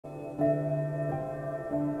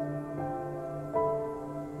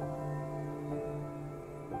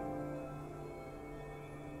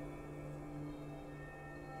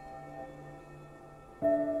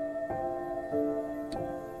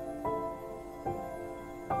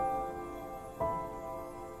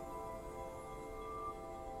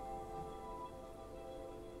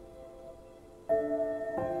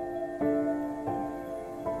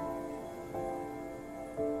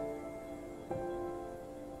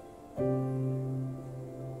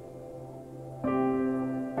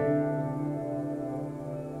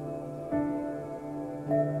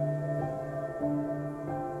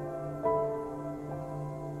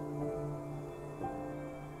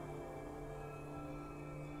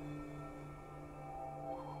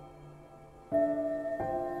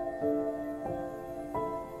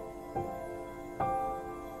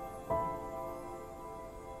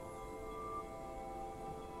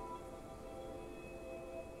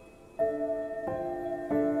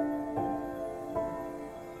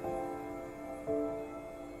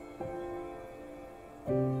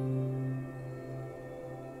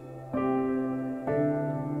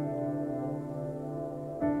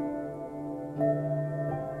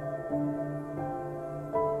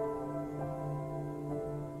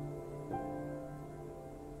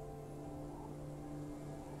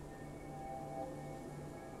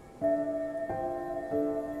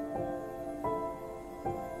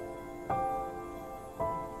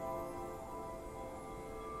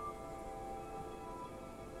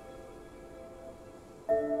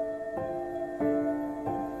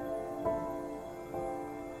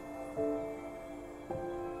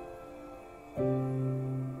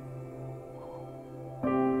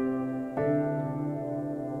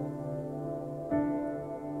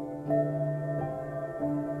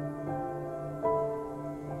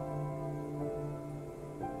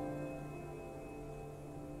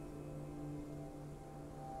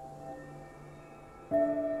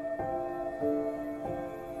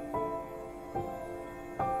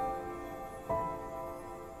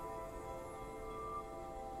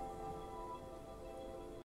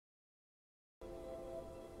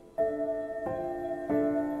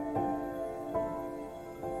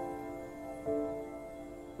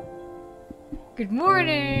Good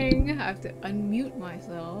morning! I have to unmute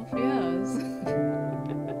myself, yes.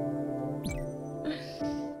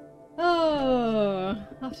 Oh,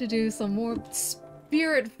 I have to do some more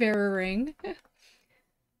Spiritfarering.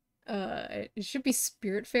 It should be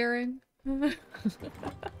Spiritfaring. But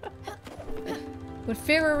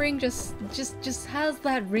farering just has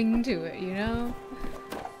that ring to it, you know?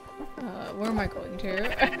 Where am I going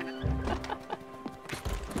to?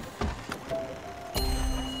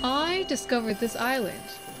 I discovered this island.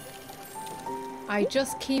 I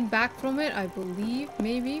just came back from it, I believe,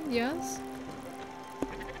 maybe, yes?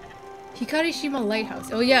 Hikarishima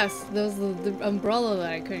Lighthouse. Oh yes, there was the umbrella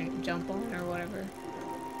that I couldn't jump on or whatever.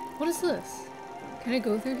 What is this? Can I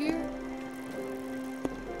go through here?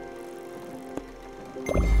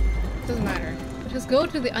 Doesn't matter. Just go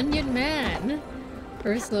to the Onion Man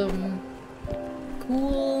for some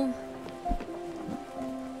cool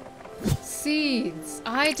seeds.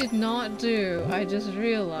 I did not do. I just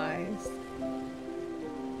realized.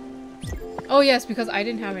 Oh yes, because I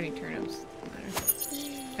didn't have any turnips.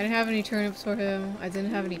 I didn't have any turnips for him. I didn't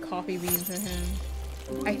have any coffee beans for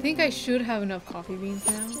him. I think I should have enough coffee beans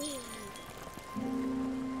now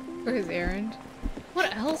for his errand.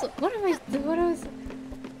 What else? What am I? What else?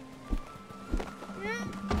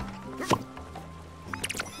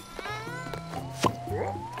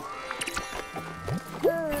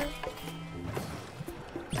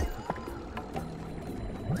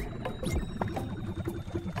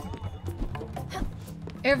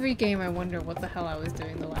 Every game I wonder what the hell I was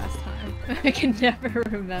doing the last time. I can never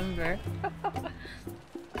remember.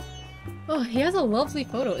 Oh, he has a lovely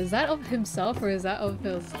photo. Is that of himself or is that of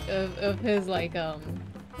his like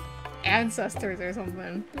ancestors or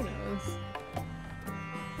something? Who knows?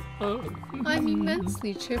 Oh. I'm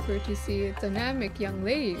immensely chipper to see a dynamic young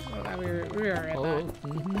lady. Oh, we were at that.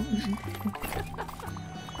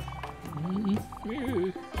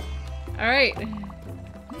 Alright.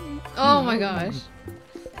 Oh my gosh.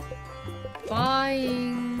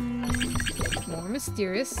 Buying more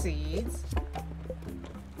mysterious seeds.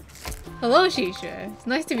 Hello, Shisha. It's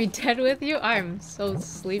nice to be dead with you. I'm so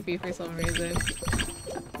sleepy for some reason.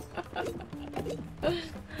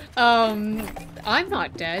 I'm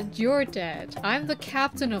not dead. You're dead. I'm the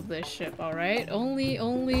captain of this ship, alright? Only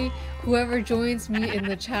whoever joins me in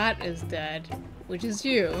the chat is dead. Which is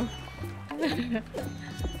you.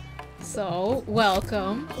 So,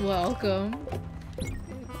 welcome. Welcome.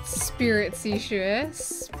 Spirit Shisha.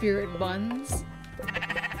 Spirit Buns.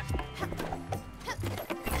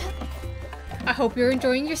 I hope you're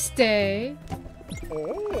enjoying your stay.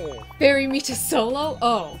 Oh. Bury me to solo?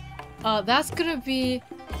 Oh. That's gonna be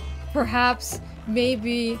perhaps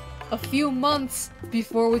maybe a few months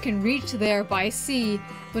before we can reach there by sea,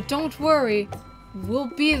 but don't worry, we'll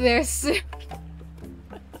be there soon.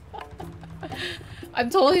 I'm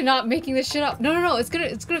totally not making this shit up. No, it's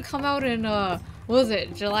gonna come out in what was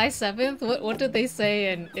it, July 7th? What did they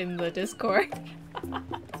say in the Discord?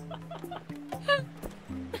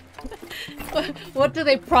 What do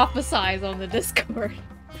they prophesize on the Discord?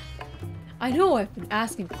 I know I've been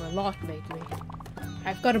asking for a lot lately.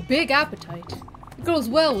 I've got a big appetite. It goes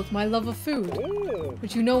well with my love of food. Ooh.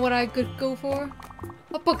 But you know what I could go for?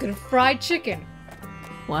 A bucket of fried chicken.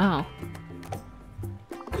 Wow.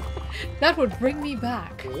 That would bring me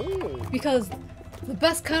back. Ooh. Because the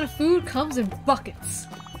best kind of food comes in buckets.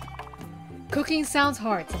 Cooking sounds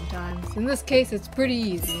hard sometimes. In this case, it's pretty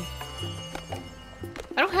easy.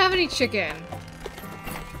 I don't have any chicken.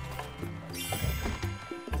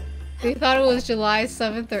 They thought it was July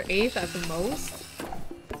 7th or 8th at the most.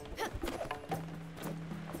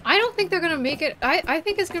 I don't think they're gonna make it. I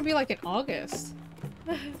think it's gonna be like in August.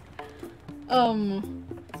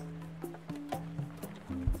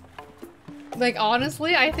 Like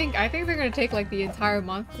honestly, I think they're gonna take like the entire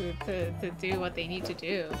month to do what they need to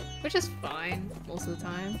do, which is fine most of the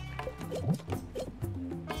time.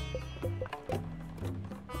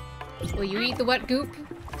 Will you eat the wet goop?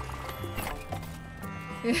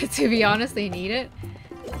 To be honest, they need it.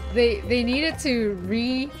 They needed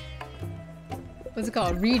to what's it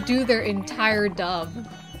called? Redo their entire dub.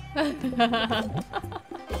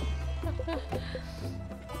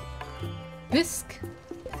 Bisque.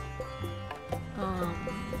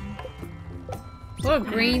 What a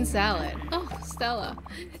grain salad. Oh, Stella.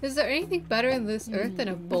 Is there anything better in this earth than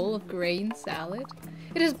a bowl of grain salad?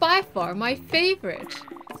 It is by far my favorite.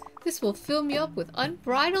 This will fill me up with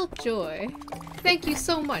unbridled joy. Thank you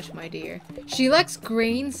so much, my dear. She likes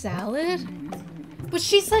grain salad? But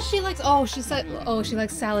she said she likes- she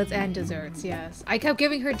likes salads and desserts, yes. I kept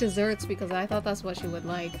giving her desserts because I thought that's what she would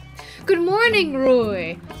like. Good morning,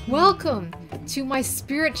 Roy! Welcome to my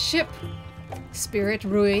spirit ship Spirit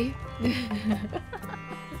Rui.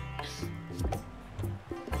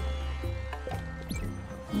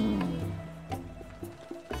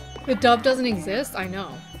 The dub doesn't exist? I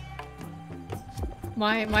know.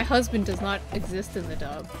 My husband does not exist in the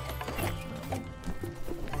dub.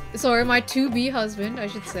 Sorry, my to-be husband, I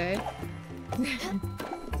should say.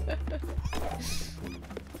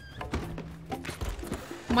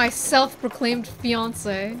 My self-proclaimed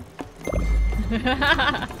fiance.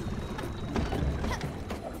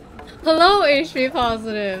 Hello, HP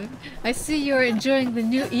Positive! I see you're enjoying the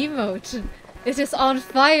new emote. It is on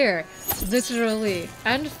fire, literally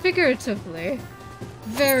and figuratively.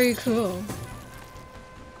 Very cool.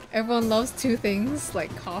 Everyone loves two things,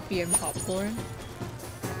 like coffee and popcorn.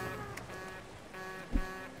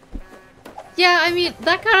 Yeah, I mean,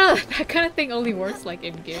 that kind of thing only works like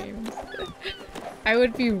in games. I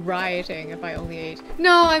would be rioting if I only ate.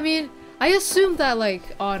 No, I mean, I assume that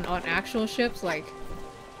like on actual ships, like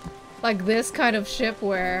this kind of ship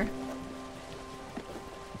where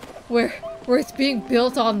it's being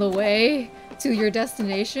built on the way to your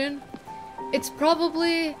destination, it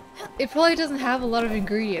probably doesn't have a lot of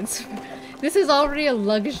ingredients. This is already a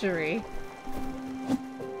luxury.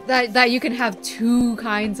 That you can have two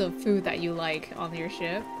kinds of food that you like on your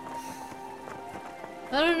ship.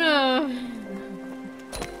 I don't know.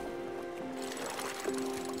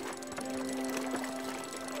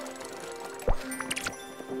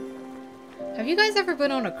 Have you guys ever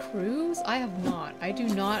been on a cruise? I have not. I do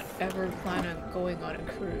not ever plan on going on a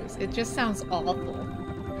cruise. It just sounds awful.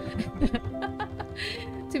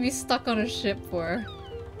 To be stuck on a ship for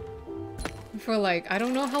like, I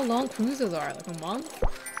don't know how long cruises are, like a month?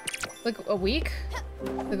 Like a week?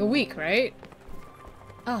 Like a week, right?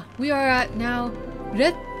 Ah, we are at now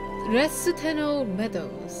Resuteno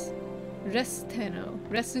Meadows.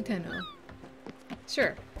 Resuteno.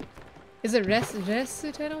 Sure. Is it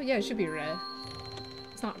Resuteno? Yeah, it should be Re.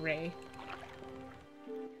 It's not Ray.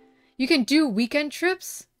 You can do weekend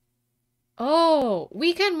trips? Oh,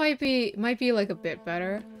 weekend might be like a bit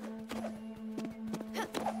better.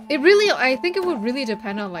 I think it would really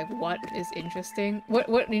depend on like what is interesting.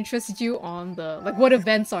 What interests you on the, like what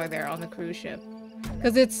events are there on the cruise ship?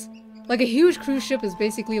 Because it's like a huge cruise ship is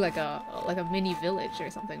basically like a mini village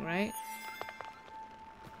or something, right?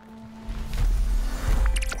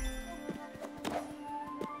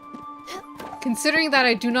 Considering that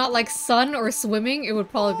I do not like sun or swimming, it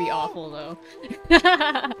would probably be awful though.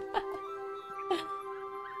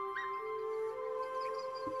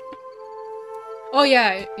 Oh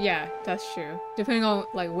yeah, that's true. Depending on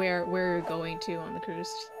like where you're going to on the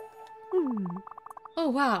cruise. Oh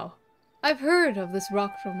wow. I've heard of this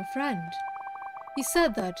rock from a friend. He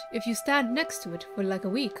said that if you stand next to it for like a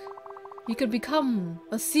week, you could become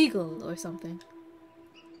a seagull or something.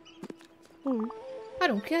 I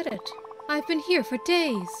don't get it. I've been here for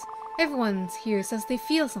days. Everyone here says they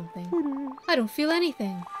feel something. I don't feel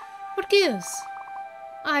anything. What gives?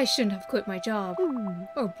 I shouldn't have quit my job.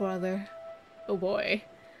 Oh brother. Oh boy.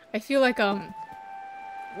 I feel like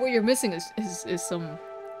what you're missing is some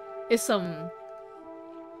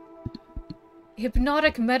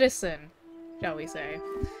hypnotic medicine, shall we say.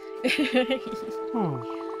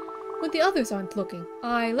 When the others aren't looking,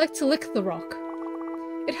 I like to lick the rock.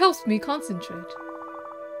 It helps me concentrate.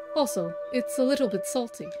 Also, it's a little bit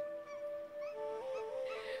salty.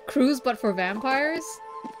 Cruise but for vampires?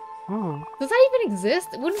 Does that even exist?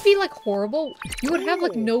 It wouldn't be like horrible. You would have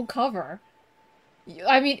like no cover.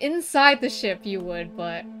 I mean, inside the ship you would,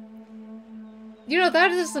 but... You know,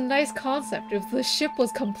 that is a nice concept. If the ship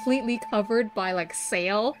was completely covered by like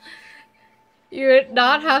sail, you would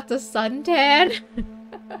not have to suntan.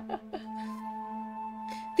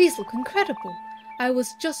 These look incredible. I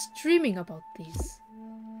was just dreaming about these.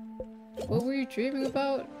 What were you dreaming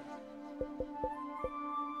about?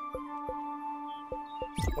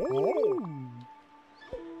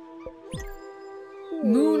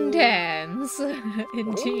 Moontans.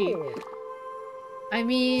 Indeed. I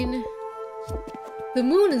mean... The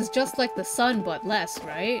moon is just like the sun, but less,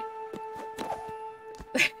 right?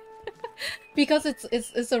 Because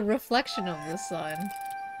it's a reflection of the sun.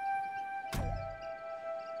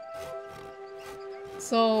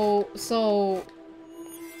 So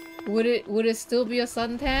would it still be a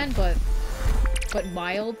suntan, but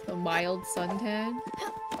mild, a mild suntan?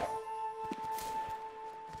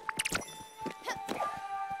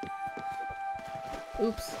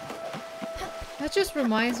 Oops. That just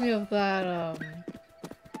reminds me of that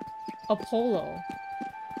Apollo,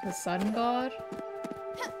 the sun god,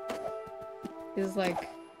 is like,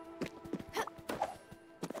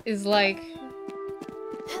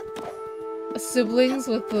 siblings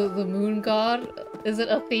with the moon god. Is it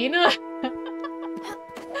Athena?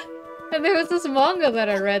 And there was this manga that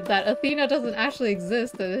I read that Athena doesn't actually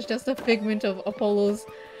exist, and it's just a figment of Apollo's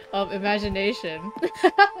imagination.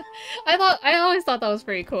 I always thought that was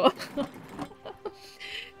pretty cool.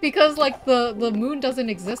 Because like the moon doesn't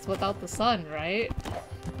exist without the sun, right?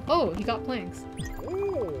 Oh, he got planks.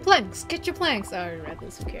 Planks! Get your planks! I already read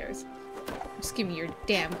this, who cares? Just give me your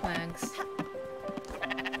damn planks.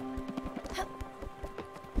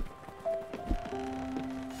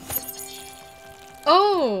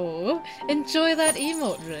 Oh! Enjoy that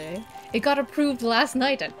emote, Ray. It got approved last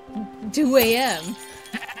night at 2 AM.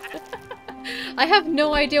 I have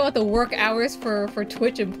no idea what the work hours for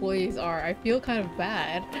Twitch employees are. I feel kind of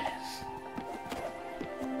bad.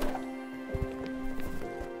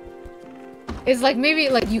 It's like maybe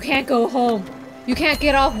like you can't go home. You can't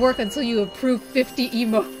get off work until you approve 50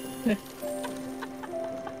 emotes.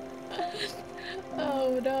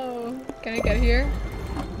 Oh no. Can I get here?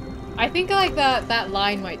 I think like that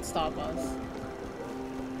line might stop us.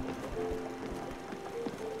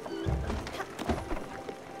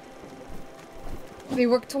 They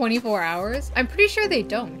work 24 hours? I'm pretty sure they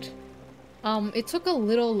don't. It took a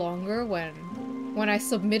little longer when I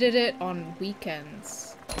submitted it on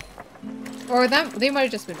weekends. Or they might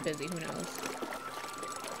have just been busy, who knows.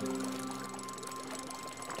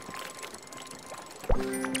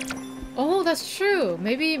 Oh, that's true.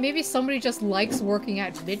 Maybe somebody just likes working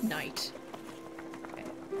at midnight. Okay.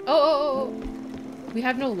 Oh. We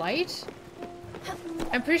have no light?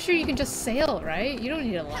 I'm pretty sure you can just sail, right? You don't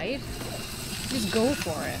need a light. Just go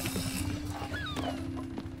for it.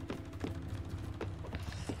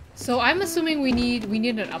 So I'm assuming we need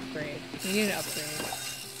an upgrade. We need an upgrade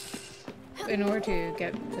in order to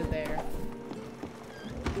get to there.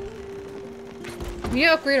 We need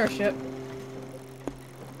to upgrade our ship.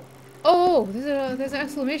 Oh, there's an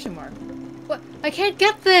exclamation mark. What? I can't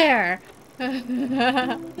get there! I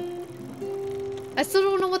still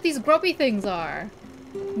don't know what these grubby things are.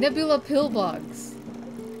 Nebula pillbugs.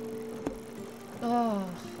 Oh.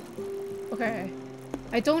 Okay.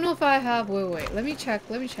 I don't know if I have... Wait. Let me check.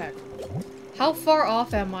 How far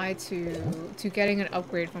off am I to getting an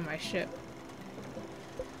upgrade from my ship?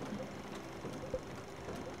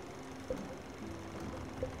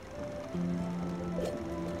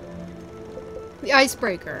 The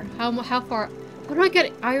icebreaker. How far? How do I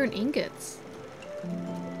get iron ingots?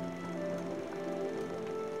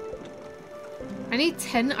 I need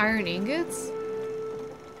 10 iron ingots?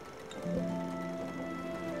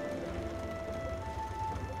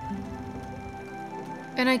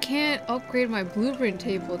 And I can't upgrade my blueprint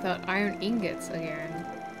table without iron ingots again.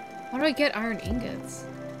 How do I get iron ingots?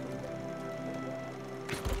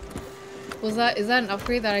 Is that an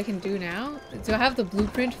upgrade that I can do now? Do I have the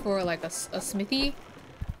blueprint for like a smithy?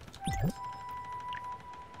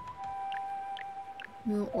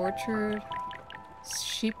 Mill orchard,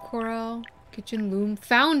 sheep corral, kitchen loom,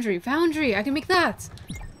 foundry! I can make that!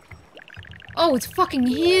 Oh, it's fucking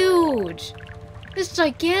huge! It's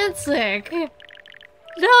gigantic!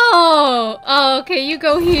 No! Oh, okay, you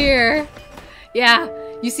go here. Yeah,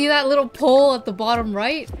 you see that little pole at the bottom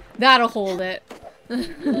right? That'll hold it.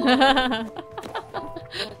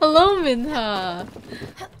 Hello, Minha!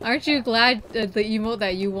 Aren't you glad the emote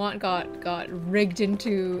that you want got rigged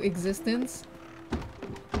into existence?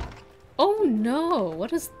 Oh no!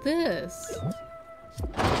 What is this?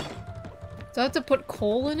 Do I have to put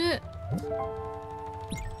coal in it?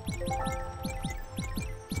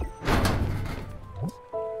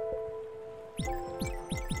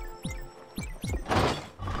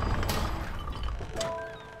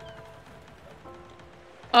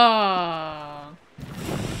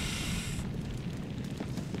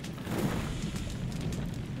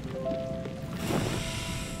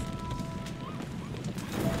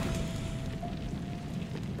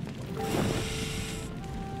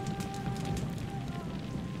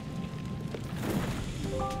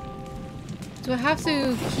 Do I have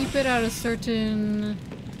to keep it at a certain,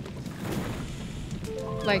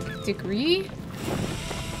 like, degree?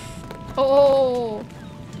 Oh!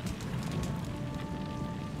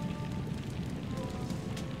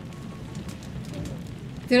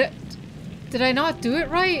 Did I not do it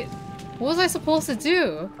right? What was I supposed to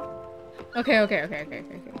do? Okay. Do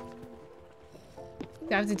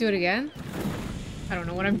I have to do it again? I don't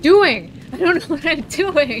know what I'm doing! I don't know what I'm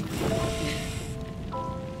doing!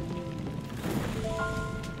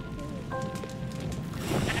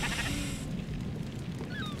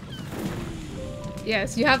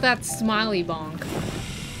 Yes, you have that smiley bonk.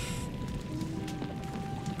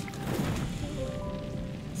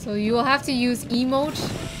 So you will have to use emote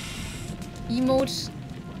emote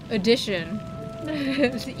addition.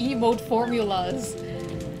 Emote formulas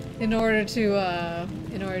in order to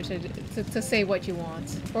say what you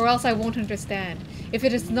want. Or else I won't understand. If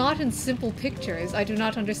it is not in simple pictures, I do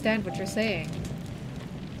not understand what you're saying.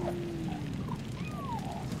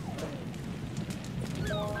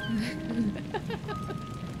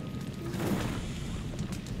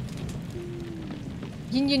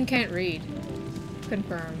 Yin Yin can't read.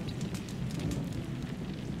 Confirmed.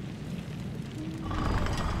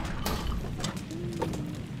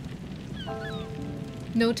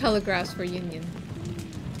 No telegraphs for Yin Yin.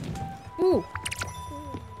 Ooh!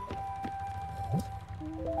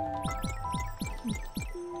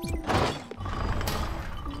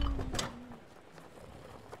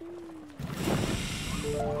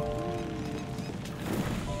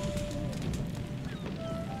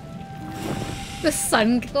 The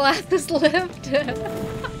sunglasses lift?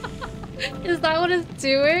 Is that what it's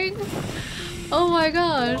doing? Oh my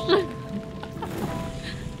gosh.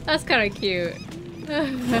 That's kind of cute.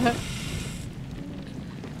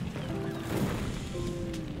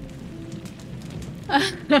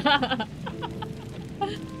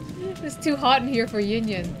 It's too hot in here for Yin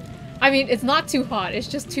Yin. I mean, it's not too hot, it's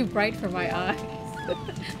just too bright for my eyes.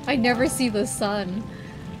 I never see the sun.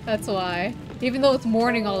 That's why. Even though it's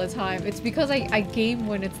morning all the time, it's because I game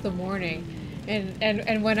when it's the morning,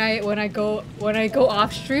 and when I go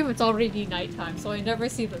off stream, it's already nighttime, so I never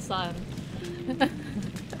see the sun.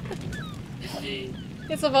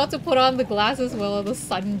 It's about to put on the glasses while the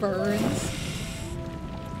sun burns.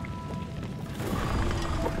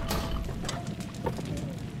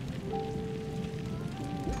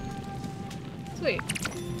 Sweet.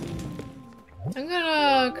 I'm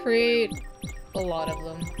gonna create a lot of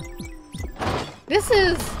them. This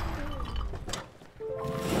is...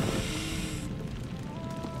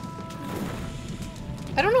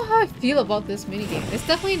 I don't know how I feel about this minigame. It's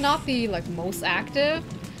definitely not the, like, most active.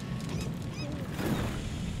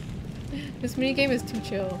 This minigame is too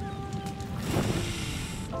chill.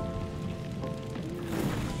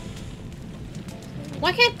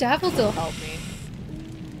 Why can't Daffodil help me?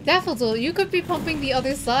 Daffodil, you could be pumping the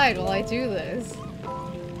other side while I do this.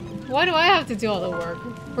 Why do I have to do all the work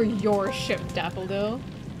for your ship, Daffodil?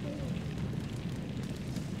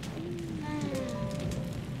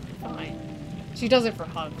 Fine. She does it for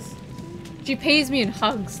hugs. She pays me in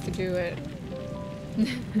hugs to do it.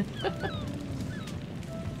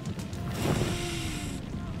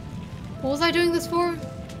 What was I doing this for?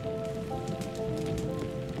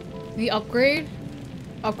 The upgrade?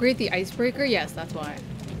 Upgrade the icebreaker? Yes, that's why.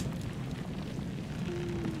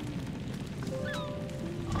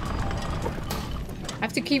 I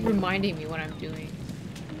have to keep reminding me what I'm doing.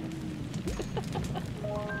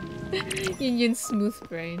 Yin Yin smooth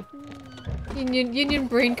brain. Yin Yin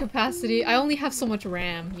brain capacity. I only have so much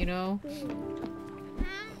RAM, you know?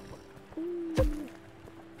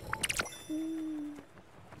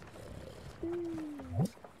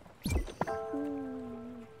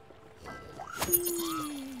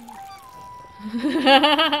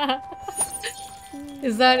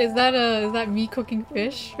 Is that me cooking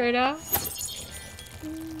fish right now?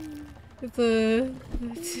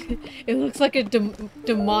 It looks like a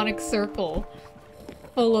demonic circle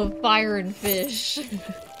full of fire and fish.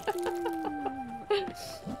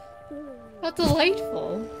 How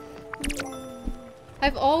delightful.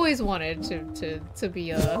 I've always wanted to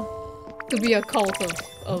be a cult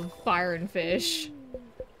of fire and fish.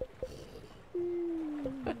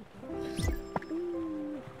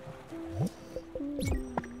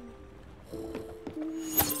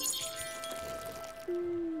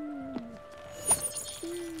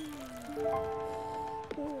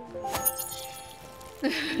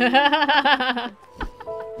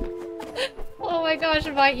 Oh my gosh,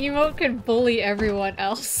 my emote can bully everyone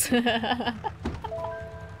else.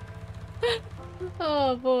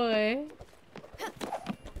 Oh boy.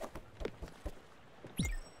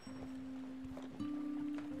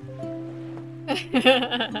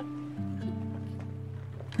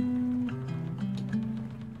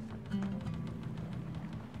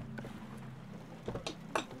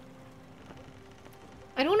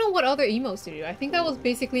 I don't know what other emotes to do. I think that was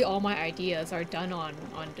basically all my ideas are done on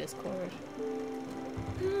Discord.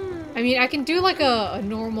 I mean, I can do like a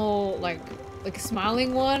normal, like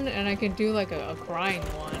smiling one, and I can do like a crying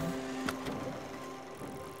one.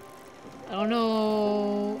 I don't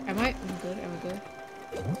know. I'm good, I'm good.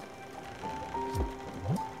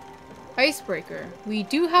 Icebreaker. We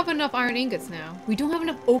do have enough iron ingots now. We don't have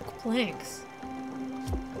enough oak planks.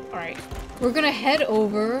 Alright. We're gonna head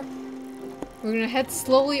over. We're gonna head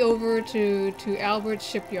slowly over to Albert's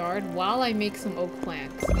shipyard while I make some oak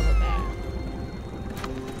planks. How about that?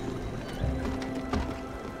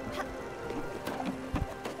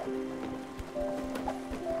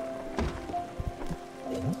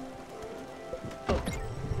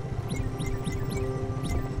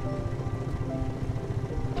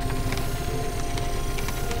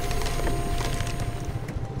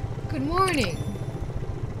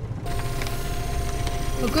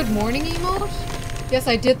 good morning emote? Yes,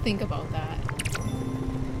 I did think about that.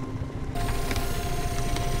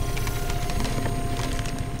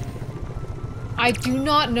 I do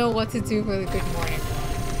not know what to do for the good morning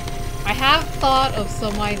one. I have thought of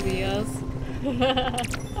some ideas.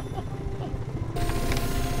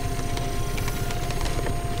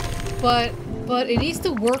 But it needs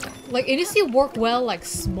to work, like, it needs to work well, like,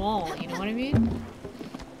 small, you know what I mean?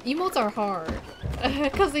 Emotes are hard.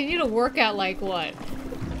 Because they need to work at, like, what?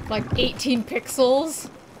 Like, 18 pixels?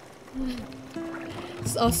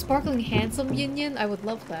 A sparkling handsome yin yin? I would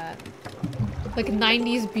love that. Like,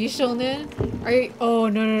 90s bishonen? Are you- oh,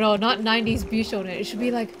 no, not 90s bishonen. It should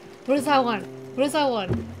be like, what is that one? What is that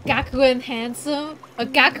one? Gakuen handsome? A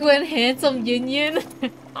Gakuen handsome yin yin?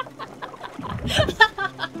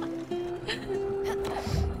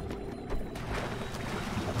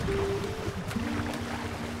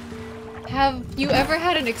 Have you ever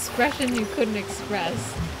had an expression you couldn't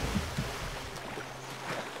express?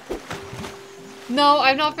 No,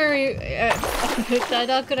 I'm not very... I'm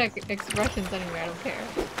not good at expressions anyway, I don't care.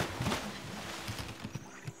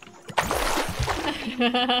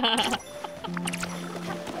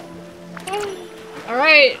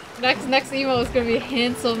 Alright, next emo is gonna be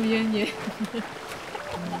handsome yin yin.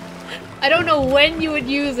 I don't know when you would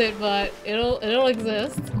use it, but it'll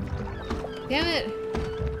exist. Damn it.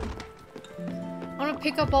 I want to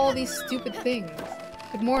pick up all these stupid things.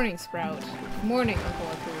 Good morning, Sprout. Good morning, Uncle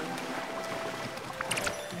Aku.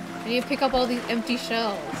 I need to pick up all these empty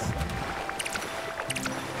shells.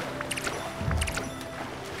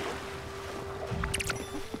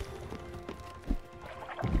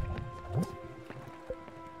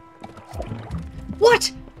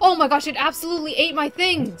 What? Oh my gosh, it absolutely ate my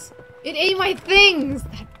things! It ate my things!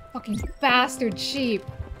 That fucking bastard sheep.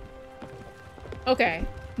 Okay.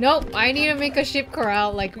 Nope, I need to make a sheep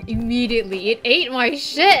corral, like, immediately. It ate my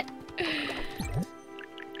shit!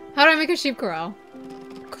 How do I make a sheep corral?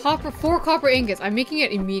 4 copper ingots. I'm making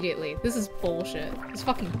it immediately. This is bullshit. It's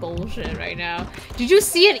fucking bullshit right now. Did you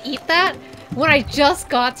see it eat that? When I just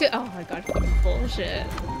got to- oh my god, fucking bullshit.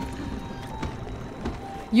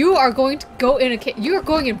 You are going to go in you are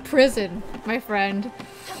going in prison, my friend.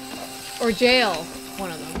 Or jail. One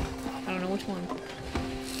of them. I don't know which one.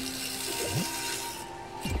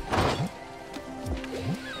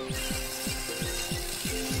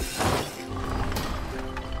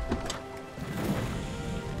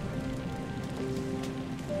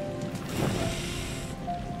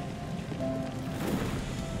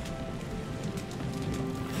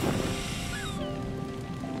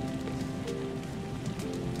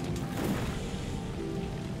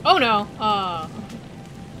 Oh no!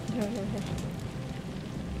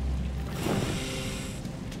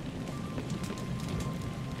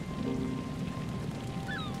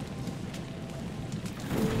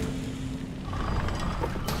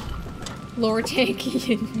 Lower tank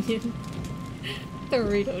yin yin.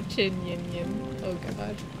 Dorito chin yin yin. Oh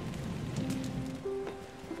god.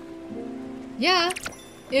 Yeah.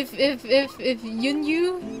 If Yun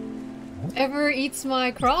Yu ever eats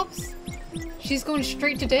my crops, she's going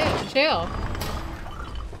straight to jail.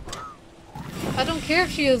 I don't care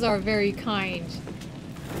if she is our very kind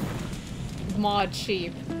mod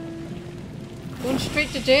sheep. Going straight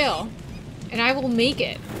to jail. And I will make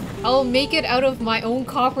it. I will make it out of my own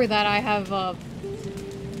copper that I have,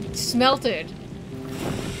 smelted.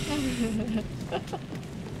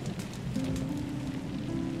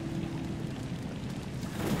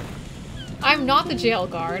 I'm not the jail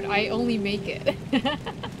guard. I only make it.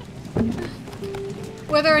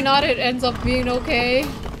 Whether or not it ends up being okay,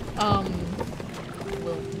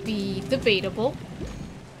 will be debatable.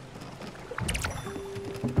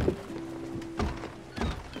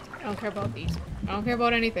 I don't care about these. I don't care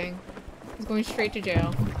about anything. He's going straight to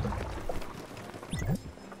jail.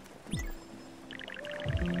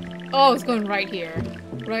 Oh, it's going right here.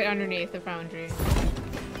 Right underneath the foundry.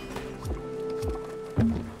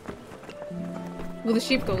 Will the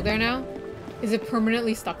sheep go there now? Is it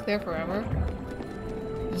permanently stuck there forever?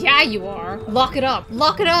 Yeah, you are! Lock it up!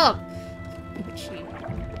 Lock it up! Stupid sheep.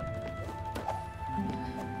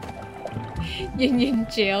 Yin Yin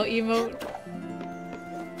jail emote.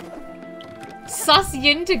 Sus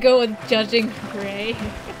Yin to go with judging Gray.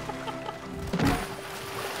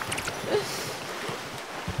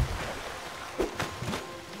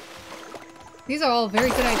 These are all very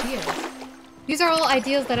good ideas. These are all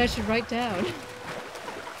ideas that I should write down.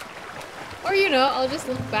 Or, you know, I'll just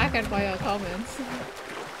look back at my comments.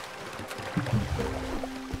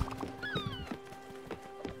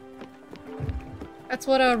 That's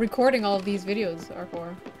what recording all of these videos are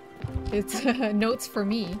for. It's notes for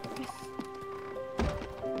me.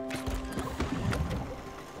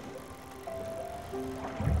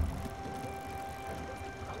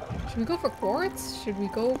 Should we go for quartz? Should we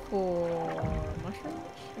go for mushrooms?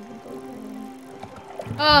 Should we go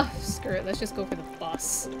for... Ah, screw it. Let's just go for the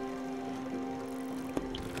bus.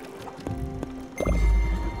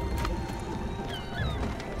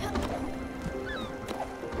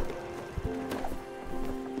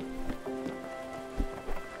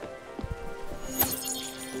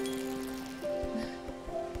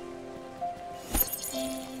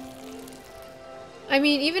 I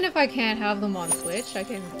mean, even if I can't have them on Twitch, I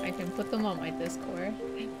can put them on my Discord.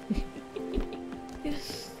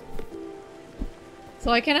 So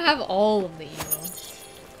I can have all of the emotes.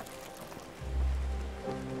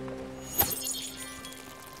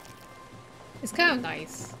 It's kind of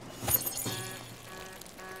nice.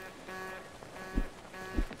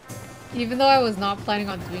 Even though I was not planning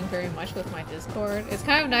on doing very much with my Discord, it's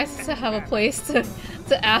kind of nice to have a place to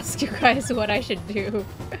ask you guys what I should do.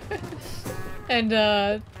 And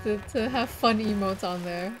to have fun emotes on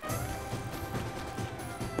there.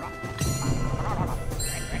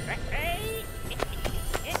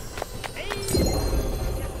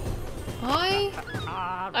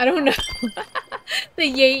 I don't know. The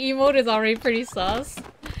yay emote is already pretty sus.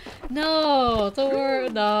 No, don't worry.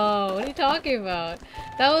 No, what are you talking about?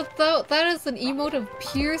 That is an emote of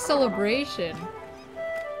pure celebration.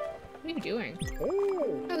 What are you doing?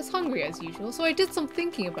 I was hungry as usual, so I did some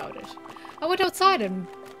thinking about it. I went outside and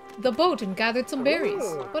the boat and gathered some berries,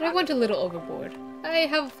 but I went a little overboard. I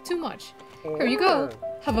have too much. Here you go.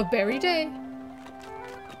 Have a berry day.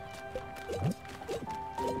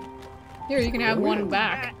 Here, you can have one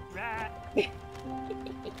back.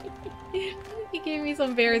 He gave me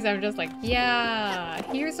some berries. I'm just like, yeah,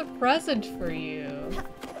 here's a present for you.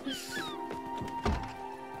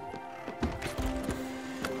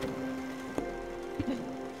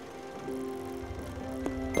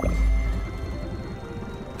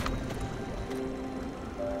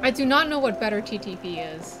 I do not know what better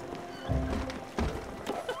TTP is.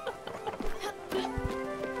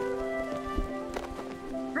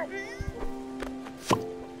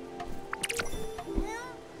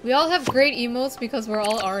 We all have great emotes because we're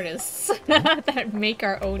all artists that make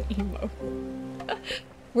our own emote.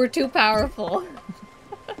 We're too powerful.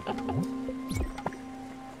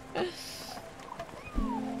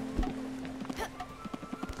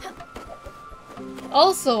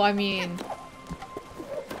 Also, I mean,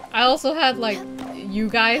 I also had like you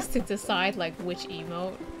guys to decide like which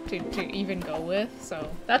emote to even go with, so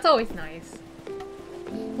that's always nice.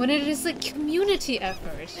 When it is a community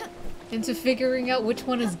effort into figuring out which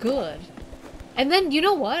one is good. And then, you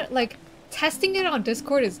know what? Like, testing it on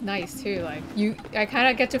Discord is nice too. Like, I kind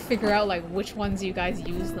of get to figure out like which ones you guys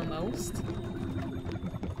use the most.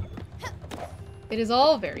 It is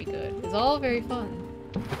all very good. It's all very fun.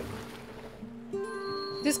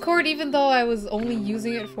 Discord, even though I was only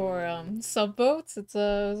using it for sub-votes, it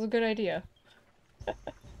was a good idea.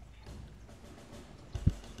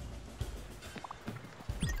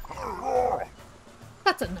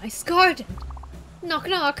 That's a nice garden. Knock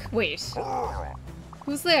knock. Wait.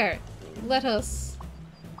 Who's there? Let us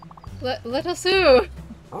who?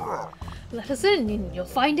 Let us in and you'll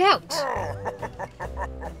find out.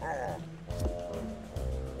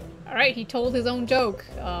 Alright, he told his own joke.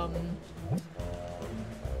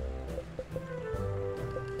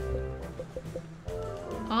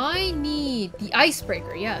 I need the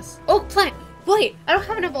icebreaker, yes. Oak plank! Wait, I don't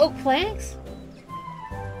have enough oak planks?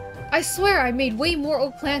 I swear I made way more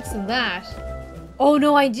oak planks than that. Oh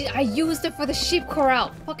no, I used it for the sheep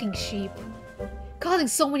corral. Fucking sheep. Causing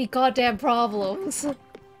so many goddamn problems.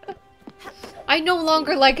 I no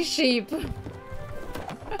longer like sheep.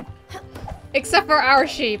 Except for our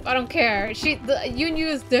sheep, I don't care. The Yunyu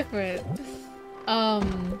is different.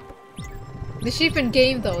 The sheep in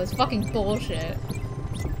game though is fucking bullshit.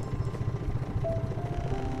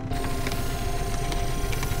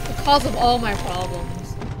 The cause of all my problems.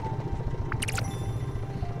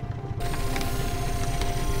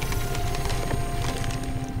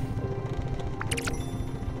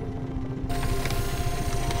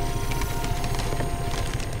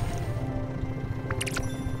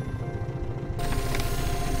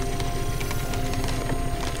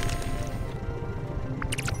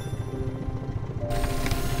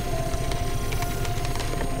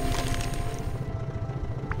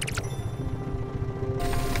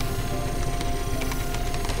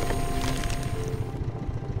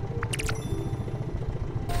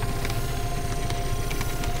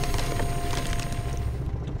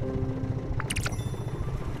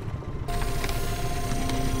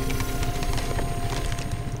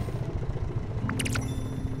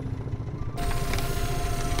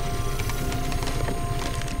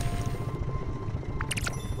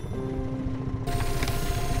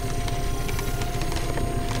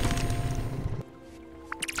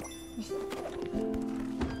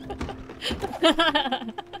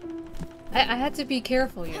 I had to be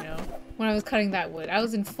careful, you know, when I was cutting that wood. I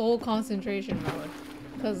was in full concentration mode.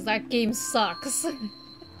 Because that game sucks.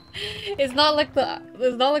 It's not like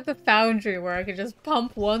the Foundry where I could just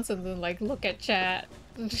pump once and then like look at chat.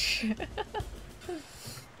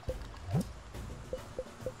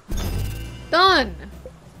 Done!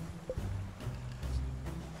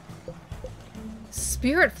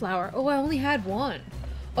 Spiritflower. Oh, I only had one.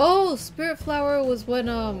 Oh, Spiritflower was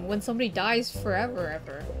when somebody dies forever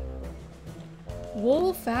ever.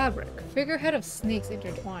 Wool fabric. Figurehead of snakes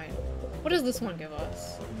intertwined. What does this one give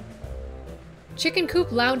us? Chicken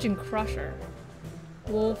coop lounge and crusher.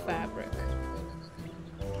 Wool fabric.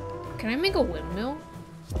 Can I make a windmill?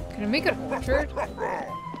 Can I make an orchard?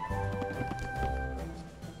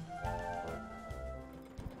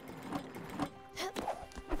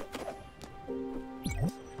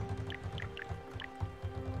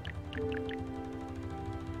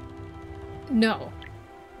 No.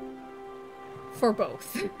 For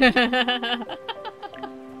both.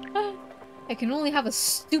 I can only have a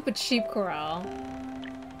stupid sheep corral.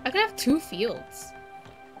 I can have 2 fields.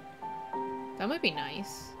 That might be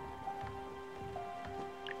nice.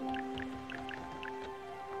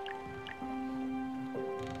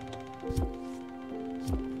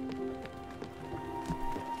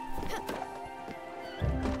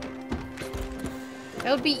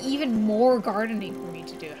 That would be even more gardening for me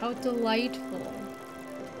to do. How delightful.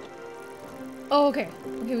 Oh, okay.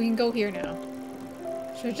 Okay, we can go here now.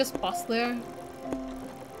 Should I just bust there?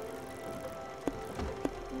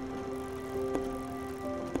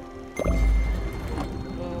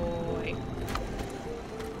 Boy.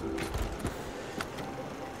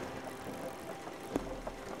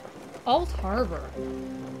 Alt Harbor.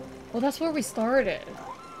 Well, that's where we started.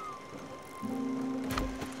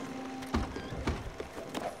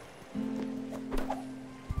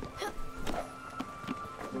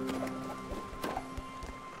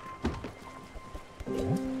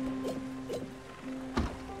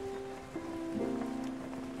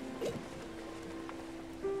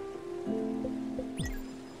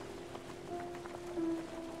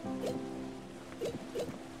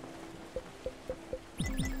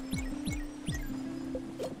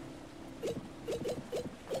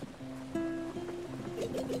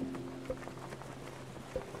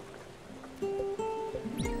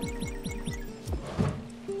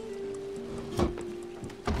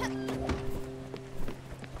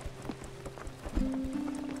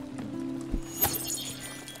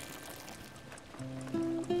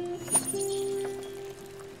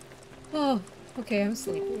 Okay, I'm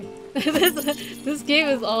sleepy. This game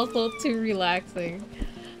is also too relaxing.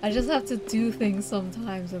 I just have to do things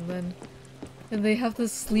sometimes and they have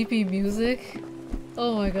this sleepy music.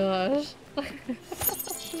 Oh my gosh.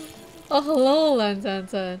 Oh, hello,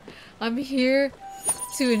 Lantantan. I'm here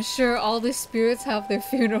to ensure all the spirits have their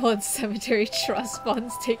funeral and cemetery trust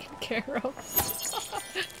funds taken care of.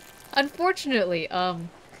 Unfortunately, I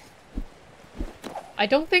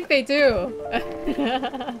don't think they do.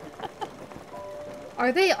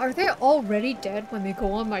 Are they already dead when they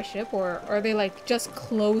go on my ship, or are they like just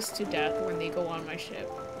close to death when they go on my ship?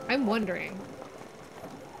 I'm wondering.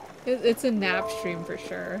 It's a nap stream for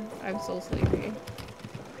sure. I'm so sleepy.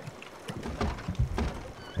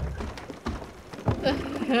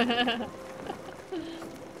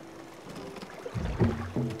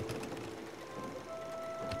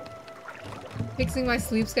 Fixing my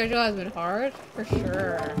sleep schedule has been hard, for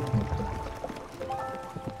sure.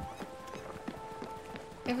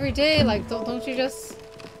 Every day, like, don't you just...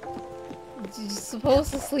 You're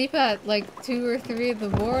supposed to sleep at, like, 2 or 3 in the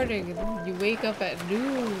morning, and you wake up at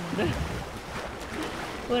noon.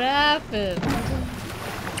 What happened?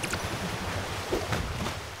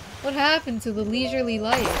 What happened to the leisurely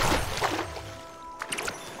life?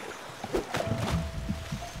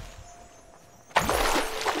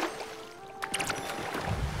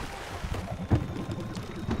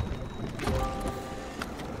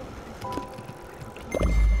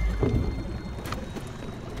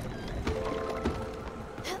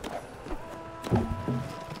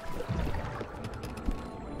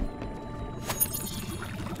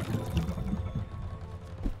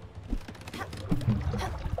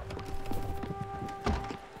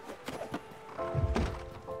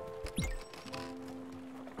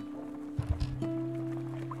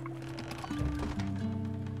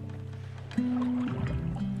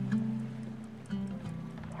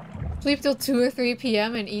 Sleep till 2 or 3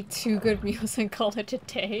 p.m. and eat 2 good meals and call it a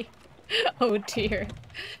day. Oh dear.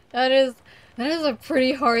 That is a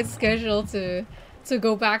pretty hard schedule to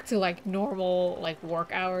go back to like normal like work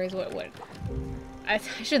hours. What I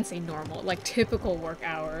shouldn't say normal, like typical work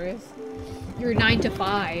hours. Your 9 to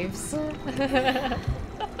 5s.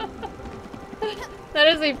 That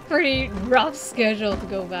is a pretty rough schedule to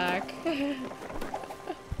go back.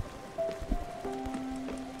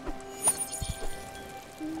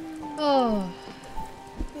 Oh.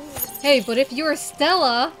 Hey, but if you're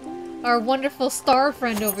Stella, our wonderful star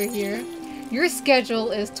friend over here, your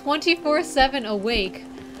schedule is 24/7 awake,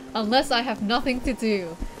 unless I have nothing to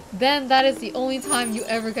do. Then that is the only time you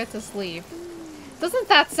ever get to sleep. Doesn't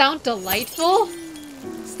that sound delightful?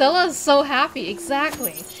 Stella is so happy,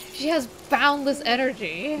 exactly. She has boundless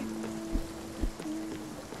energy.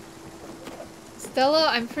 Stella,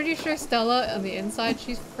 I'm pretty sure Stella on the inside,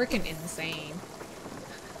 she's freaking insane.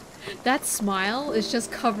 That smile is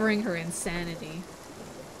just covering her insanity.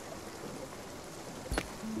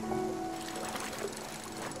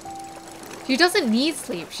 She doesn't need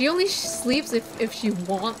sleep. She only sleeps if she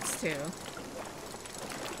wants to.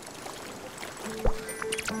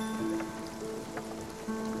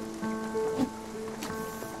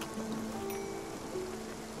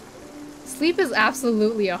 Sleep is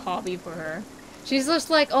absolutely a hobby for her. She's just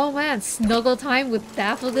like, oh man, snuggle time with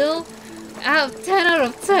Daffodil? 10 out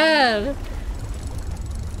of 10!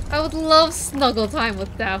 I would love snuggle time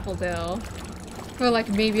with Daffodil. For like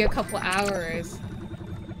maybe a couple hours.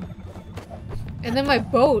 And then my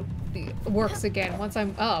boat works again once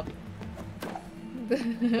I'm up.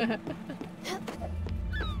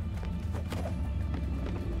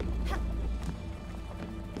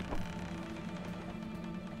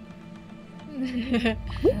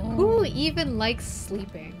 Who even likes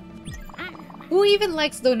sleeping? Who even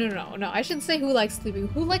likes— no, I shouldn't say who likes sleeping.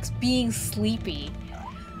 Who likes being sleepy?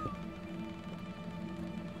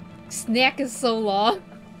 Snack is so long.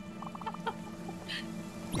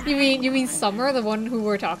 You mean Summer, the one who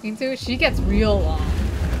we're talking to? She gets real long.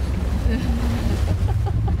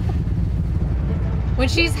 When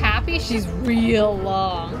she's happy, she's real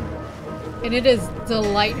long. And it is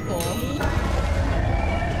delightful.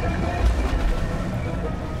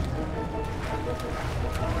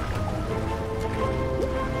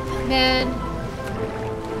 Man,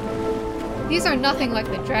 these are nothing like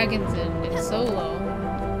the dragons in Solo.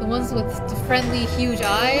 The ones with the friendly, huge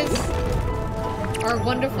eyes. Our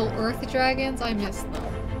wonderful earth dragons, I miss them.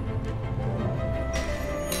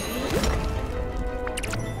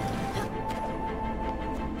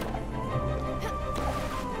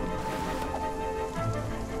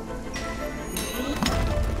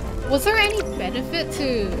 Was there any benefit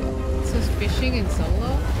to fishing in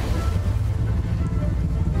Solo?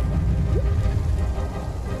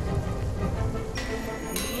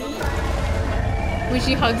 When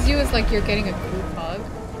she hugs you, it's like you're getting a group hug.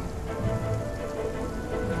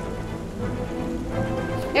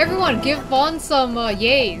 Everyone, give Vaughn some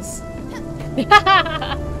yays.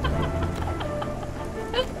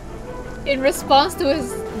 In response to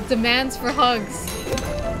his demands for hugs.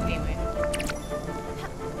 Anyway.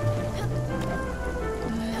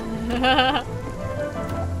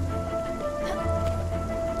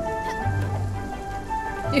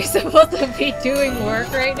 You're supposed to be doing work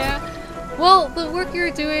right now? Well, the work you're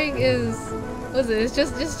doing is... what's it? It's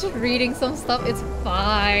just reading some stuff. It's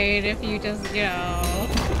fine if you just, you know...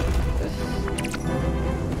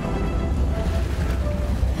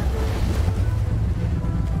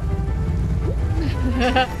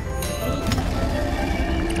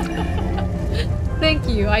 Thank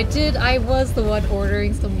you. I was the one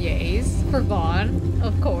ordering some yays for Vaughn,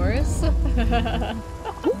 of course.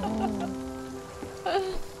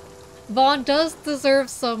 Vaughn does deserve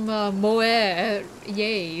some moe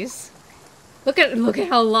yays. Look at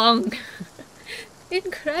how long.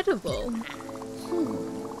 Incredible.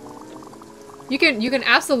 You can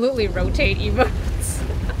absolutely rotate emotes.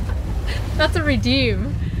 That's a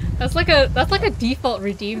redeem. That's like a default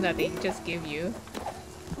redeem that they just give you.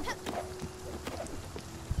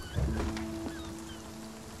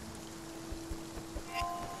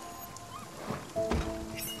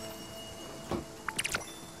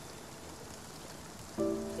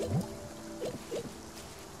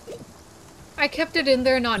 I kept it in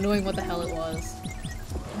there not knowing what the hell it was.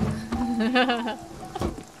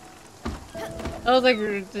 I was like,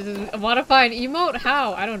 modify an emote?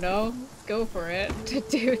 How? I don't know. Go for it.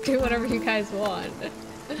 Do whatever you guys want.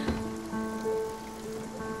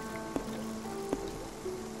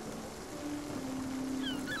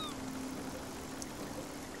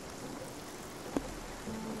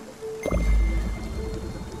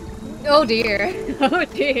 Oh dear. Oh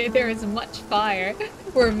dear, there is much fire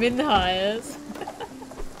where Minha is.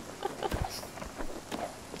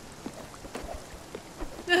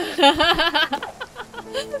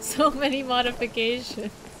 So many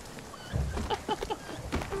modifications.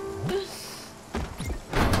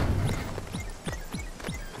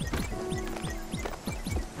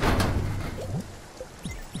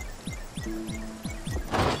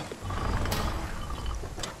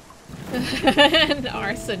 An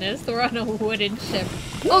arsonist. We're on a wooden ship.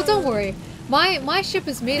 Oh, don't worry. My ship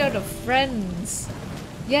is made out of friends.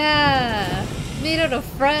 Yeah, made out of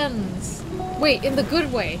friends. Wait, in the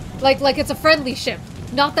good way. Like it's a friendly ship.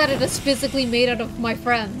 Not that it is physically made out of my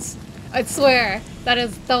friends. I swear. That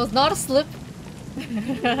was not a slip.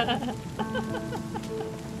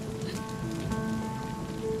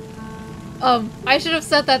 I should have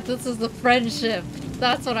said that this is the friendship.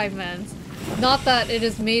 That's what I meant. Not that it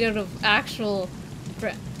is made out of actual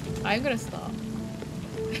friend. I'm gonna stop.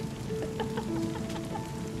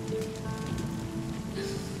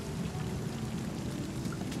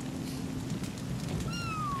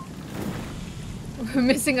 We're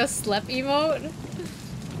missing a slep emote?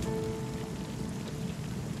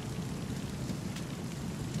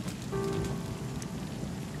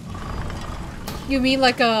 You mean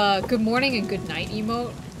like a good morning and good night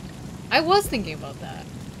emote? I was thinking about that.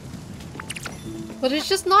 But it's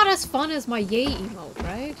just not as fun as my yay emote,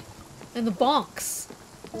 right? And the bonks.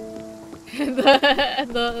 and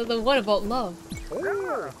the one about love.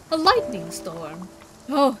 A lightning storm.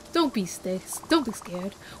 Oh, don't be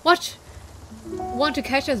scared. Want to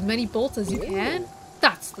catch as many bolts as you can?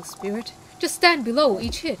 That's the spirit. Just stand below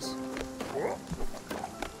each hit.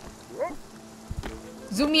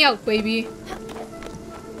 Zoom me out, baby.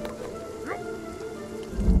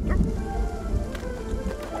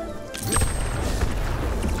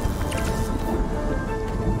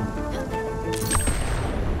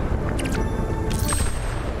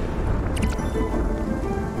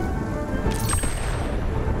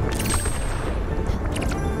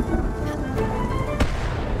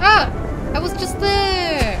 I was just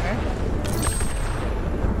there!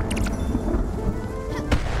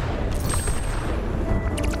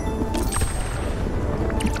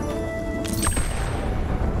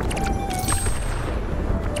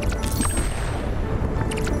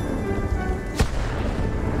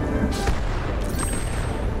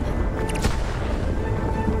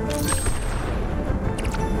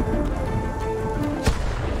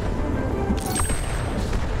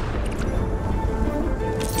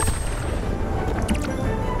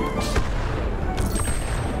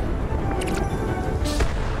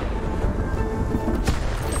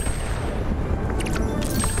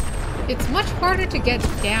 It's much harder to get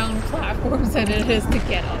down platforms than it is to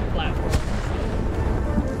get up platforms.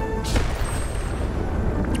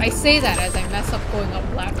 I say that as I mess up going up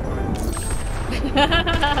platforms.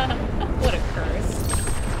 What a curse.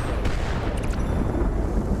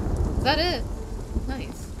 Is that it?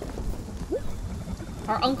 Nice.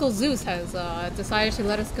 Our Uncle Zeus has decided to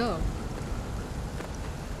let us go.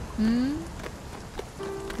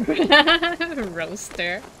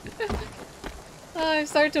 Rooster. I'm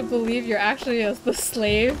starting to believe you're actually the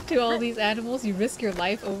slave to all these animals. You risk your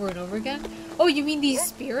life over and over again. Oh, you mean these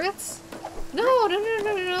spirits? No.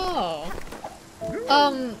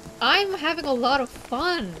 I'm having a lot of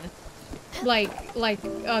fun. Like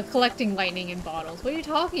collecting lightning in bottles. What are you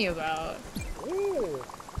talking about?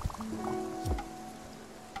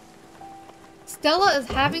 Stella is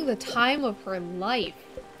having the time of her life.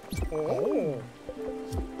 Oh.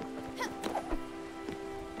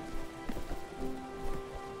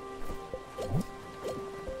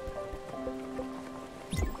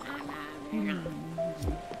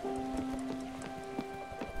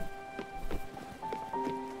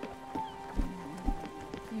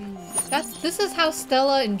 This is how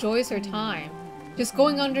Stella enjoys her time. Just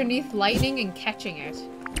going underneath lightning and catching it.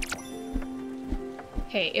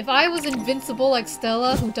 Hey, if I was invincible like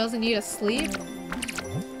Stella, who doesn't need a sleep,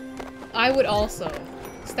 I would also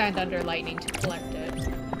stand under lightning to collect it.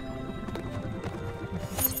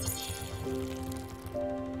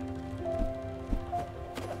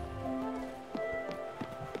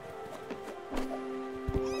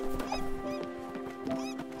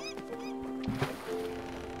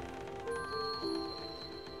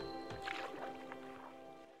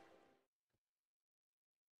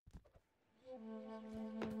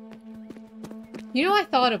 You know, I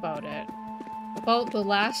thought about it. About the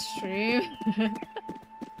last stream.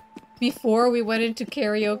 Before we went into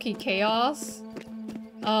karaoke chaos.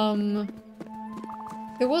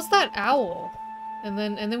 There was that owl. And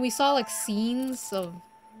then we saw like scenes of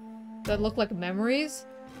that looked like memories.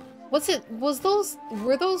 Were those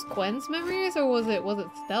Gwen's memories or was it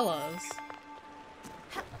Stella's?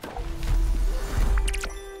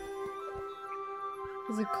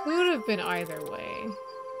 Because it could have been either way.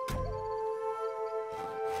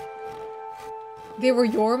 They were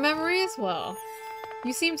your memories? Well,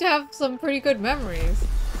 you seem to have some pretty good memories.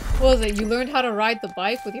 What was it? You learned how to ride the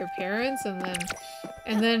bike with your parents, and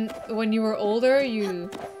then when you were older,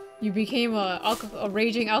 you became a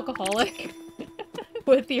raging alcoholic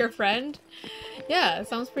with your friend. Yeah, it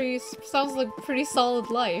sounds like a pretty solid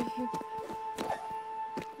life.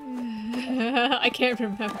 I can't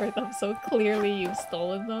remember them, so clearly you've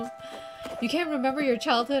stolen them. You can't remember your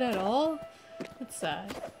childhood at all? That's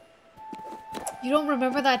sad. You don't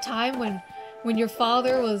remember that time when your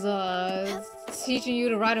father was teaching you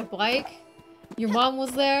to ride a bike? Your mom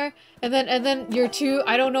was there, and then your two,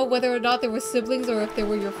 I don't know whether or not they were siblings or if they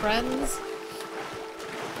were your friends.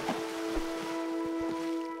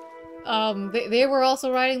 They were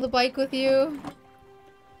also riding the bike with you.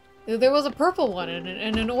 There was a purple one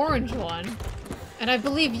and an orange one. And I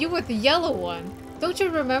believe you were the yellow one. Don't you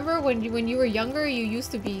remember when you were younger, you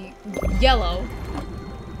used to be yellow?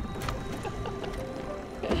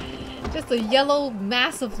 Just a yellow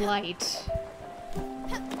mass of light.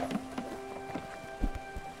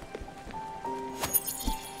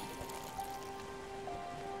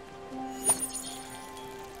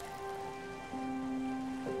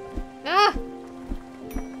 Ah!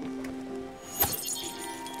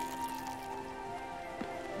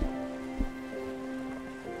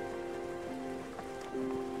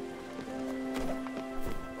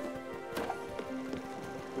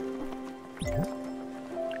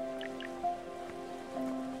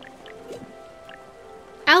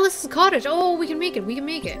 Alice's cottage! Oh, we can make it, we can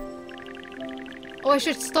make it. Oh, I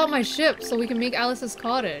should stop my ship so we can make Alice's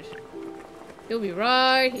cottage. It'll be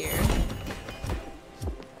right here.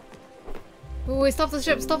 Wait, stop the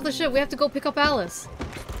ship, we have to go pick up Alice.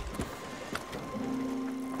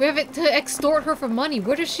 We have to extort her for money.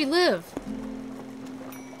 Where does she live?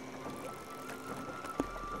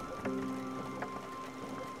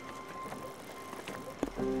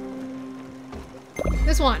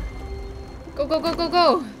 This one. Go, go, go, go,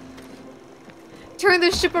 go! Turn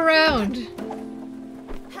this ship around!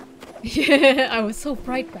 Yeah, I was so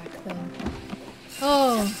bright back then.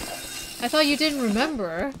 Oh, I thought you didn't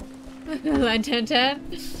remember.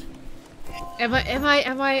 Lantantan. Am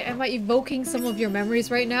I evoking some of your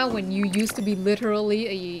memories right now when you used to be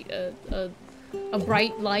literally a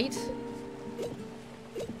bright light?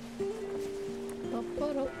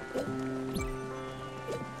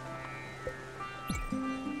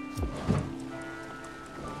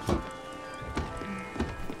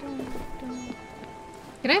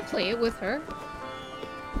 Can I play it with her?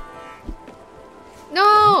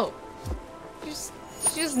 No!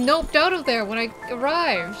 She just noped out of there when I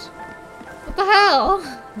arrived. What the hell?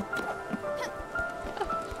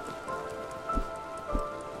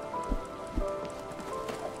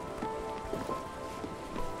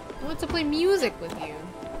 I want to play music with you.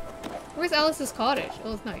 Where's Alice's cottage?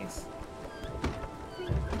 Oh, it's nice.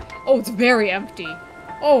 Oh, it's very empty.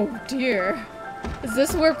 Oh dear. Is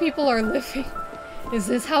this where people are living? Is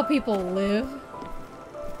this how people live?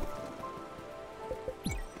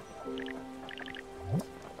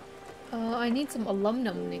 I need some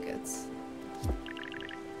alumnum nuggets.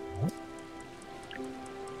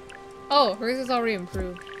 Oh, hers is already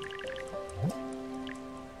improved.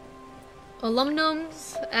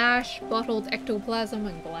 Alumnums, ash, bottled ectoplasm,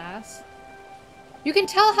 and glass. You can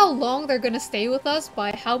tell how long they're gonna stay with us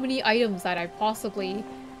by how many items that I possibly...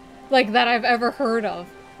 that I've ever heard of.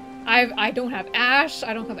 I don't have ash,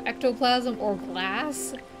 I don't have ectoplasm or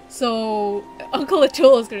glass, so Uncle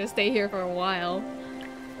Attila is gonna stay here for a while.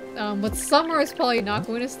 But Summer is probably not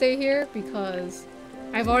going to stay here because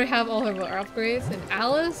I've already have all of our upgrades, and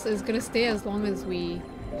Alice is gonna stay as long as we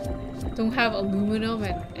don't have aluminum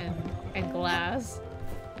and glass.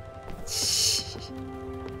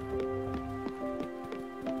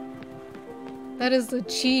 That is the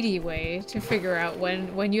cheaty way to figure out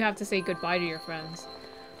when you have to say goodbye to your friends.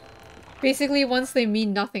 Basically, once they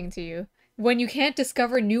mean nothing to you. When you can't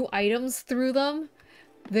discover new items through them,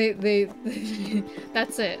 they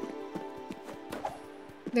that's it.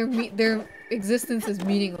 Their existence is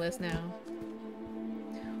meaningless now.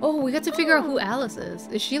 Oh, we got to figure out who Alice is.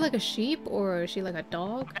 Is she like a sheep or is she like a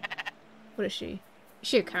dog? What is she? Is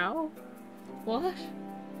she a cow? What?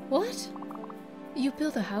 What? You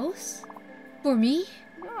built a house? For me?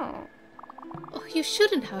 Oh, you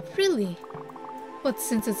shouldn't have, really. But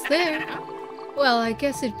since it's there, well, I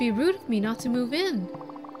guess it'd be rude of me not to move in.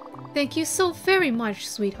 Thank you so very much,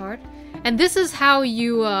 sweetheart. And this is how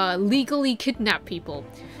you legally kidnap people.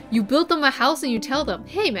 You build them a house and you tell them,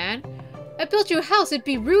 hey man, I built you a house, it'd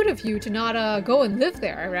be rude of you to not go and live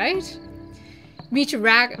there, right? Meet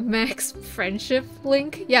Max friendship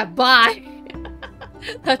link? Yeah, bye!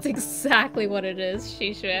 That's exactly what it is,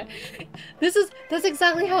 Shisha. That's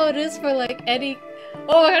exactly how it is for like any...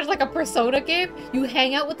 Oh my gosh, like a Persona game? You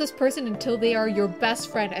hang out with this person until they are your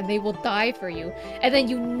best friend and they will die for you. And then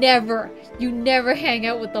you never hang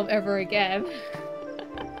out with them ever again.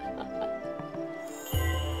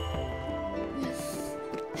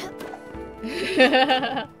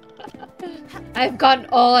 I've gotten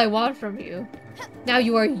all I want from you. Now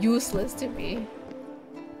you are useless to me.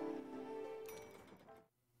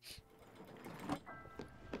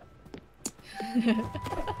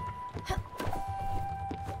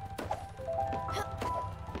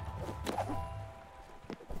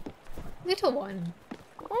 Little one.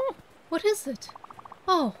 Oh, what is it?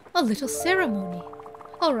 Oh, a little ceremony.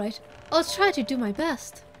 Alright, I'll try to do my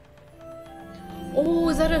best. Oh,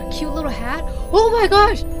 is that a cute little hat? Oh my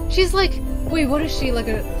gosh! She's like... Wait, what is she? Like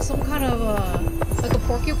some kind of like a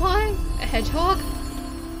porcupine? A hedgehog?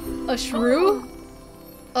 A shrew?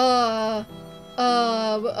 A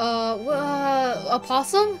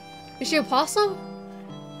possum? Is she a possum?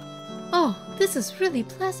 Oh, this is really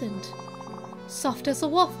pleasant. Soft as a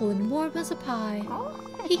waffle and warm as a pie.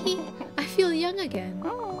 Hehe, I feel young again.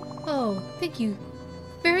 Oh, thank you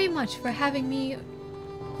very much for having me...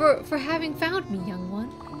 For having found me, young one.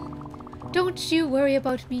 Don't you worry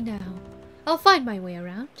about me now. I'll find my way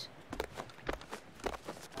around.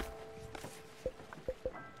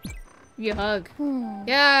 You hug.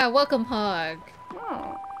 Yeah, welcome hug.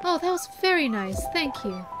 Oh, that was very nice. Thank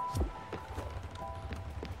you.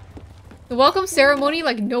 The welcome ceremony,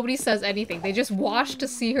 like, nobody says anything. They just watch to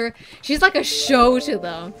see her. She's like a show to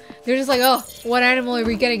them. They're just like, oh, what animal are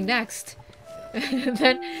we getting next? and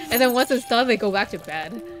then once it's done, they go back to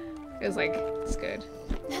bed. It's like, it's good.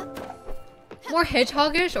 More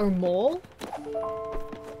hedgehogish or mole?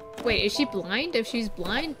 Wait, is she blind? If she's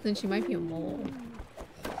blind, then she might be a mole.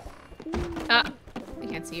 Ah, I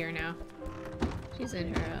can't see her now. She's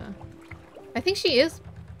in her, I think she is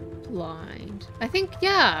blind. I think,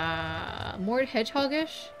 yeah, more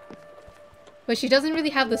hedgehogish. But she doesn't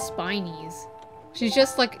really have the spinies. She's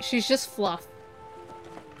just like, she's just fluff.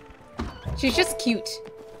 She's just cute.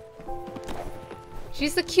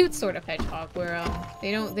 She's the cute sort of hedgehog where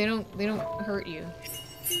they don't hurt you.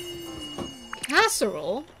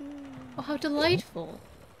 Casserole? Oh, how delightful.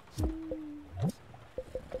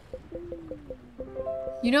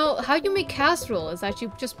 You know, how you make casserole is that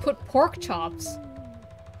you just put pork chops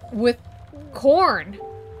with corn.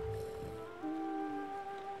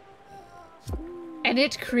 And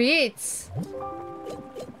it creates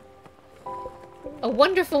a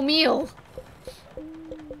wonderful meal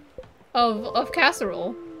of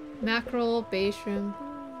casserole. Mackerel, bay shrimp,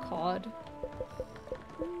 cod.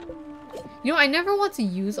 You know, I never want to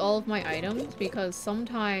use all of my items because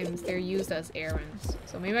sometimes they're used as errands.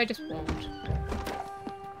 So maybe I just won't.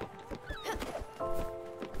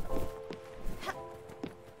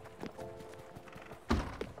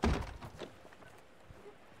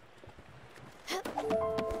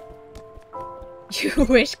 You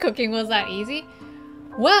wish cooking was that easy?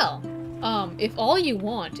 Well, if all you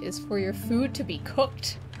want is for your food to be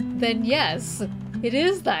cooked, then yes, it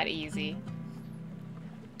is that easy.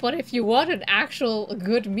 But if you want an actual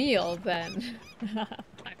good meal, then...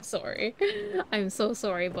 I'm sorry. I'm so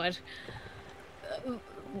sorry, but...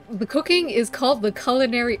 the cooking is called the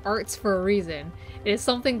culinary arts for a reason. It is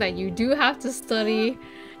something that you do have to study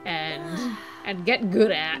and get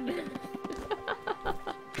good at.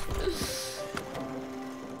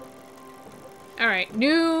 Alright,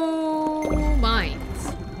 new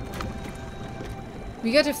mines.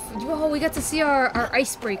 We got to see our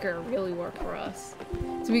icebreaker really work for us.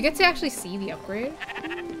 So we get to actually see the upgrade.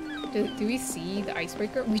 Do we see the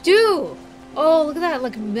icebreaker? We do! Oh, look at that,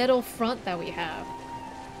 like, metal front that we have.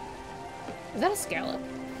 Is that a scallop?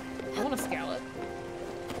 I want a scallop.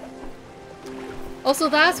 Also,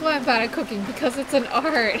 that's why I'm bad at cooking, because it's an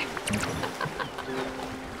art.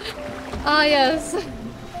 Ah, yes.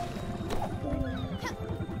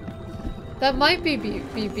 That might be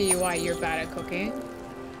why you're bad at cooking.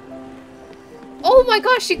 Oh my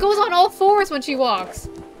gosh, she goes on all fours when she walks.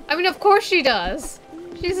 I mean, of course she does.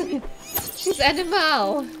 She's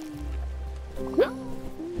animal.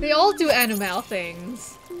 They all do animal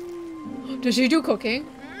things. Does she do cooking?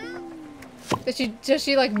 Does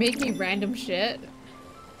she like make me random shit?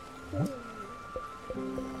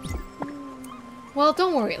 Well,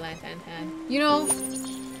 don't worry, Lantantan. You know,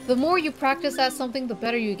 the more you practice at something, the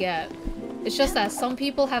better you get. It's just that some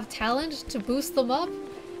people have talent to boost them up,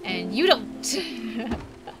 and you don't.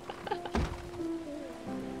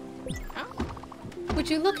 Would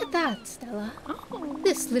you look at that, Stella?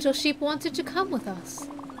 This little sheep wanted to come with us.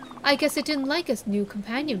 I guess it didn't like its new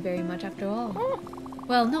companion very much after all.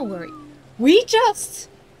 Well, no worry. We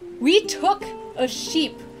took a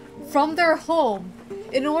sheep from their home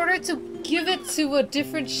in order to give it to a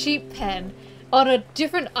different sheep pen on a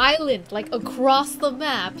different island, like across the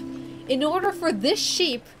map, in order for this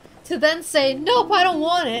sheep to then say, nope, I don't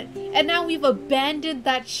want it. And now we've abandoned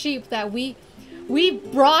that sheep that we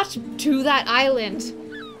brought to that island.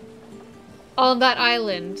 On that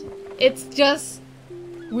island. It's just,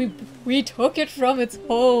 we took it from its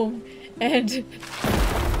home and...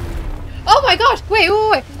 Oh my gosh! Wait.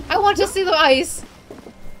 I want to see the ice.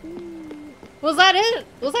 Was that it?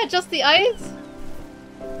 Was that just the ice?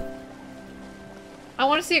 I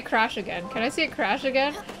want to see it crash again. Can I see it crash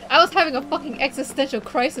again? I was having a fucking existential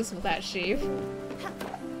crisis with that sheep.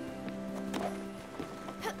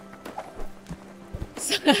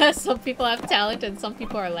 Some people have talent and some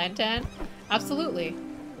people are lantan. Absolutely.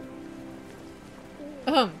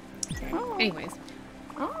 Anyways.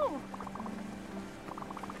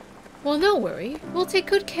 Well, no worry. We'll take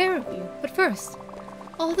good care of you. But first,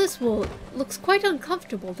 all this wool looks quite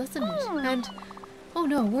uncomfortable, doesn't it? And, oh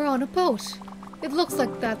no, we're on a boat. It looks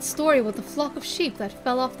like that story with the flock of sheep that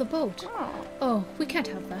fell off the boat. Oh, we can't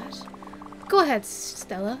have that. Go ahead,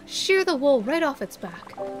 Stella. Shear the wool right off its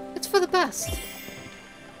back. It's for the best.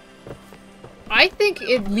 I think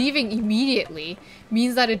it leaving immediately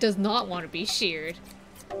means that it does not want to be sheared.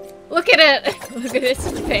 Look at it! Look at its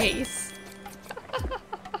face.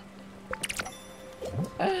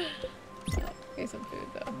 Okay, some food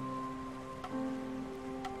though.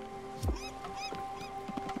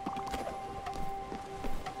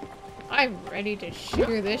 I'm ready to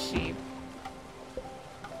shear this sheep.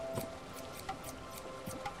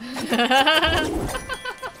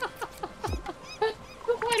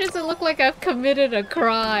 Why does it look like I've committed a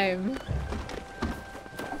crime?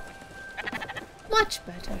 Much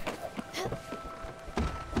better.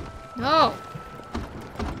 No.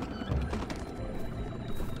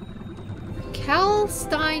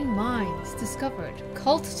 Kalstein Mines discovered.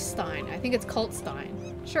 Kultstein. I think it's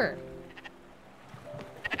Kultstein. Sure.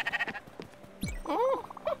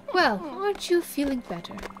 Well, aren't you feeling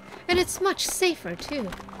better? And it's much safer too.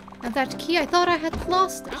 And that key, I thought I had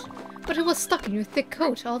lost it. But it was stuck in your thick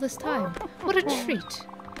coat all this time. What a treat.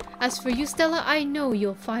 As for you, Stella, I know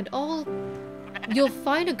you'll find a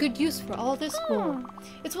good use for all this wool.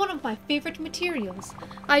 It's one of my favorite materials.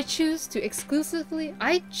 I choose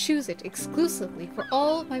it exclusively for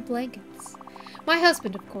all my blankets. My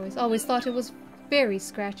husband, of course, always thought it was very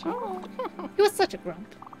scratchy. He was such a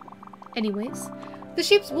grump. Anyways, the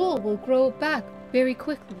sheep's wool will grow back very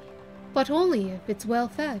quickly, but only if it's well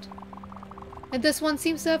fed. And this one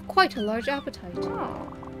seems to have quite a large appetite.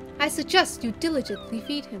 I suggest you diligently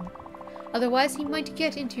feed him. Otherwise he might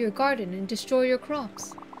get into your garden and destroy your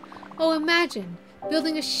crops. Oh, imagine!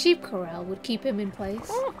 Building a sheep corral would keep him in place.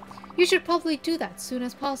 You should probably do that as soon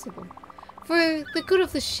as possible. For the good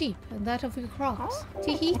of the sheep and that of your crops.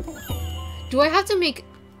 Teehee. Do I have to make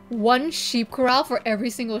one sheep corral for every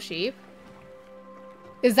single sheep?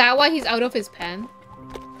 Is that why he's out of his pen?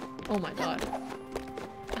 Oh my god.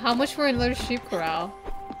 How much for another sheep corral?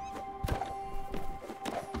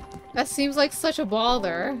 That seems like such a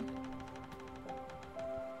bother.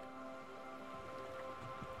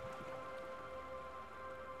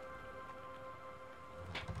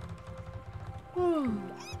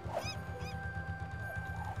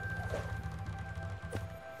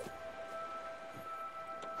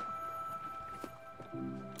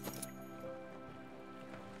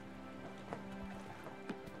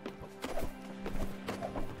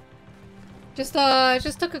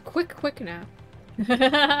 Just took a quick nap.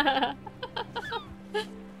 A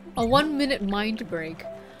 1-minute mind break. Do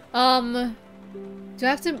I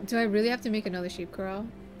really have to make another sheep corral?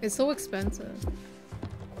 It's so expensive.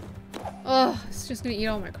 Oh, it's just gonna eat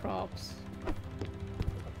all my crops.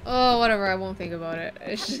 Oh, whatever, I won't think about it.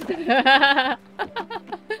 It's just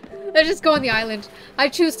let's just go on the island. I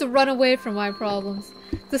choose to run away from my problems.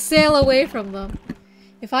 To sail away from them.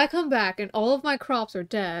 If I come back and all of my crops are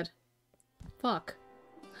dead, fuck.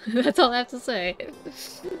 That's all I have to say.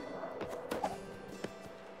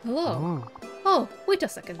 Hello. Oh, wait a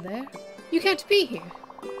second there. You can't be here.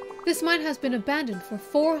 This mine has been abandoned for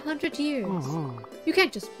 400 years. You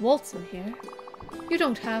can't just waltz in here. You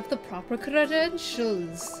don't have the proper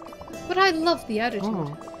credentials. But I love the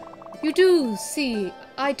attitude.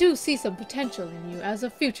 I do see some potential in you as a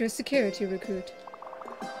future security recruit.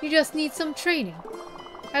 You just need some training.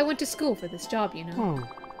 I went to school for this job, you know.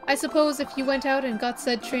 I suppose if you went out and got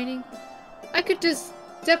said training, I could just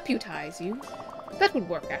deputize you. That would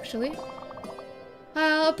work, actually.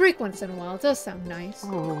 A break once in a while does sound nice.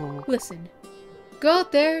 Listen. Go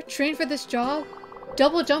out there, train for this job,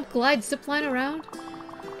 double jump, glide, zipline around,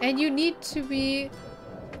 and you need to be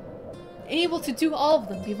able to do all of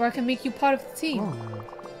them before I can make you part of the team.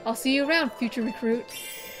 I'll see you around, future recruit.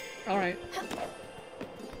 Alright.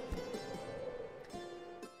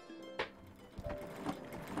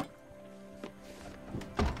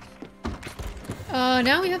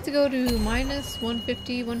 Now we have to go to minus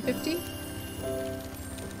 150, 150?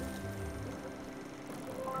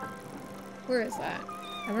 Where is that?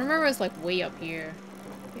 I remember it's like way up here.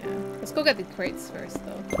 Yeah. Let's go get the crates first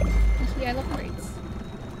though. Teehee, I love crates.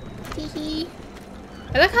 Teehee.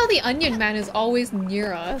 I like how the onion man is always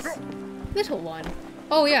near us. Little one.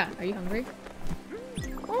 Oh yeah, are you hungry?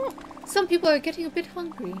 Some people are getting a bit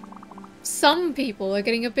hungry. Some people are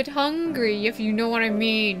getting a bit hungry, if you know what I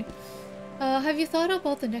mean. Have you thought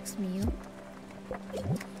about the next meal?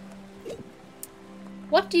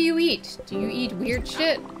 What do you eat? Do you eat weird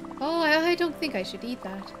shit? Oh, I don't think I should eat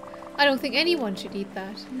that. I don't think anyone should eat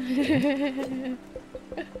that.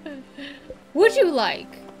 Would you like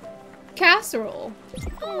casserole?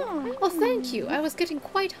 Oh, thank you. I was getting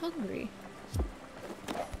quite hungry.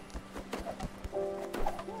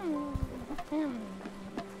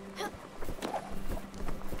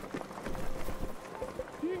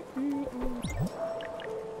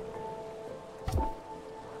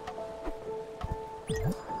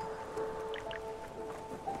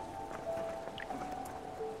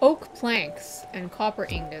 Oak planks and copper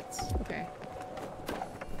ingots. Okay.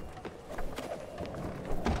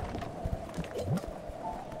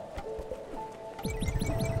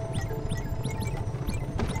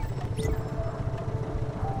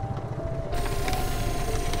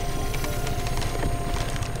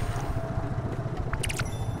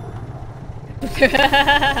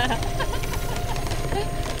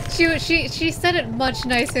 She said it much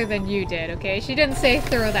nicer than you did, okay? She didn't say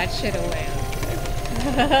throw that shit away.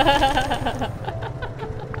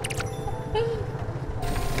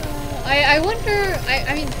 I wonder,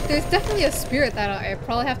 I mean, there's definitely a spirit that I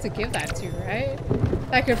probably have to give that to, right?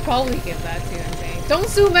 I could probably give that to and say, don't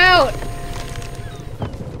zoom out!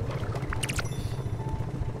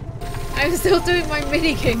 I'm still doing my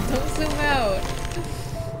minigame, don't zoom out!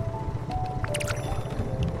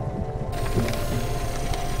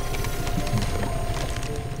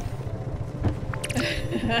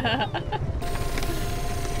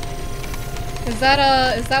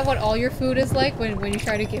 Is that what all your food is like when you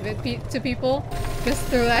try to give it to people? Just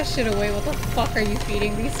throw that shit away. What the fuck are you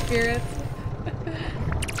feeding these spirits?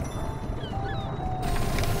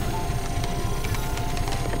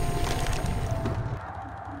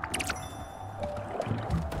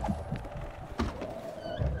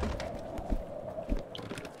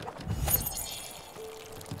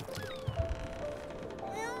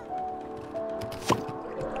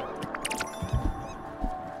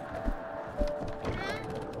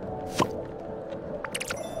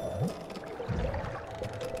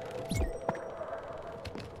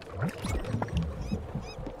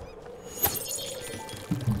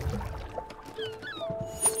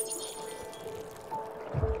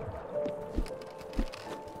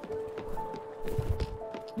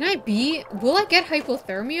 Will I get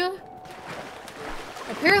hypothermia?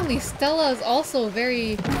 Apparently Stella is also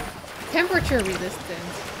very temperature resistant.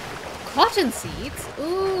 Cotton seeds?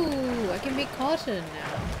 Ooh, I can make cotton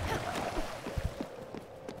now.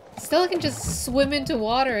 Stella can just swim into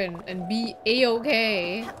water and be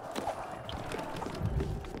a-okay.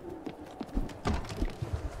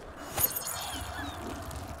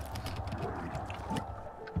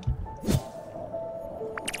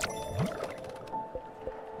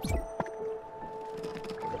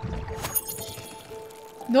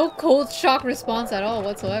 No cold shock response at all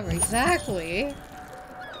whatsoever. Exactly.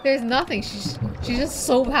 There's nothing. She's just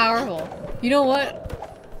so powerful. You know what?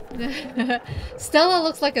 Stella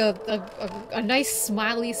looks like a nice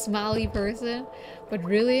smiley person, but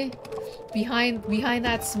really, behind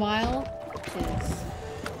that smile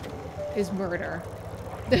is murder.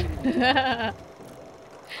 Can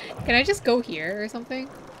I just go here or something?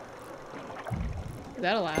 Is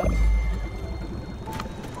that allowed?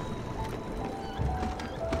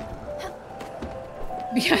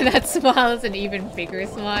 Behind that smile is an even bigger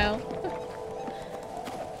smile.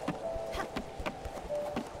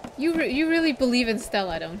 You really believe in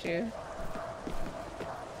Stella, don't you?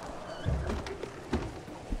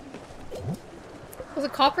 Was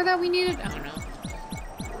it copper that we needed? I don't know.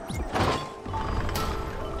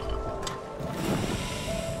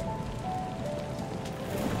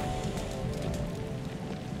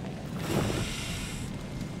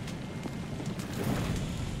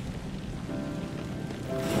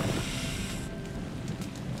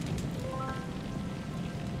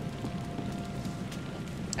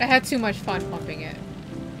 I had too much fun pumping it.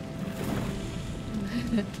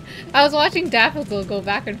 I was watching Daffodil go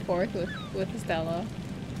back and forth with Stella.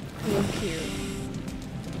 It was cute.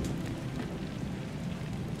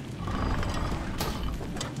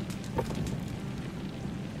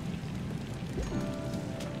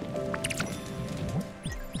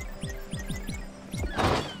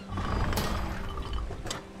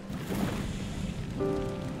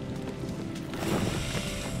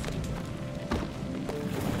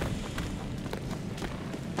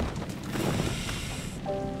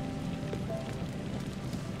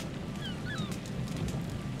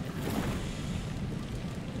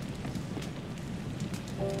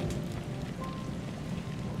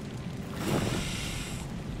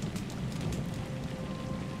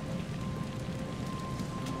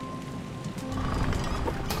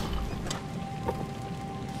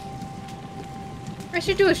 I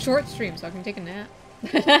should do a short stream so I can take a nap.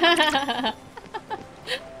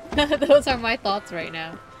 Those are my thoughts right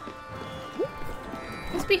now.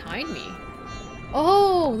 What's behind me?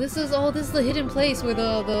 Oh, this is the hidden place where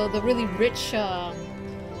the really rich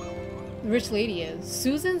lady is.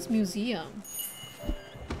 Susan's Museum.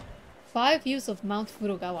 5 views of Mount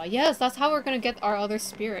Furugawa. Yes, that's how we're gonna get our other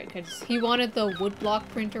spirit, because he wanted the woodblock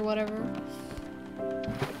print or whatever.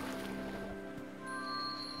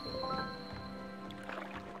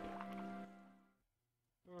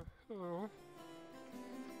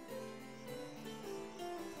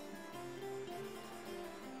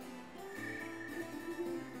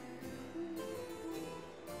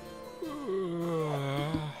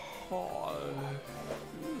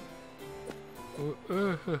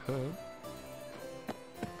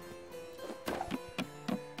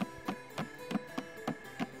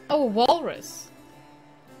 Oh, a walrus.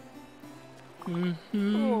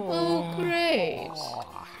 Oh, great.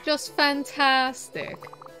 Just fantastic.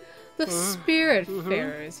 The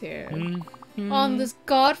Spiritfarer is here. On this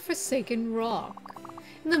god-forsaken rock.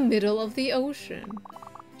 In the middle of the ocean.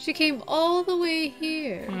 She came all the way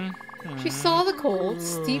here. She saw the cold,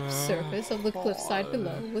 steep surface of the cliffside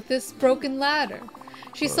below with this broken ladder.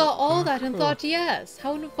 She saw all that and thought, yes,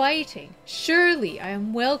 how inviting. Surely I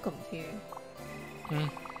am welcomed here.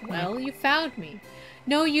 Well, you found me.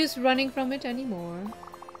 No use running from it anymore.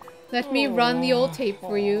 Let me run the old tape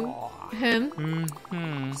for you.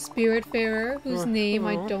 Spiritfarer, whose name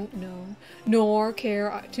I don't know, nor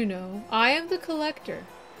care to know. I am the collector,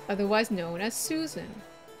 otherwise known as Susan.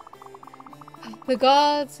 The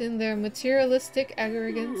gods, in their materialistic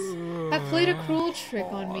arrogance, have played a cruel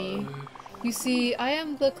trick on me. You see, I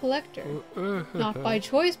am the collector, not by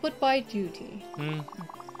choice but by duty.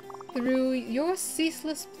 Through your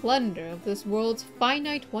ceaseless plunder of this world's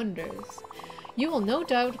finite wonders, you will no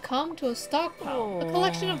doubt come to a stockpile, a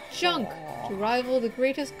collection of junk, to rival the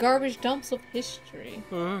greatest garbage dumps of history.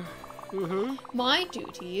 My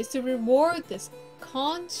duty is to reward this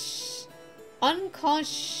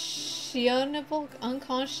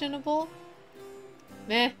unconscionable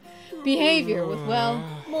behavior with, well,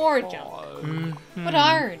 more junk. What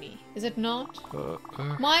irony, is it not?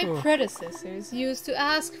 My predecessors used to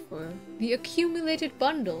ask for the accumulated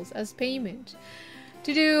bundles as payment,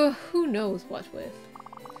 to do who knows what with.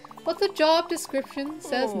 But the job description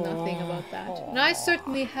says nothing about that, and I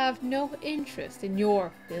certainly have no interest in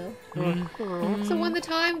your filth. So when the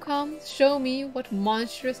time comes, show me what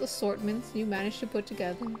monstrous assortments you manage to put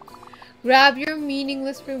together. Grab your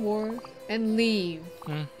meaningless reward and leave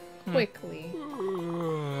quickly.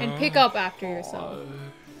 And pick up after yourself.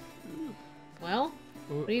 Well,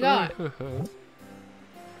 what do you got?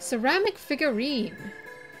 Ceramic figurine.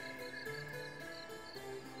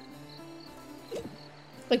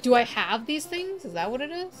 Like, do I have these things? Is that what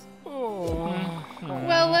it is?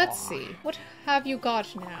 Well, let's see. What have you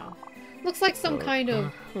got now? Looks like some kind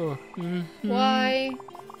of... Why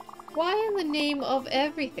in the name of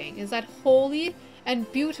everything is that holy and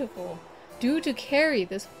beautiful due to carry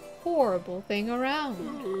this horrible thing around?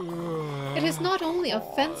 It is not only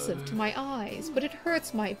offensive to my eyes, but it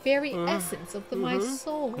hurts my very essence of my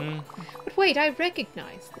soul. But wait, I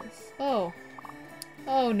recognize this. Oh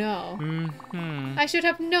no. I should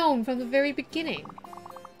have known from the very beginning.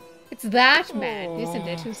 It's that man, isn't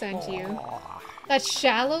it, who sent you? That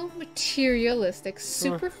shallow, materialistic,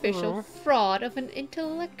 superficial fraud of an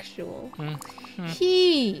intellectual.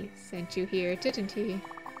 He sent you here, didn't he?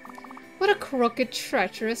 What a crooked,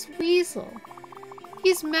 treacherous weasel.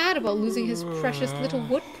 He's mad about losing his precious little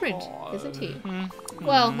woodprint, isn't he?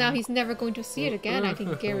 Well, now he's never going to see it again, I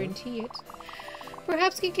can guarantee it.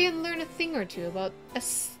 Perhaps he can learn a thing or two about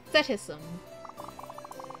aestheticism.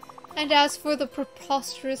 And as for the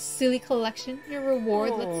preposterous, silly collection, your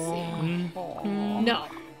reward, let's see. No,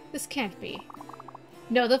 This can't be.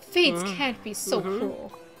 No, the fates can't be so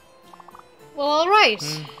cruel. Well, alright.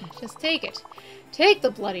 Just take it. Take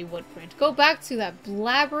the bloody woodprint. Go back to that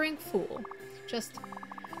blabbering fool. Just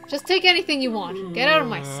take anything you want. Get out of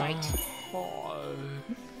my sight.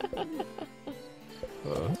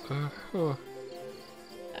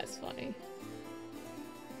 That's funny.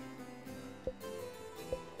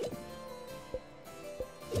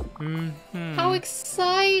 How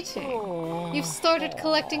exciting! You've started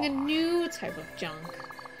collecting a new type of junk.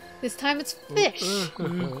 This time it's fish.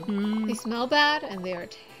 They smell bad and they are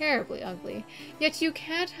terribly ugly. Yet you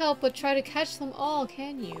can't help but try to catch them all,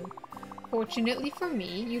 can you? Fortunately for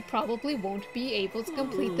me, you probably won't be able to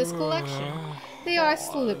complete this collection. They are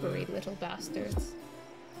slippery little bastards.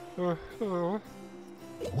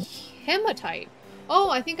 Hematite.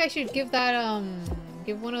 Oh, I think I should give that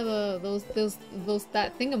give one of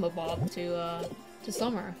that thingamabob to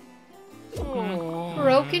Summer.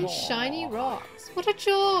 Broken shiny rocks. What a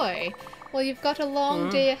joy! Well, you've got a long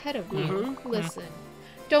day ahead of you. Listen,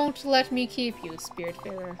 don't let me keep you,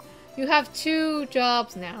 Spiritfarer. You have 2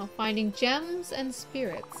 jobs now, finding gems and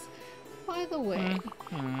spirits. By the way,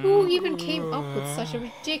 who even came up with such a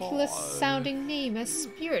ridiculous-sounding name as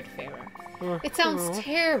Spiritfarer? It sounds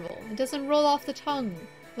terrible. It doesn't roll off the tongue,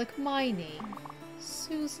 like my name.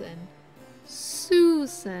 Susan.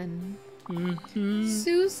 Susan.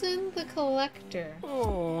 Susan the Collector.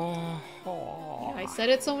 Yeah, I said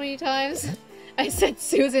it so many times. I said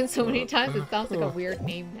Susan so many times, it sounds like a weird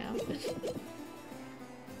name now.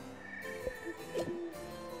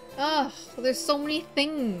 Ugh, there's so many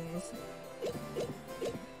things.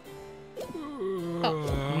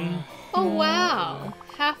 Oh. Oh wow!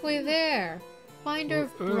 Halfway there. Finder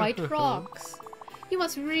of bright rocks. You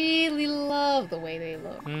must really love the way they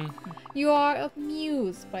look. You are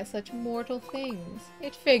amused by such mortal things.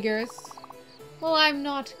 It figures. Well, I'm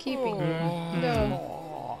not keeping you.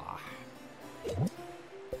 No.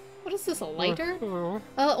 What is this, a lighter? An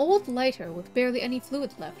old lighter with barely any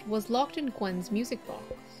fluid left was locked in Gwen's music box.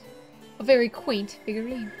 A very quaint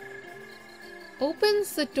figurine.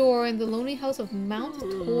 Opens the door in the lonely house of Mount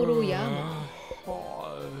Toroyama.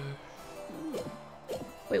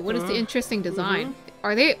 Wait, what is the interesting design?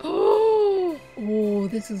 Are they? Oh,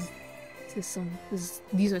 these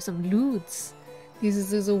are some lewds. This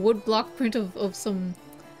is a woodblock print of some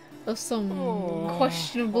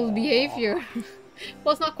questionable behavior.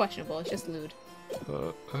 Well, it's not questionable. It's just lewd.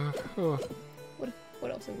 What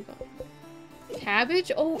else have we got?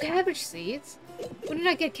 Cabbage? Oh, cabbage seeds. When did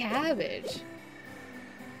I get cabbage?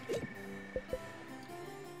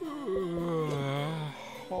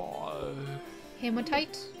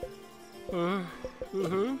 Hematite?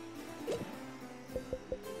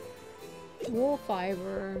 Wool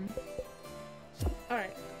fiber.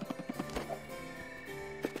 Alright.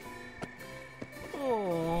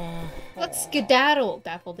 Let's skedaddle,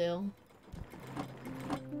 Daffodil.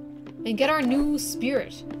 And get our new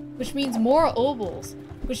spirit. Which means more ovals.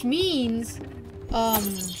 Which means...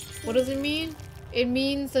 what does it mean? It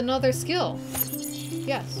means another skill.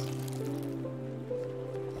 Yes.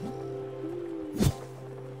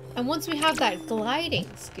 And once we have that gliding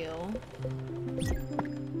skill,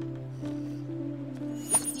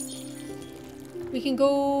 we can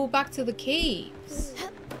go back to the caves.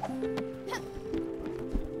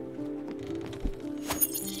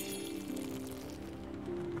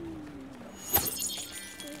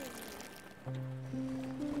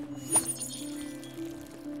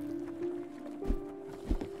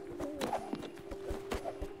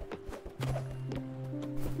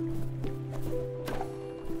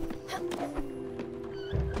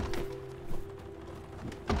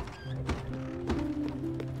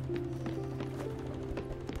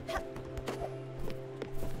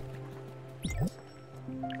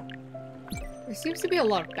 There seems to be a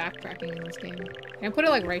lot of backtracking in this game. Can I put it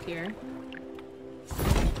like right here?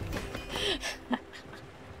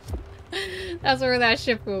 That's where that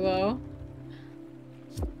ship will go.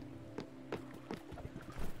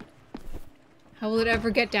 How will it ever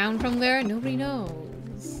get down from there? Nobody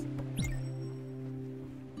knows.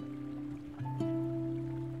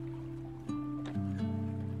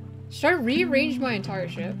 Should I rearrange my entire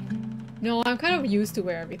ship? No, I'm kind of used to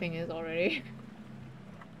where everything is already.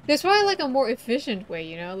 There's probably like a more efficient way,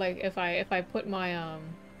 you know, like if I put my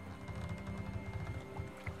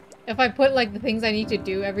if I put like the things I need to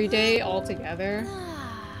do every day all together.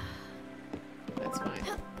 That's fine.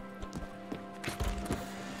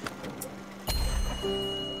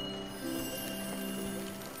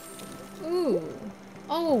 Ooh.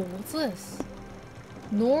 Oh, what's this?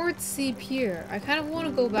 North Sea Pier. I kind of want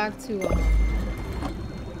to go back to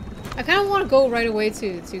I kind of want to go right away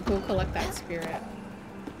to go collect that spirit.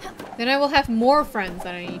 Then I will have more friends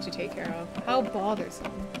that I need to take care of. How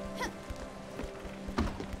bothersome.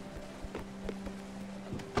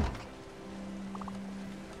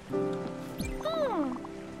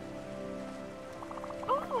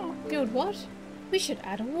 You know what? We should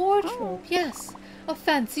add a wardrobe. Yes, a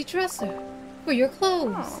fancy dresser for your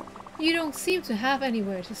clothes. You don't seem to have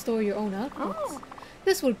anywhere to store your own outfits.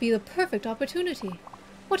 This would be the perfect opportunity.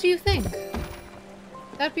 What do you think?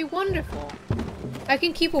 That'd be wonderful. I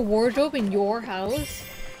can keep a wardrobe in your house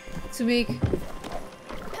to make...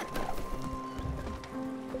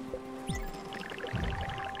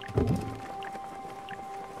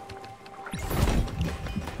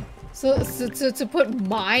 So to put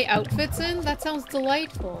my outfits in? That sounds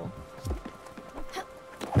delightful.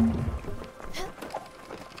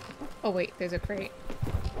 Oh wait, there's a crate.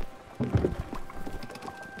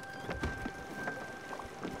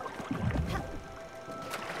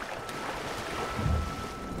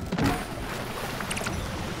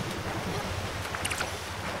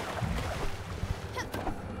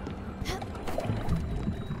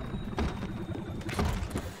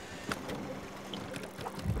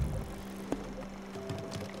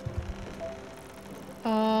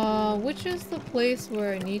 Which is the place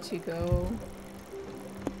where I need to go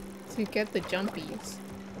to get the jumpies?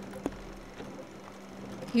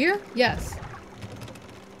 Here? Yes.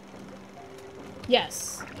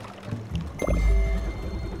 Yes.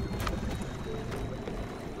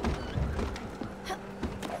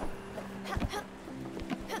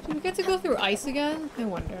 Do we get to go through ice again? I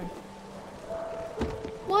wonder.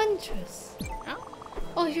 Wondrous.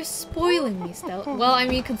 Oh, you're spoiling me, Stella. Well, I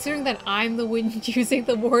mean, considering that I'm the one using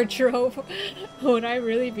the wardrobe, would I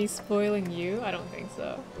really be spoiling you? I don't think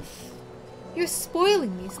so. You're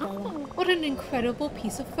spoiling me, Stella. What an incredible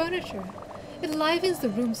piece of furniture. It livens the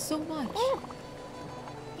room so much.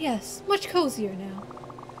 Yes, much cozier now.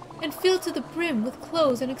 And filled to the brim with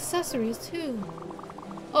clothes and accessories, too.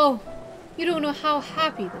 Oh, you don't know how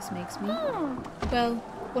happy this makes me. Well,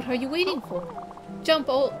 what are you waiting for? Jump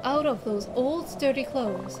out of those old sturdy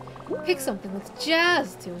clothes. Pick something with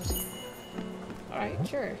jazz to it. Alright,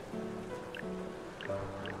 sure.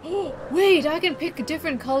 Oh, wait, I can pick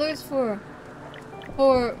different colors for...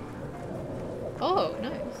 Oh,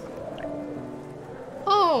 nice.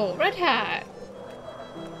 Oh, red hat.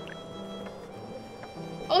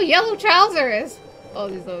 Oh, yellow trousers. Oh,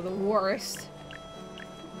 these are the worst.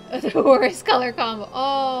 The worst color combo.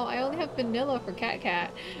 Oh, I only have vanilla for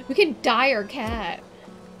Cat. We can dye our cat.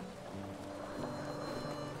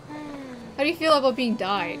 How do you feel about being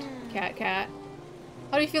dyed, Cat?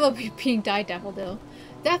 How do you feel about being dyed, Daffodil?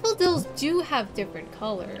 Daffodils do have different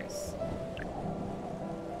colors.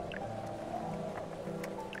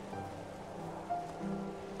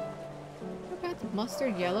 What about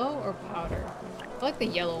mustard yellow or powder? I like the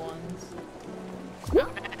yellow ones.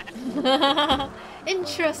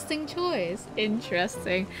 Interesting choice.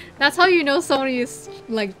 Interesting. That's how you know somebody is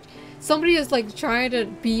like trying to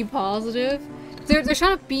be positive. They're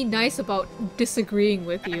trying to be nice about disagreeing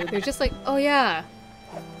with you. They're just like, oh yeah,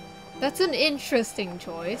 that's an interesting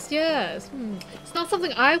choice. Yes. It's not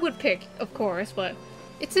something I would pick, of course, but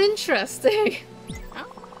it's interesting.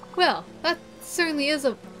 Well, that certainly is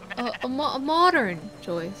a modern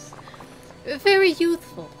choice. Very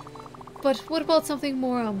youthful. But what about something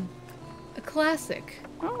more a classic?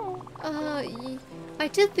 I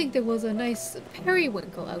did think there was a nice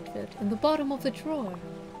periwinkle outfit in the bottom of the drawer.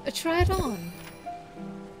 Try it on.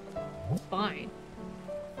 Fine.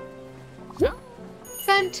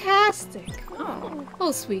 Fantastic!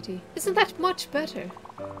 Oh, sweetie, isn't that much better?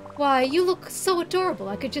 Why, you look so adorable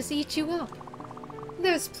I could just eat you up.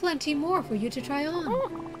 There's plenty more for you to try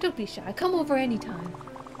on. Don't be shy, come over anytime.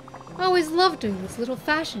 I always loved doing these little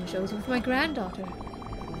fashion shows with my granddaughter.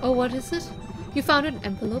 Oh, what is it? You found an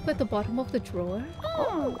envelope at the bottom of the drawer?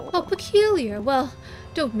 How peculiar. Well,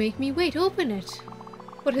 don't make me wait. Open it.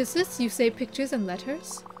 What is this? You say pictures and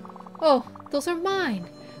letters? Oh, those are mine.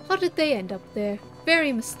 How did they end up there?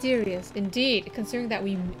 Very mysterious indeed, considering that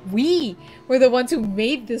we were the ones who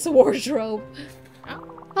made this wardrobe.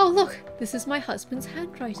 Oh, look. This is my husband's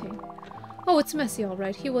handwriting. Oh, it's messy all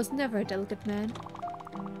right. He was never a delicate man.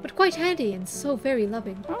 But quite handy and so very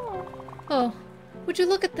loving. Oh, would you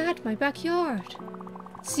look at that, my backyard?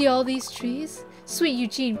 See all these trees? Sweet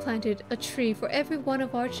Eugene planted a tree for every one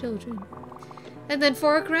of our children. And then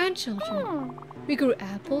for our grandchildren. We grew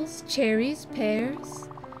apples, cherries, pears.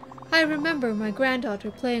 I remember my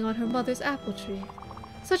granddaughter playing on her mother's apple tree.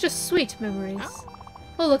 Such a sweet memories.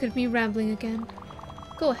 Oh, look at me rambling again.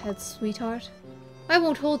 Go ahead, sweetheart. I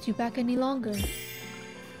won't hold you back any longer.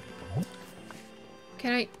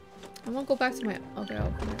 Can I won't go back to my... Okay,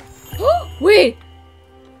 I'll come here. Wait!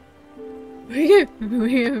 We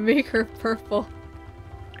can make her purple.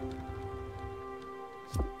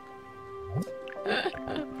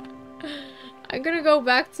 I'm gonna go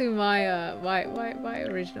back to my my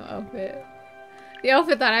original outfit. The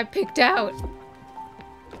outfit that I picked out.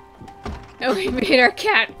 And we made our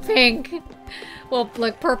cat pink. Well,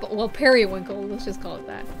 like purple. Well, periwinkle. Let's just call it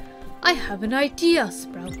that. I have an idea,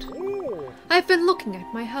 Sprout. I've been looking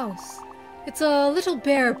at my house. It's a little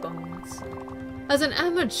bare bones. As an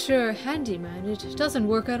amateur handyman, it doesn't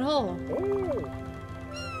work at all.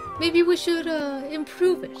 Maybe we should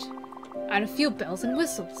improve it. Add a few bells and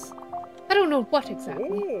whistles. I don't know what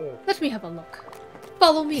exactly. Let me have a look.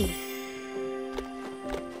 Follow me.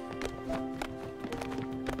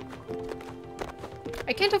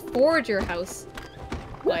 I can't afford your house.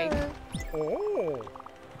 Like...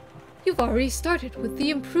 You've already started with the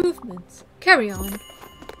improvements. Carry on.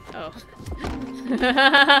 Oh.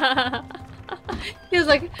 He was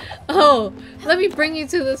like, oh, let me bring you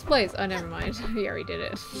to this place. Oh, never mind. He already did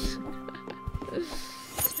it.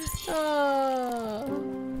 Oh.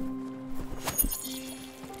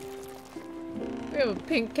 We have a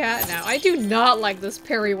pink cat now. I do not like this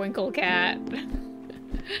periwinkle cat.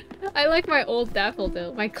 I like my old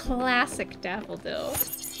daffodil. My classic daffodil.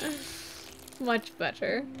 Much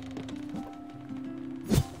better.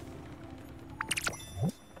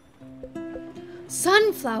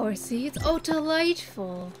 Sunflower seeds? Oh,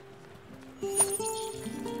 delightful.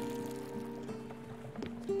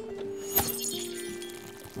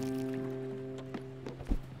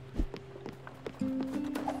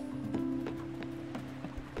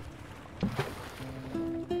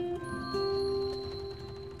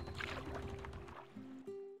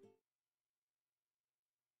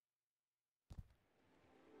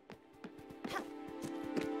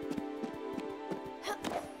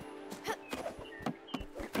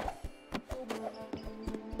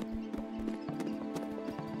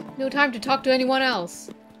 No time to talk to anyone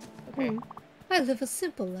else. Okay. I live a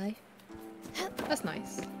simple life. That's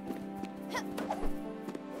nice.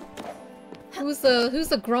 Who's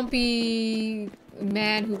the grumpy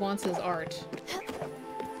man who wants his art?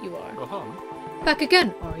 You are. Back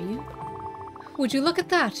again, are you? Would you look at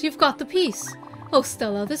that? You've got the piece. Oh,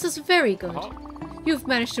 Stella, this is very good. You've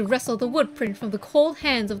managed to wrestle the wood print from the cold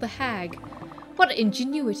hands of the hag. What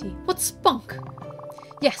ingenuity! What spunk!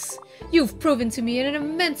 Yes, you've proven to me an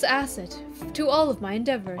immense asset to all of my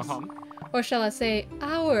endeavors. Or shall I say,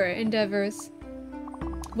 our endeavors.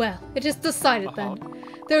 Well, it is decided then.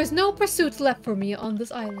 There is no pursuit left for me on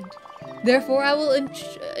this island. Therefore, I will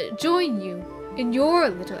join you in your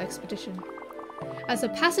little expedition. As a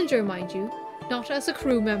passenger, mind you, not as a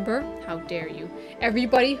crew member. How dare you.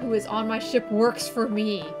 Everybody who is on my ship works for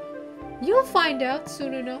me. You'll find out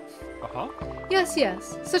soon enough. Yes,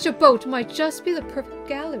 yes. Such a boat might just be the perfect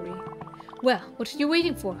gallery. Well, what are you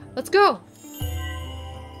waiting for? Let's go!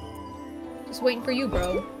 Just waiting for you,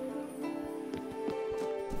 bro.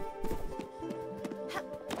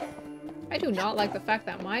 I do not like the fact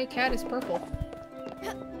that my cat is purple.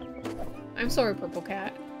 I'm sorry, purple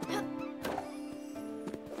cat.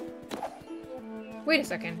 Wait a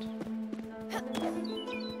second.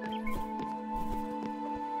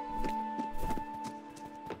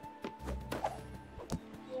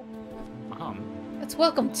 Let's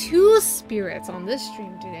welcome 2 spirits on this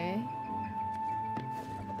stream today.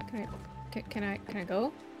 Can I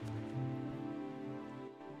go?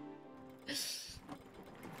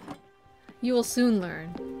 You will soon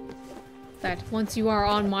learn that once you are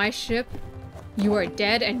on my ship, you are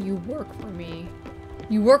dead and you work for me.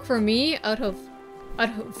 You work for me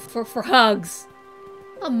for hugs.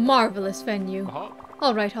 A marvelous venue.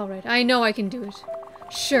 Alright, alright. I know I can do it.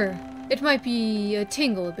 Sure, it might be a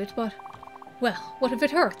tingle a bit, but... Well, what if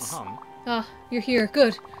it hurts? Ah, you're here.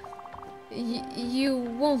 Good. You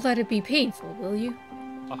won't let it be painful, will you?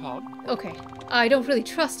 Okay. I don't really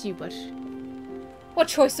trust you, but... What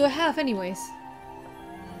choice do I have, anyways?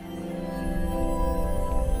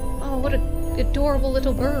 Oh, what an adorable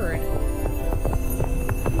little bird.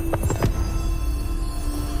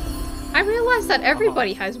 I realized that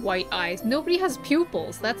everybody has white eyes. Nobody has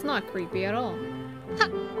pupils. That's not creepy at all. Ha!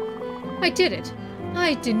 I did it.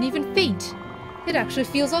 I didn't even faint. It actually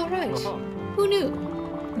feels alright. Who knew?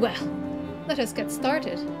 Well, let us get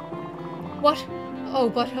started. What? Oh,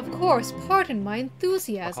 but of course, pardon my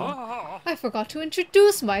enthusiasm. I forgot to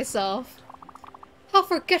introduce myself. How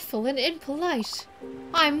forgetful and impolite.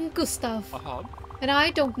 I'm Gustav. And I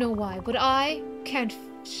don't know why, but I can't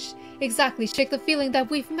exactly shake the feeling that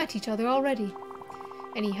we've met each other already.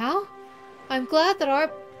 Anyhow, I'm glad that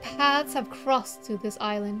our paths have crossed to this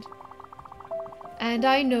island. And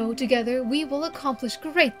I know together we will accomplish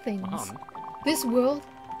great things. This world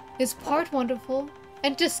is part wonderful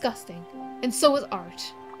and disgusting, and so is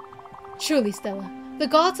art. Truly, Stella, the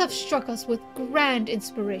gods have struck us with grand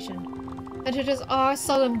inspiration, and it is our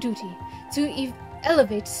solemn duty to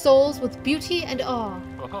elevate souls with beauty and awe.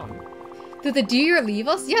 Did the deer leave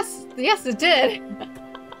us? Yes, it did.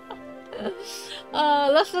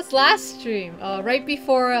 Left us last stream, right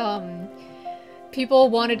before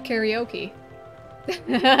people wanted karaoke.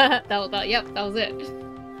 Yep, that was it.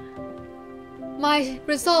 My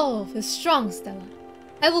resolve is strong, Stella.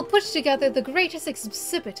 I will put together the greatest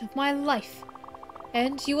exhibit of my life,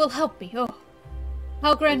 and you will help me. Oh,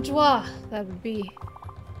 how grand joie that would be.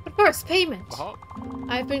 But first, payment.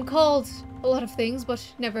 I've been called a lot of things, but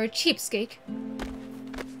never a cheapskate.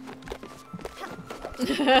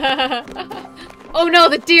 Oh no,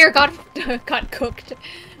 the deer got cooked.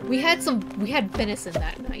 We had venison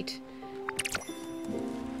that night.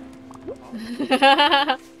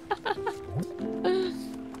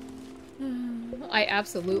 I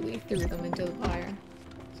absolutely threw them into the fire.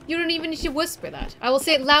 You don't even need to whisper that. I will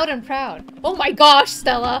say it loud and proud. Oh my gosh,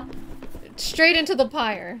 Stella! Straight into the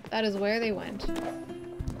pyre. That is where they went.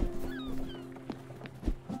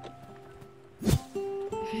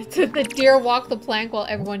 Did the deer walk the plank while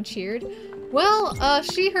everyone cheered? Well,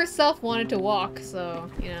 she herself wanted to walk,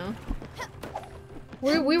 so, you know.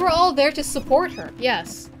 We were all there to support her,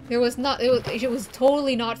 yes. It was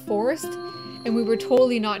totally not forced, and we were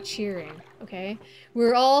totally not cheering, okay? We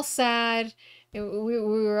were all sad, we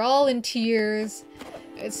were all in tears,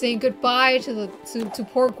 saying goodbye to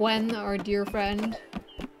poor Gwen, our dear friend.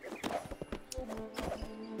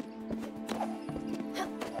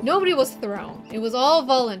 Nobody was thrown. It was all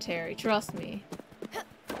voluntary, trust me.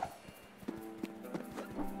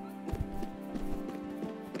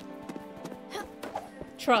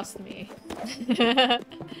 Trust me.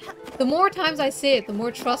 The more times I say it, the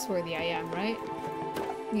more trustworthy I am, right?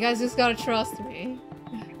 You guys just gotta trust me.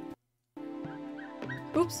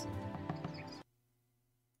 Oops.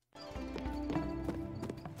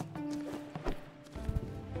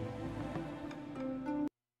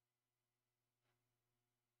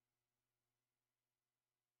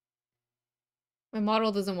 My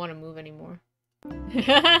model doesn't want to move anymore.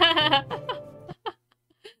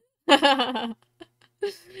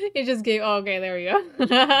 It just gave- oh, okay, there we go.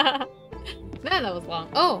 Man, that was long.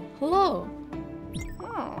 Oh, hello.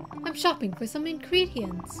 Oh, I'm shopping for some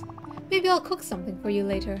ingredients. Maybe I'll cook something for you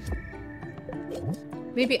later.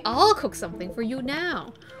 Maybe I'll cook something for you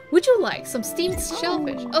now. Would you like some steamed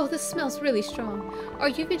shellfish? Oh, this smells really strong. Are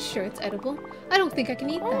you even sure it's edible? I don't think I can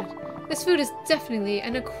eat that. This food is definitely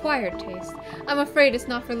an acquired taste. I'm afraid it's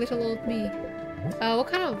not for little old me. What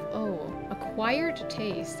kind of... oh, acquired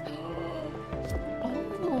taste.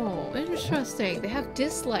 Oh, interesting. They have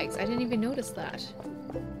dislikes. I didn't even notice that.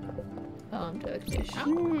 Fish.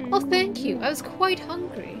 Oh, thank you. I was quite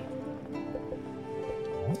hungry.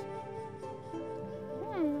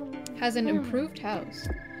 Has an improved house.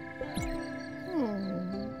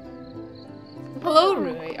 Hello,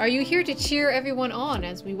 Rui. Are you here to cheer everyone on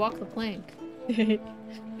as we walk the plank?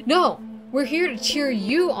 No, we're here to cheer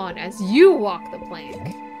you on as you walk the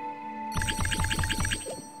plank.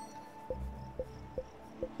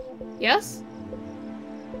 Yes?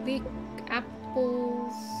 The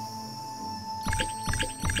apples...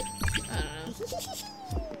 I don't know.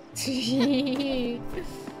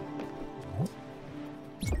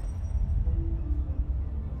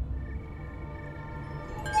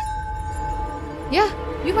 Yeah,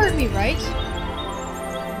 you heard me right.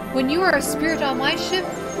 When you are a spirit on my ship,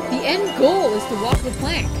 the end goal is to walk the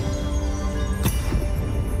plank.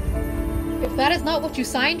 If that is not what you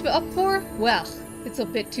signed up for, well, it's a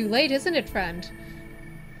bit too late, isn't it, friend?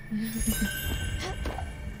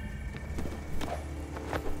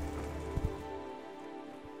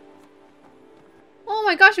 Oh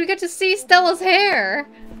my gosh, we get to see Stella's hair!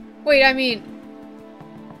 Wait, I mean...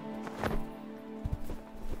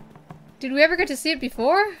 did we ever get to see it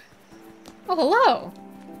before? Oh, hello!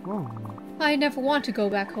 I never want to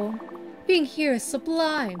go back home. Being here is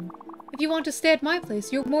sublime. If you want to stay at my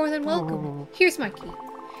place, you're more than welcome. Here's my key.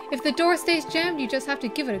 If the door stays jammed, you just have to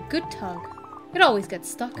give it a good tug. It always gets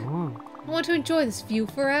stuck. I want to enjoy this view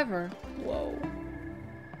forever. Whoa.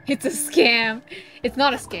 It's a scam. It's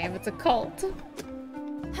not a scam, it's a cult.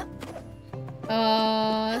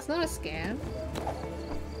 It's not a scam.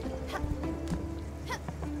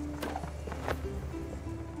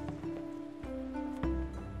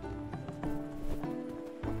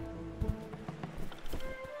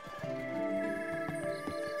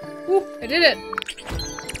 Woo, I did it!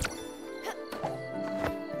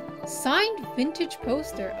 Signed vintage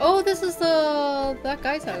poster. Oh, this is that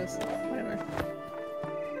guy's house. Whatever.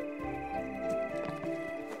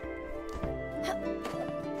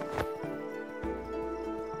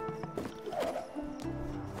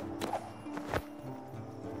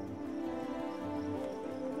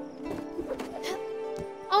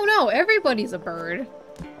 Oh no, everybody's a bird.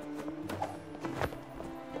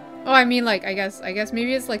 Oh, I mean, like, I guess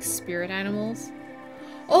maybe it's like spirit animals.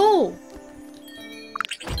 Oh!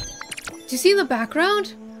 Do you see in the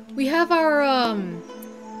background? We have our,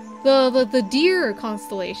 the deer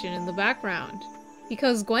constellation in the background.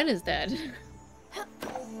 Because Gwen is dead.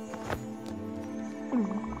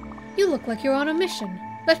 You look like you're on a mission.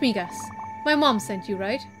 Let me guess. My mom sent you,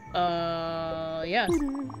 right? Yes.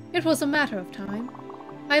 It was a matter of time.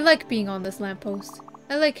 I like being on this lamppost.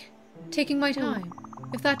 I like taking my time.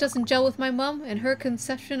 If that doesn't gel with my mom and her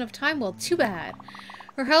conception of time, well, too bad.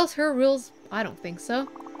 Her house, her rules, I don't think so.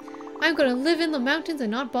 I'm gonna live in the mountains and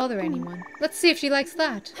not bother anyone. Let's see if she likes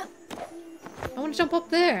that. I want to jump up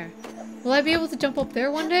there. Will I be able to jump up there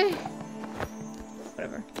one day?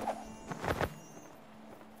 Whatever.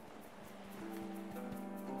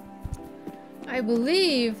 I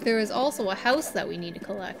believe there is also a house that we need to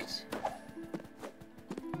collect.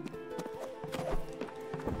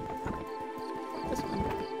 This one.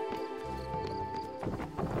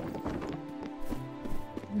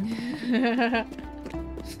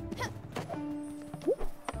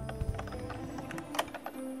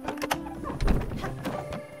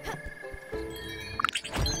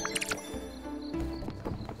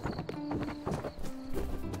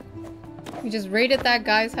 We just raided that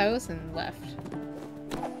guy's house and left.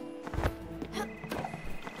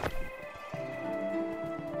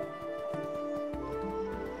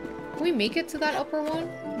 Can we make it to that upper one?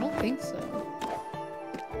 I don't think so.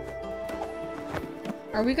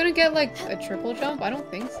 Are we gonna get like a triple jump? I don't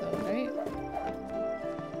think so, right?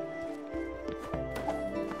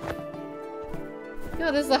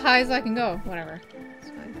 No, this is the highest I can go. Whatever. It's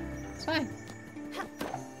fine. It's fine.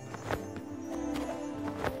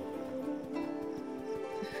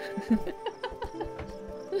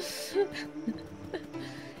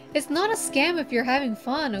 It's not a scam if you're having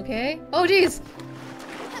fun, okay? Oh, jeez!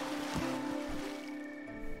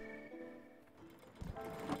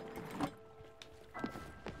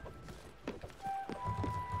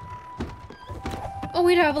 Oh,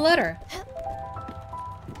 we have a letter.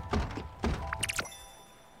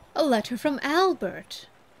 A letter from Albert.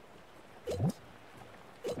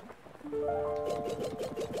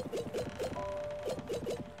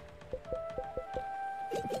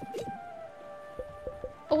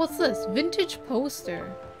 Oh, what's this? Vintage poster.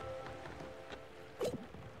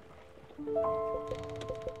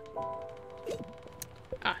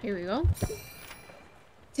 Ah, here we go.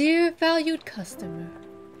 Dear valued customer,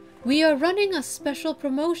 we are running a special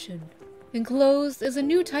promotion. Enclosed is a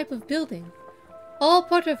new type of building, all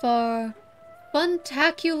part of our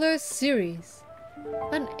Funtacular series.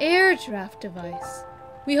 An air draft device.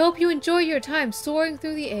 We hope you enjoy your time soaring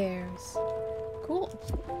through the airs. Cool.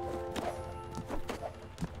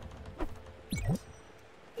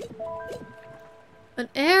 An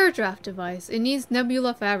air draft device. It needs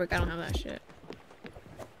nebula fabric. I don't have that shit.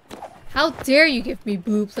 How dare you give me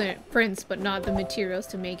blueprints but not the materials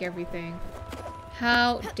to make everything?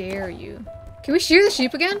 How dare you? Can we shear the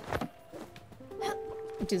sheep again?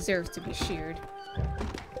 It deserves to be sheared.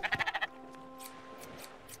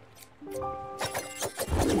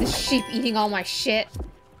 This sheep eating all my shit.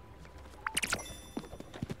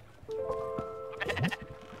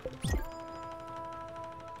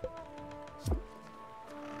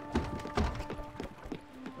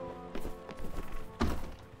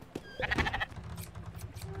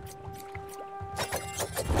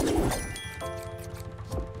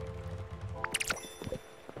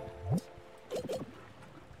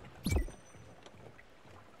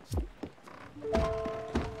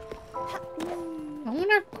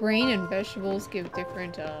 Grain and vegetables give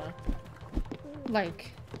different,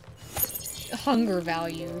 like, hunger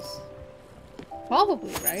values.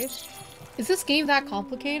 Probably, right? Is this game that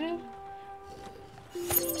complicated?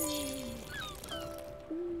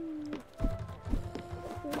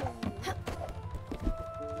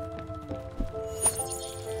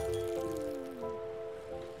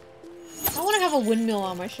 I want to have a windmill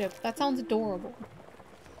on my ship. That sounds adorable.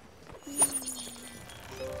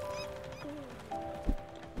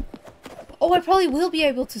 Oh, I probably will be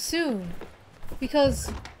able to soon.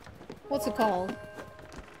 Because, what's it called?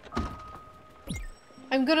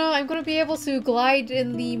 I'm gonna be able to glide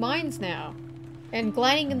in the mines now. And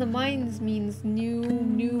gliding in the mines means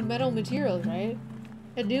new metal materials, right?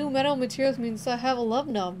 And new metal materials means I have a love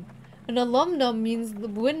num. An alumnum means the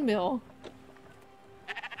windmill.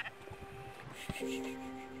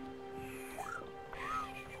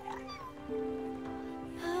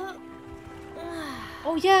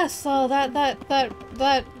 Oh yes,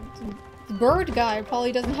 that bird guy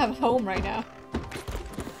probably doesn't have a home right now.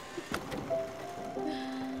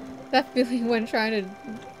 That feeling when trying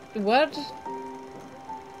to... What?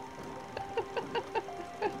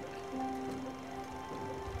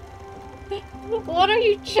 What are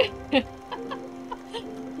you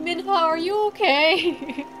Minha, are you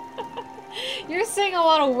okay? You're saying a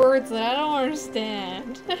lot of words that I don't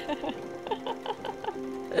understand.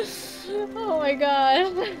 Oh my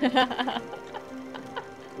god.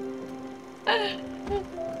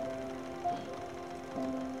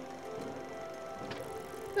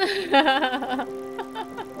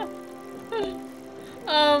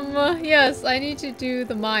 Yes, I need to do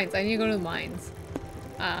the mines. I need to go to the mines.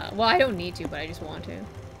 Well, I don't need to, but I just want to.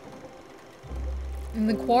 In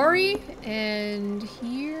the quarry, and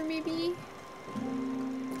here, maybe?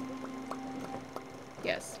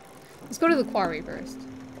 Yes. Let's go to the quarry first.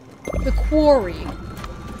 The quarry.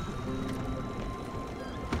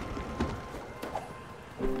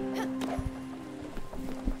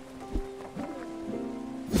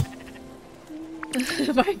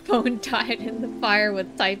 My phone died in the fire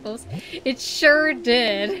with typos. It sure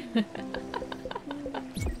did.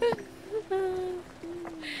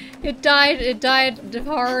 It died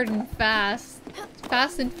hard and fast.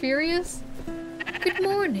 Fast and furious? Good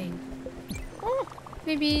morning. Oh,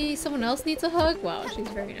 maybe someone else needs a hug? Wow, she's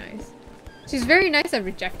very nice. She's very nice at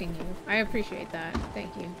rejecting you. I appreciate that.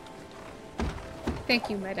 Thank you.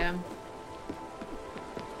 Thank you, madame.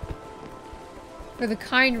 For the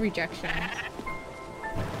kind rejection.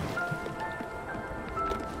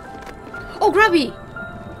 Oh, Grubby!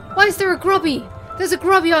 Why is there a Grubby? There's a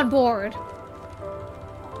Grubby on board!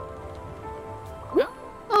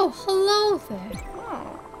 Oh, hello there.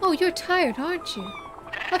 Oh, you're tired, aren't you?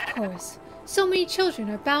 Of course. So many children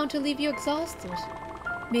are bound to leave you exhausted.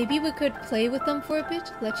 Maybe we could play with them for a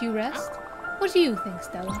bit, let you rest? What do you think,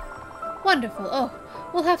 Stella? Wonderful. Oh,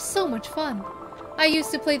 we'll have so much fun. I used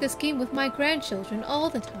to play this game with my grandchildren all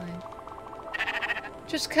the time.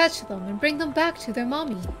 Just catch them and bring them back to their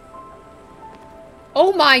mommy.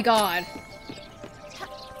 Oh my god!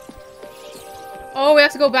 Oh, we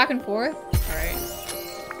have to go back and forth? Alright.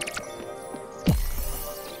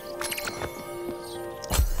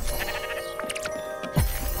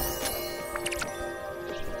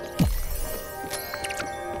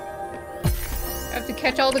 I have to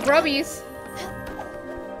catch all the grubbies.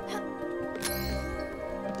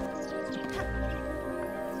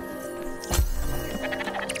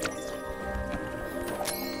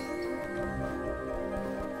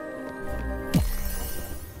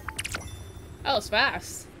 That was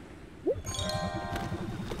fast.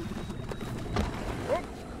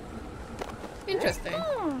 Interesting.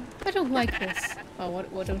 I don't like this. Oh,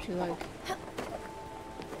 what don't you like?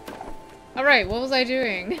 Alright, what was I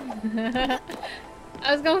doing?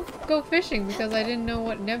 I was gonna go fishing because I didn't know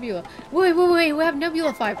what nebula... Wait, we have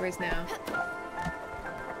nebula fibers now.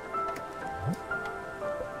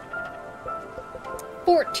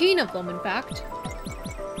 "14 of them, in fact.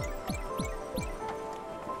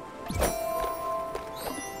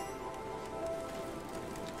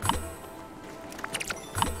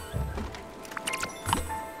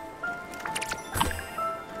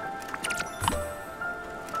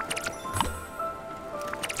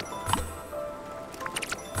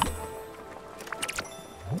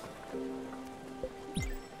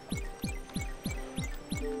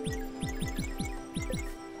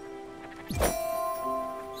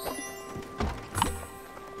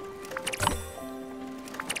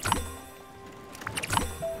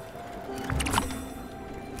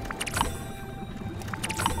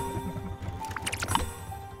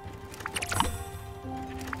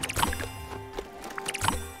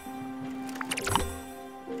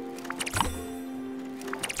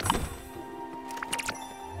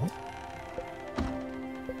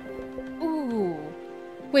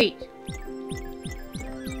 Wait.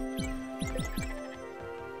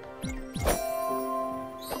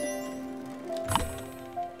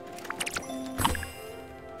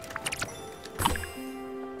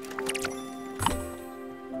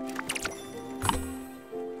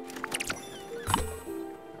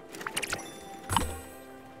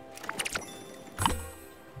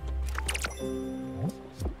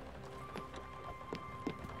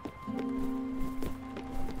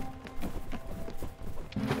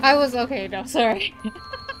 I was okay, no, sorry.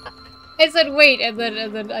 I said wait, and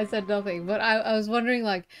then I said nothing. But I was wondering,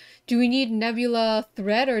 like, do we need nebula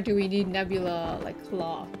thread or do we need nebula, like,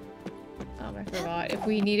 claw? forgot. If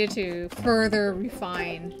we needed to further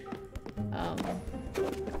refine,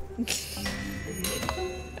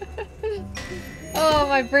 oh,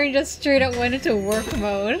 my brain just straight up went into work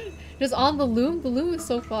mode. Just on the loom. The loom is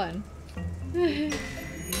so fun.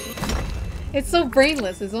 It's so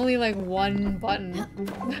brainless. It's only like one button,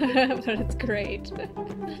 but it's great.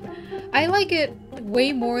 I like it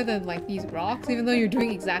way more than like these rocks, even though you're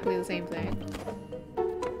doing exactly the same thing.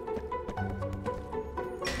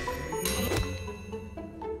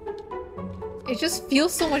 It just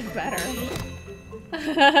feels so much better.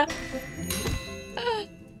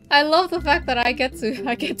 I love the fact that I get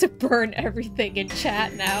to burn everything in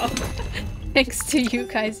chat now, thanks to you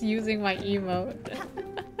guys using my emote.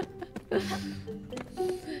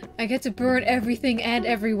 I get to burn everything and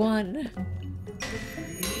everyone.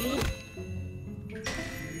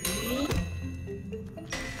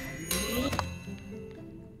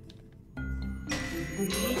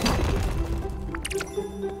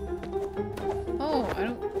 Oh, I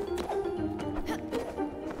don't...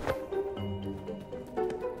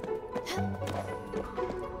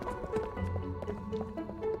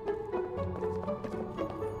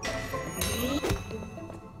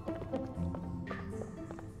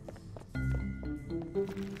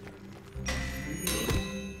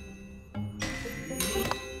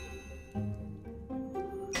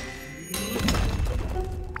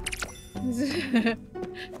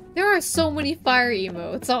 There are so many fire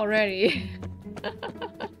emotes already.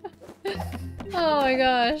 Oh my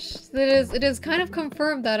gosh. It is kind of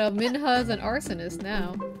confirmed that Minha's an arsonist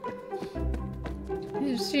now.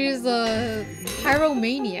 She's a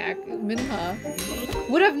pyromaniac, Minha.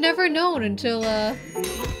 Would have never known until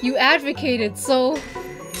you advocated so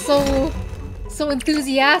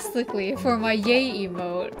enthusiastically for my yay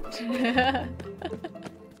emote.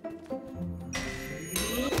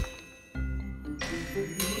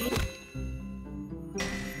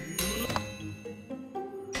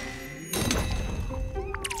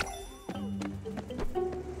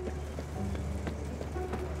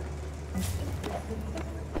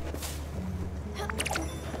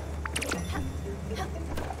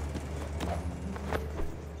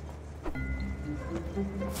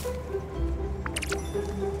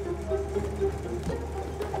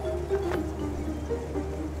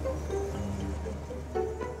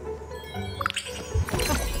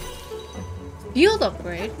 Field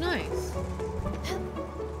upgrade, nice.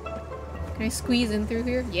 Can I squeeze in through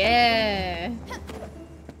here? Yeah!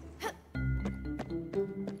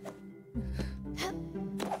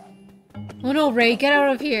 Oh no, Ray, get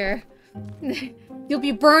out of here! You'll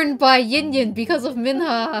be burned by Yin Yin because of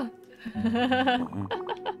Minha!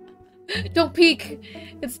 Don't peek!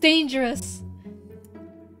 It's dangerous!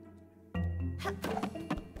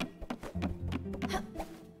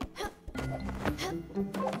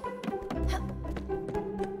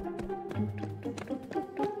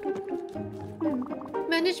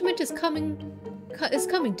 Management is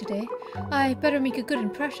coming today. I better make a good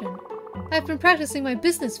impression. I've been practicing my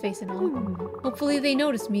business face and all. Hopefully they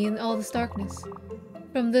notice me in all this darkness.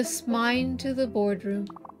 From this mine to the boardroom.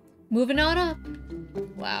 Moving on up.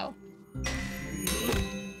 Wow.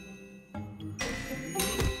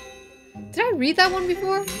 Did I read that one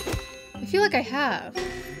before? I feel like I have.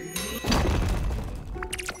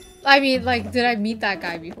 I mean, like, did I meet that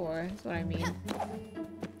guy before? That's what I mean.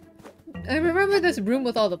 I remember this room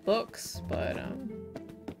with all the books, but, I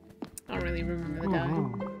don't really remember the guy.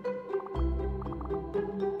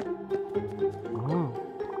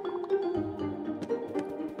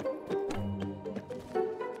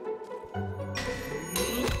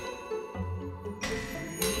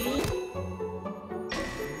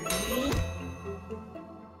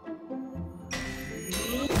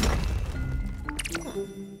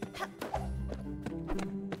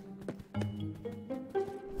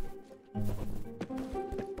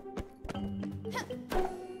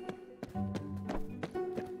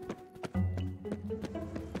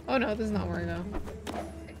 Oh no, this is not where I go.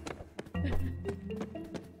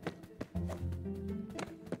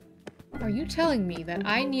 Are you telling me that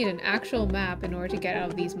I need an actual map in order to get out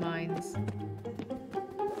of these mines?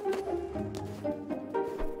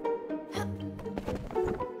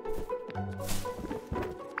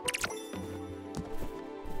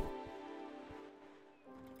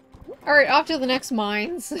 Alright, off to the next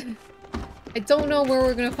mines. I don't know where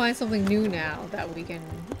we're gonna find something new now that we can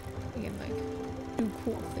like, do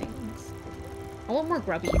cool things. I want more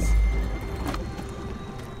grubbies.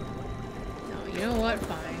 No, you know what?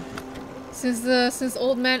 Fine. Since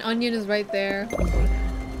Old Man Onion is right there.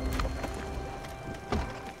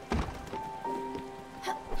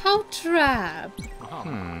 How drab.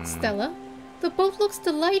 Stella, the boat looks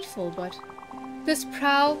delightful, but This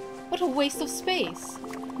prow, what a waste of space.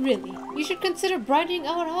 Really, you should consider brightening it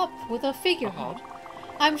up with a figurehead.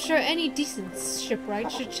 I'm sure any decent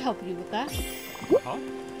shipwright should help you with that.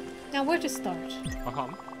 Now where to start?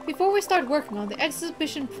 Before we start working on the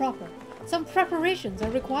exhibition proper, some preparations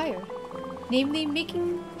are required. Namely,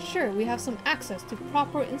 making sure we have some access to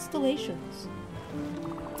proper installations.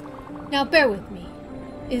 Now bear with me.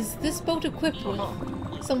 Is this boat equipped with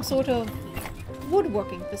some sort of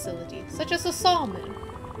woodworking facility, such as a sawmill?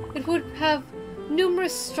 It would have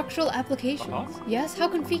numerous structural applications. Yes, how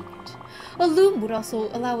convenient. A loom would also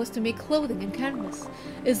allow us to make clothing and canvas.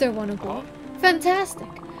 Is there one aboard? Fantastic!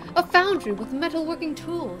 A foundry with metalworking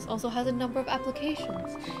tools also has a number of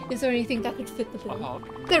applications. Is there anything that could fit the bill?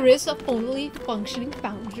 There is a fully functioning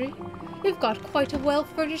foundry. You've got quite a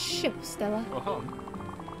well-furnished ship, Stella.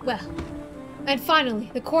 Well, and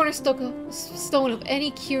finally, the cornerstone of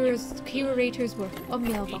any curator's work, a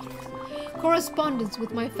mailbox. Correspondence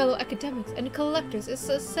with my fellow academics and collectors is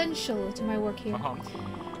essential to my work here.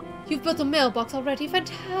 You've built a mailbox already?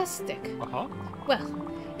 Fantastic! Well,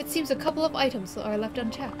 it seems a couple of items are left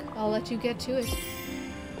unchecked. I'll let you get to it.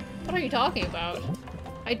 What are you talking about?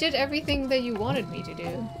 I did everything that you wanted me to do.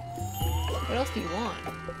 What else do you want?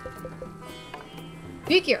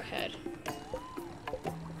 Figurehead.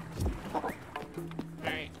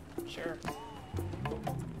 Alright, sure.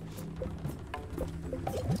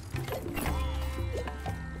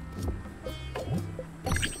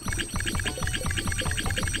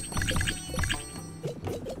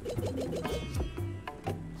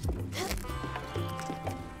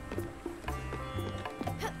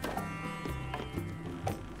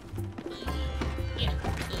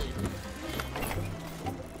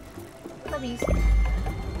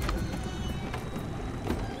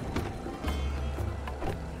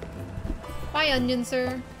 Bye, onion,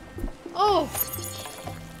 sir. Oh!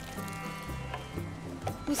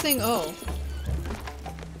 Who's saying oh?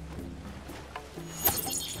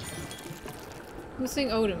 Who's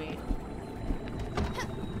saying oh to me?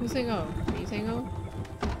 Who's saying oh? Are you saying oh?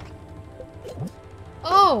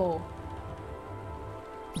 Oh!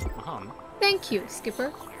 Thank you,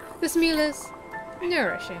 Skipper. This meal is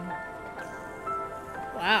nourishing.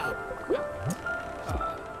 Wow.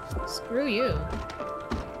 Screw you.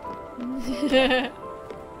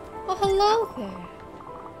 Oh, hello there.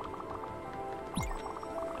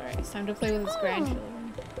 Alright, it's time to play with his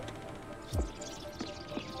grandchildren.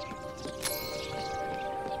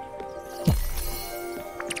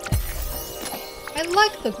 I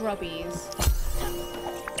like the grubbies.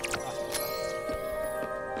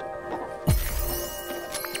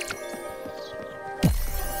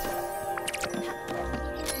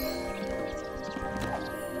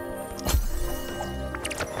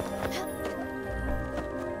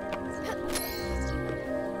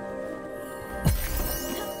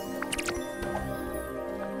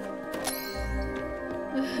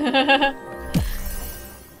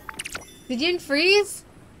 Did you freeze?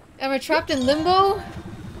 Am I trapped in limbo?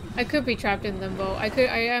 I could be trapped in limbo. I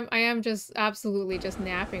am just absolutely just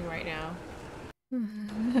napping right now.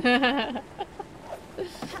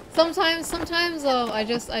 sometimes I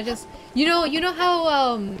just you know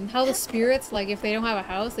how the spirits, like, if they don't have a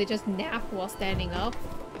house, they just nap while standing up.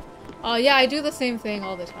 Yeah, I do the same thing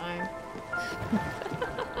all the time.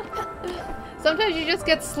 Sometimes you just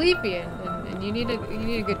get sleepy and you need a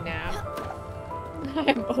good nap.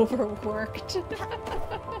 I'm overworked.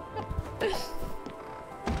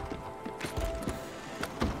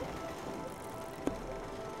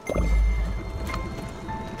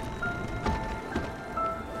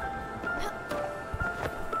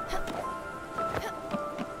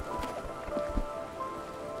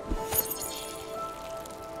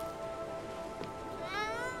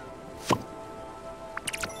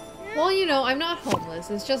 Well, you know, I'm not homeless.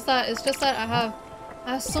 It's just that I have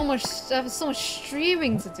so much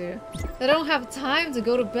streaming to do that I don't have time to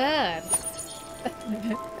go to bed.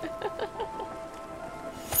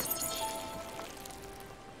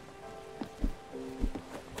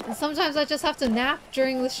 And sometimes I just have to nap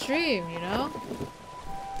during the stream, you know?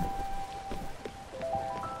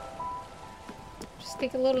 Just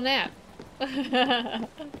take a little nap.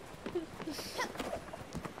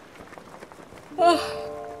 Oh.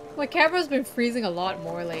 My camera's been freezing a lot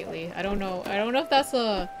more lately. I don't know if that's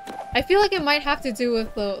a... I feel like it might have to do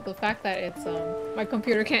with the fact that it's, my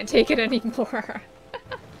computer can't take it anymore.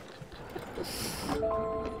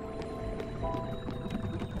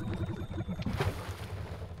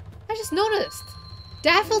 I just noticed!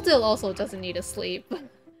 Daffodil also doesn't need to sleep.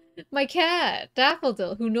 My cat,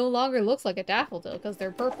 Daffodil, who no longer looks like a daffodil because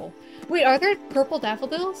they're purple. Wait, are there purple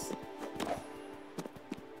daffodils?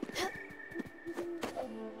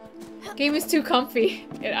 Game is too comfy.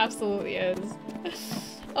 It absolutely is.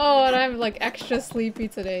 Oh, and I'm like extra sleepy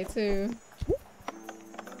today too.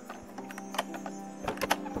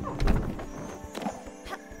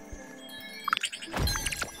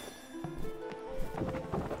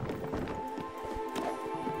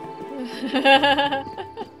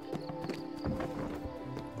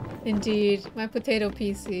 Indeed, my potato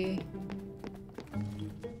PC.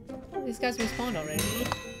 Oh, these guys respawned already.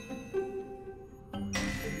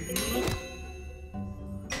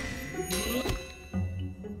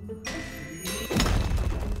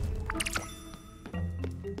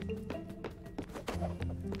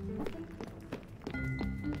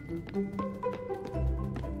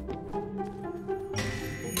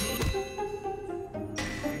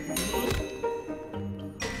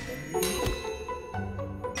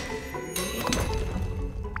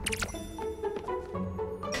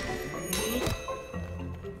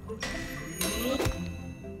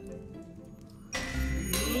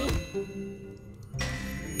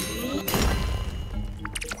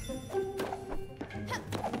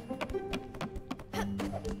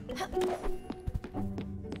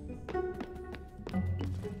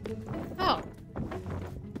 Oh.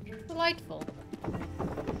 Delightful.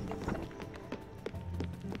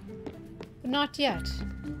 But not yet.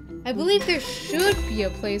 I believe there should be a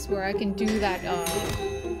place where I can do that,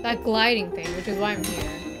 that gliding thing, which is why I'm here.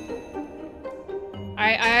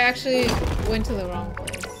 I actually went to the wrong place.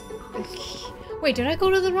 Wait, did I go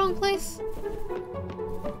to the wrong place?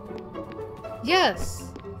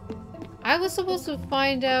 Yes. I was supposed to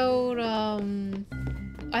find out,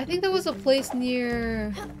 I think there was a place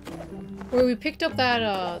near where we picked up that,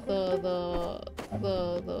 the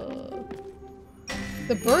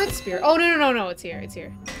bird spirit. Oh, no, it's here, it's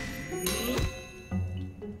here.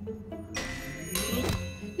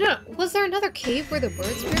 No, was there another cave where the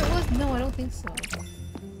bird spirit was? No, I don't think so.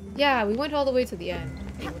 Yeah, we went all the way to the end.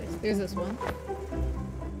 Anyways, there's this one.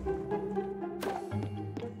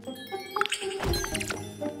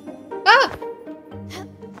 Ah!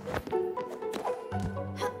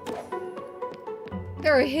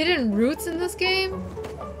 There are hidden roots in this game?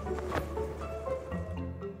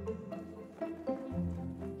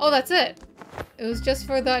 Oh, that's it. It was just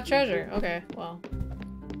for that treasure. Okay, well.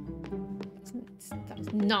 That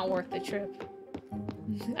was not worth the trip.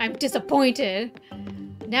 I'm disappointed.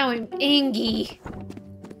 Now I'm angry.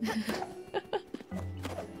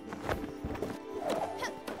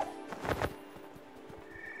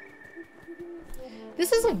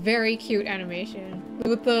 This is a very cute animation.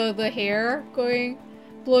 With the hair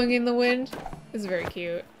blowing in the wind. It's very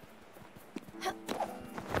cute.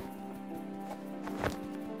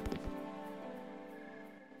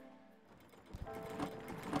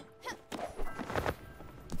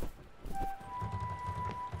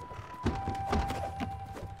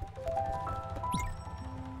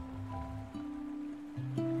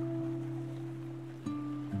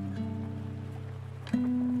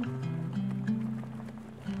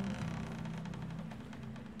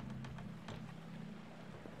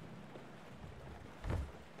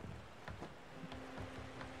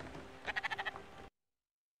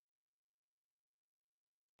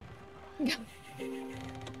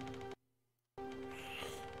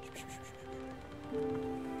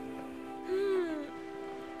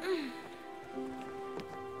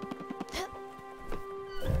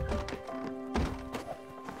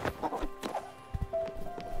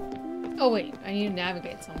 Oh wait, I need to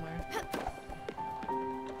navigate somewhere.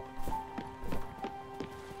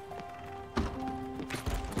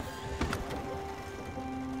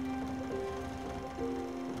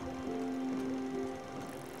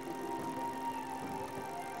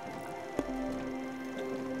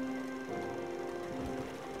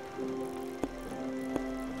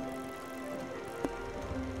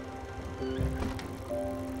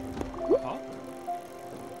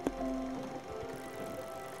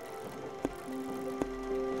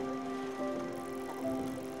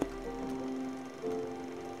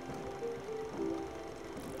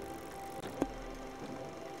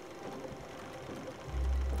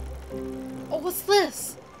 Oh, what's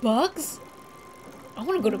this? Bugs? I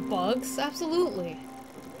want to go to Bugs, absolutely.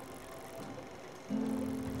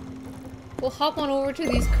 We'll hop on over to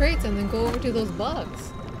these crates and then go over to those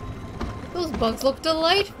bugs. Those bugs look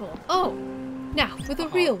delightful. Oh, now for the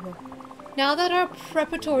real work. Now that our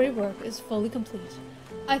preparatory work is fully complete,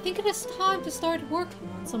 I think it is time to start working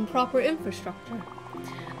on some proper infrastructure.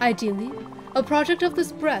 Ideally, a project of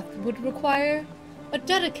this breadth would require a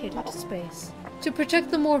dedicated space to protect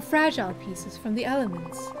the more fragile pieces from the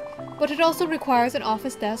elements. But it also requires an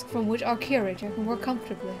office desk from which our curator can work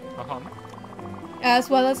comfortably. as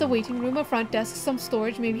well as a waiting room, a front desk, some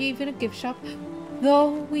storage, maybe even a gift shop,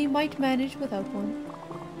 though we might manage without one.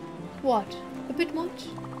 What? A bit much?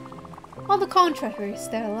 On the contrary,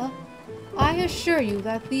 Stella, I assure you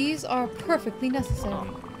that these are perfectly necessary.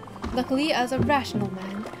 Luckily, as a rational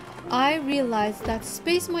man, I realize that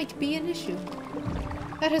space might be an issue.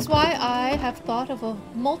 That is why I have thought of a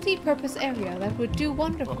multi-purpose area that would do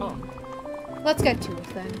wonderfully. Let's get to it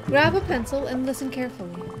then. Grab a pencil and listen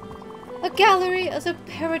carefully. A gallery is a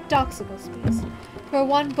paradoxical space. For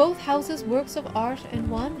one, both houses works of art and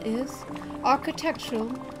one is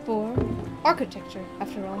architectural for architecture,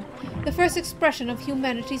 after all. The first expression of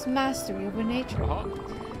humanity's mastery over nature.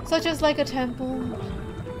 Such as like a temple.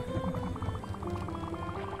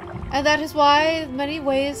 And that is why, in many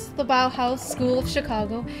ways, the Bauhaus School of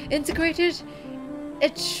Chicago integrated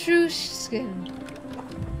Etruscan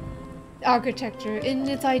architecture in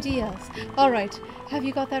its ideas. Alright, have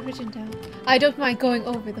you got that written down? I don't mind going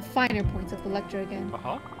over the finer points of the lecture again.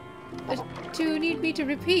 Do you need me to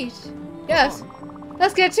repeat? Yes.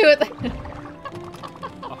 Let's get to it then.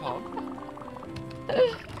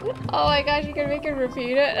 Oh my gosh, you can make her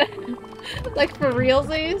repeat it. Like for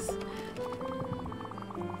realsies?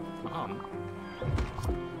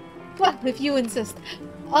 Well, if you insist,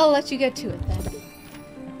 I'll let you get to it then.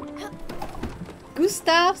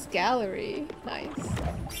 Gustav's Gallery. Nice.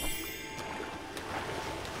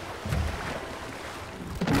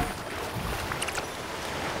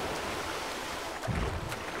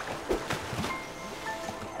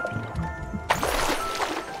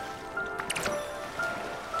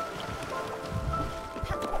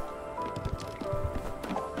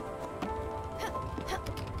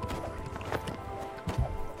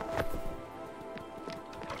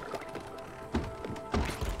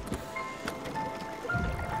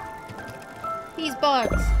 These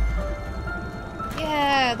bugs.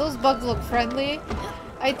 Yeah, those bugs look friendly.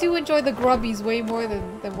 I do enjoy the grubbies way more than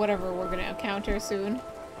whatever we're gonna encounter soon.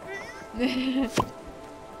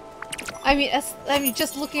 I mean,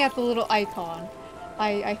 just looking at the little icon,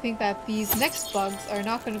 I think that these next bugs are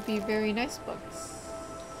not gonna be very nice bugs.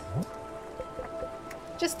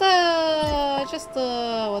 Just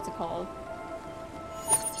what's it called?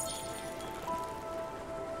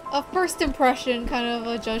 A first impression, kind of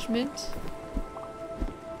a judgment.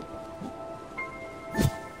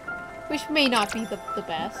 Which may not be the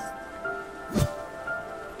best.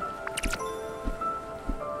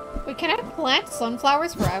 Wait, can I plant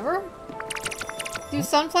sunflowers forever? Do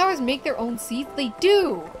sunflowers make their own seeds? They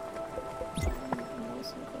do!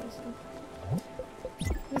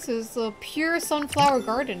 This is a pure sunflower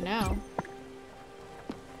garden now.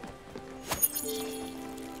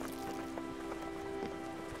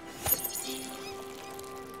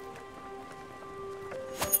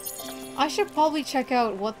 I should probably check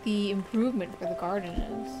out what the improvement for the garden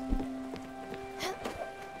is.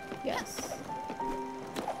 Yes.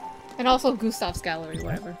 And also Gustav's Gallery,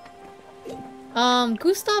 whatever.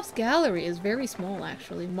 Gustav's Gallery is very small,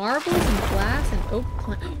 actually. Marbles and glass and oak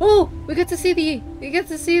plant. Oh! We get to see the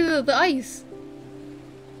ice!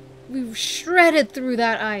 We've shredded through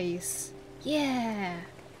that ice. Yeah!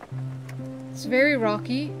 It's very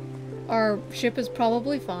rocky. Our ship is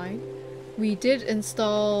probably fine. We did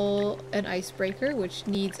install an icebreaker, which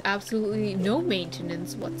needs absolutely no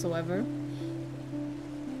maintenance whatsoever.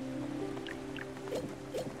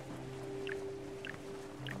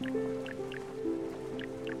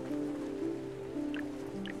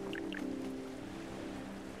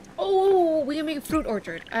 Oh, we can make a fruit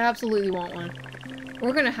orchard. I absolutely want one.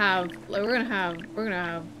 We're gonna have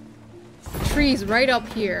trees right up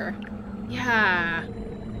here. Yeah.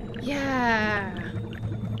 Yeah.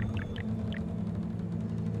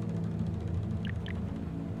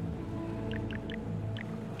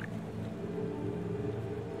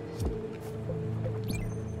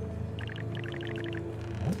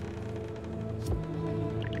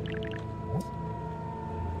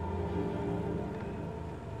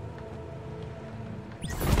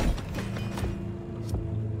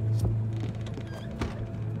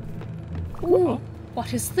 Ooh,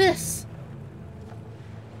 what is this?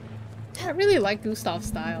 I really like Gustav's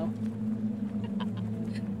style.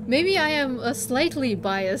 Maybe I am slightly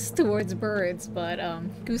biased towards birds, but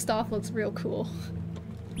Gustav looks real cool.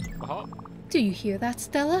 Do you hear that,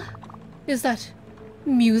 Stella? Is that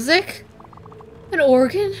music? An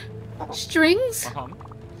organ? Strings?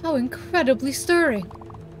 How incredibly stirring.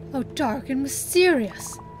 How dark and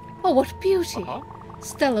mysterious. Oh, what beauty.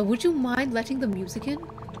 Stella, would you mind letting the music in?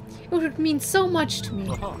 It would mean so much to me.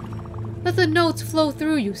 Let the notes flow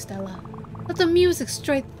through you, Stella. Let the music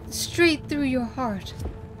straight through your heart.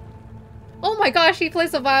 Oh my gosh, he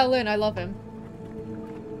plays the violin. I love him.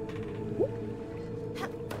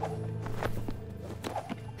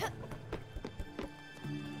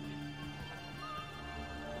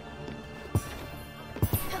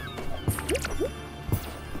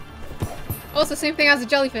 Oh, it's the same thing as a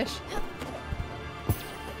jellyfish.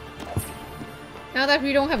 Now that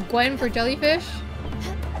we don't have Gwen for jellyfish.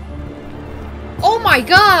 Oh my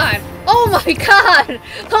god! Oh my god!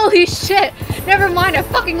 Holy shit! Never mind, I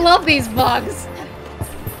fucking love these bugs!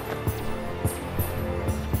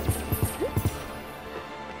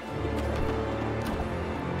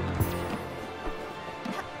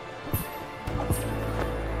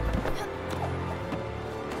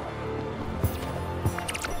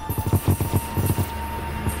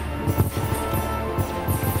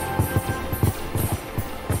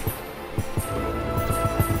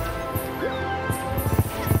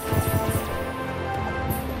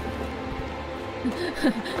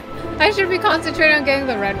 I should be concentrating on getting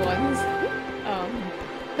the red ones.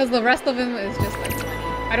 Because the rest of them is just like...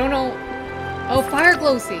 I don't know... Oh, fire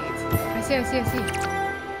glow seeds! I see.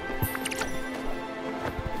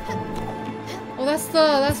 Oh,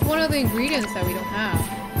 that's one of the ingredients that we don't have.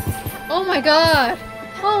 Oh my god!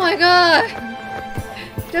 Oh my god!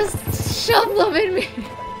 Just shove them in me!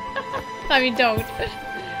 I mean, don't.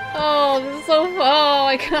 Oh, this is so... Oh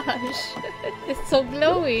my gosh. It's so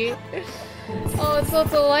glowy. Oh, it's so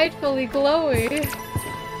delightfully glowy.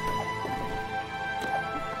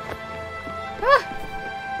 Ah!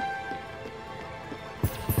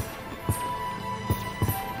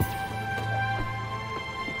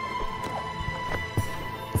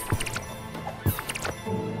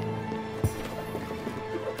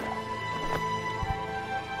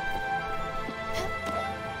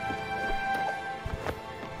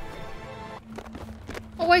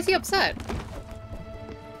 Oh, why is he upset?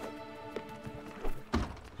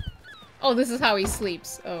 Oh, this is how he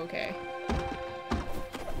sleeps. Oh, okay.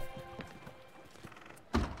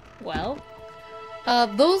 Well,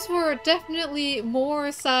 those were definitely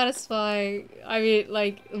more satisfying. I mean,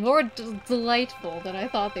 like, more delightful than I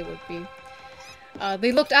thought they would be.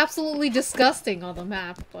 They looked absolutely disgusting on the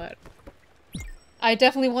map, but I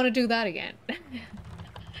definitely want to do that again.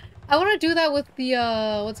 I want to do that with the,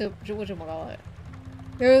 whatchamacallit?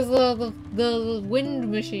 There's the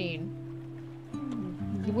wind machine.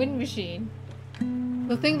 The wind machine.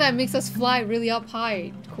 The thing that makes us fly really up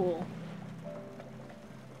high. Cool.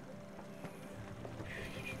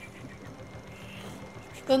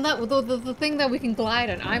 Then that the thing that we can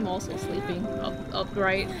glide on. I'm also sleeping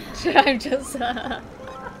upright. I'm just I'm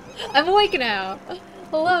awake now.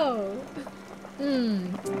 Hello.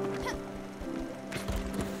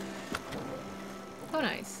 How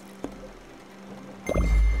nice.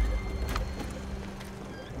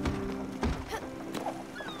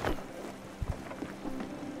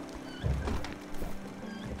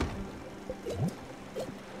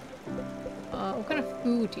 What kind of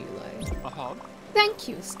food do you like? Thank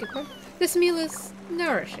you, Skipper. This meal is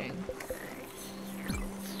nourishing.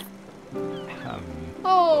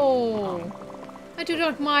 Oh! I do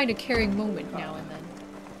not mind a caring moment now and then.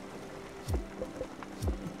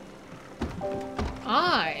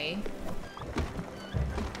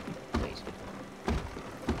 Wait.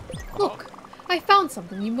 Look! I found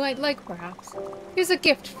something you might like, perhaps. Here's a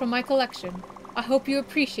gift from my collection. I hope you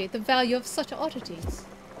appreciate the value of such oddities.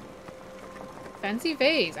 Fancy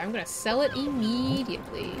vase. I'm gonna sell it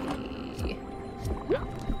immediately.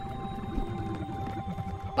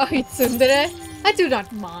 Oh, tsundere? I do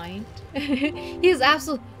not mind. He is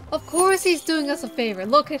absolute. Of course he's doing us a favor.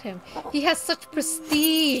 Look at him. He has such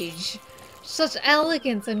prestige, such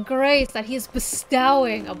elegance and grace that he is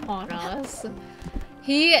bestowing upon us.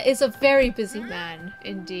 He is a very busy man,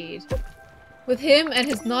 indeed. With him and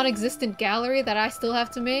his non-existent gallery that I still have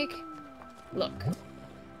to make. Look.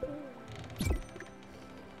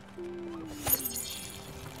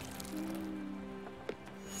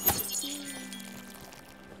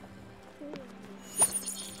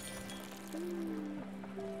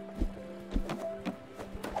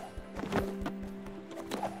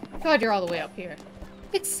 God, you're all the way up here.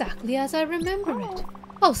 Exactly as I remember it.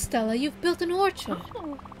 Oh, Stella, you've built an orchard.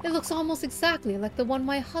 It looks almost exactly like the one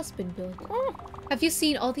my husband built. Have you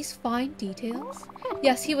seen all these fine details?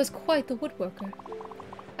 Yes, he was quite the woodworker.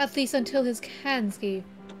 At least until his hands gave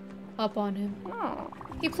up on him.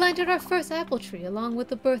 He planted our first apple tree along with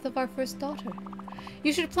the birth of our first daughter.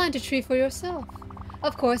 You should plant a tree for yourself.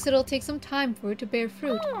 Of course, it'll take some time for it to bear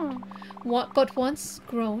fruit. But once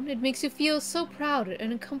grown, it makes you feel so proud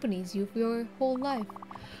and accompanies you for your whole life.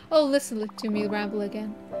 Oh, listen to me ramble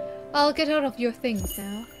again. I'll get out of your things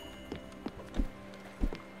now.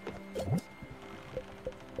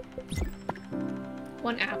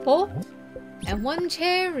 One apple and one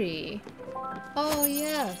cherry. Oh,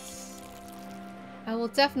 yes. I will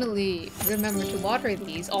definitely remember to water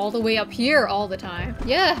these all the way up here all the time.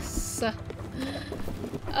 Yes!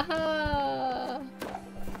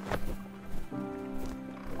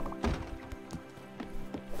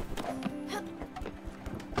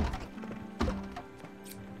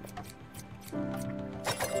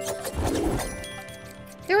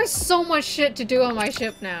 There's so much shit to do on my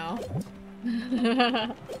ship now.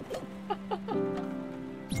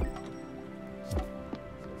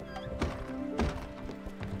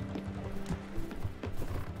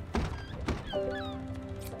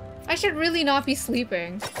 I should really not be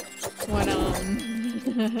sleeping when,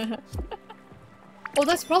 Oh,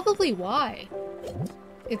 that's probably why.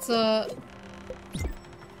 It's like,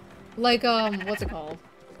 what's it called?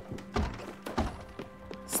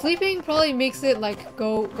 Sleeping probably makes it, like,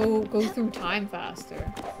 go through time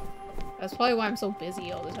faster. That's probably why I'm so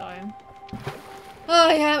busy all the time.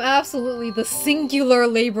 I am absolutely the singular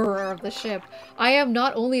laborer of the ship. I am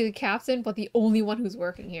not only the captain, but the only one who's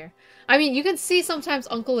working here. I mean, you can see sometimes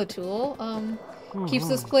Uncle Atul, keeps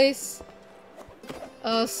this place,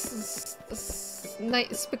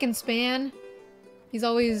 spick and span. He's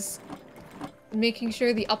always making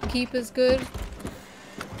sure the upkeep is good.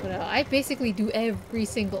 But I basically do every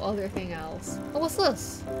single other thing else. Oh, what's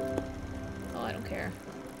this? Oh, I don't care.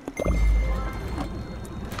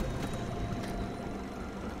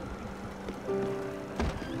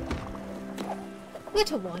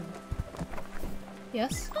 Little one.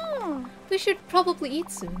 Yes? Oh, we should probably eat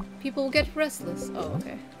soon. People will get restless. Oh,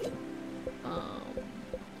 okay.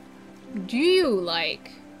 Do you like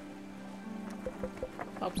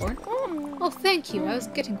popcorn? Oh, thank you. I was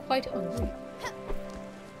getting quite hungry.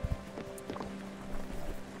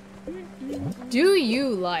 Do you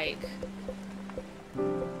like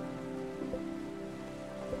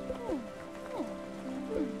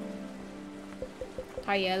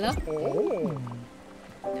paella?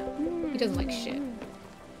 No, he doesn't like shit.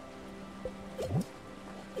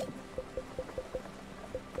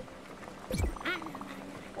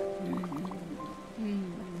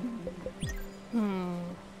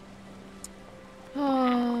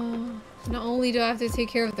 Not only do I have to take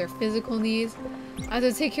care of their physical needs, I have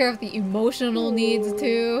to take care of the emotional needs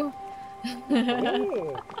too. That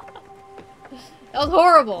was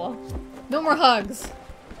horrible. No more hugs.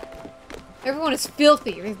 Everyone is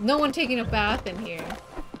filthy. There's no one taking a bath in here.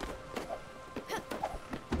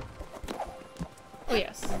 Oh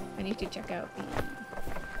yes, I need to check out the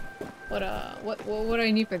what do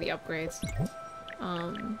I need for the upgrades?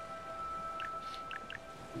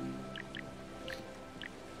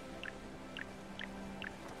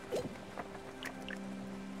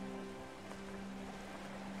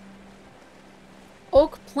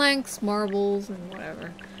 Oak planks, marbles, and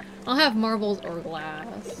whatever. I'll have marbles or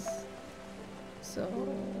glass. So...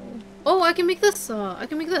 Oh, I can make this! I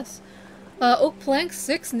can make this! Oak planks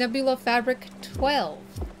 6, nebula fabric 12.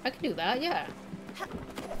 I can do that, yeah.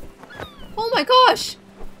 Oh my gosh!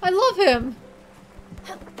 I love him!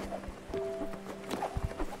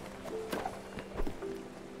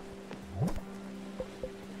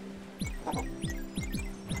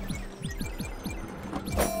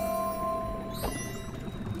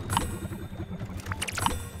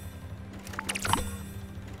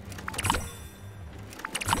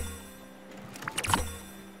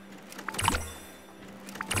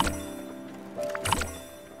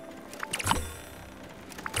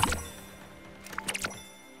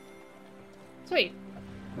 Sweet.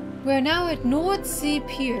 We're now at North Sea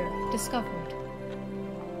Pier, discovered.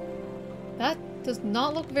 That does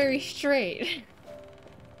not look very straight.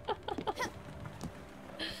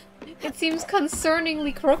 It seems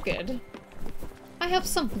concerningly crooked. I have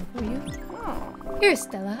something for you. Here,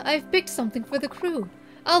 Stella, I've picked something for the crew.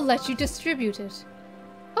 I'll let you distribute it.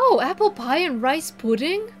 Oh, apple pie and rice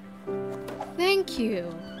pudding? Thank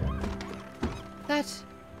you. That's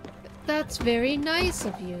very nice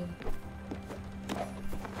of you.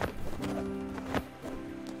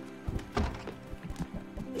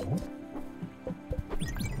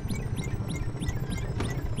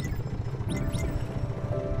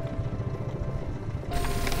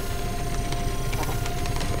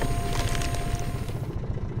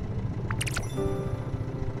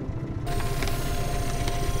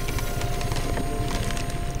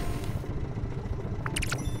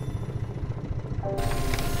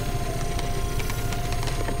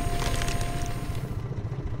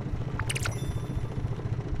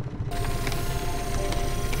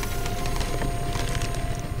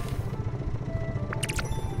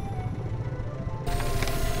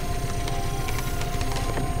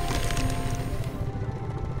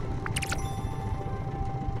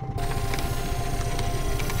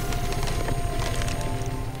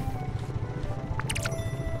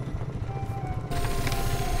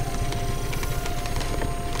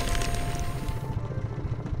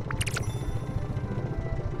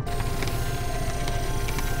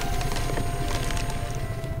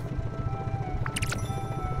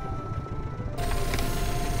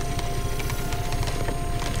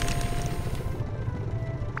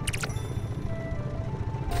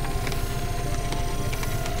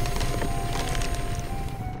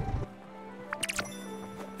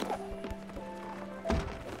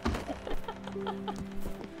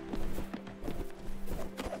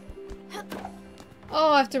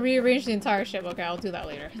 have to rearrange the entire ship. Okay, I'll do that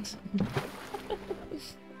later.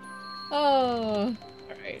 Oh,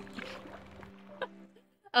 alright.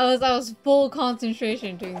 I was full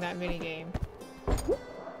concentration doing that minigame.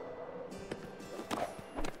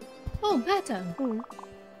 Oh, madam.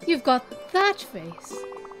 You've got that face.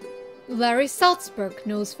 Larry Salzburg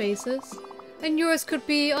knows faces. And yours could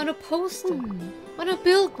be on a poster. On a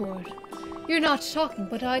billboard. You're not shocking,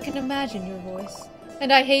 but I can imagine your voice.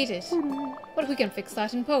 And I hate it. But we can fix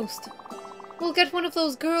that in post. We'll get one of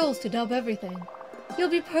those girls to dub everything. You'll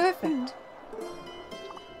be perfect.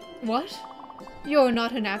 What? You're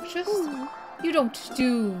not an actress? You don't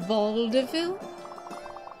do vaudeville?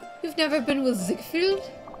 You've never been with Ziegfeld?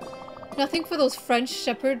 Nothing for those French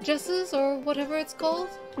shepherdesses or whatever it's called?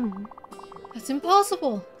 That's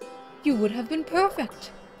impossible. You would have been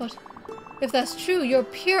perfect. But if that's true, you're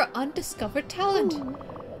pure undiscovered talent.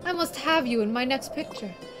 I must have you in my next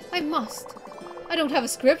picture. I must. I don't have a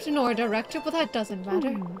script nor a director, but that doesn't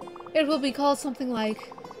matter. It will be called something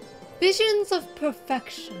like Visions of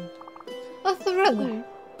Perfection. A thriller.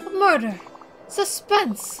 A murder.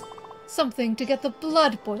 Suspense. Something to get the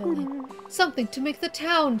blood boiling. Something to make the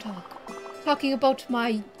town talk. Talking about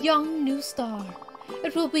my young new star.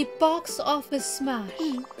 It will be box office smash.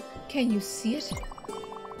 Can you see it?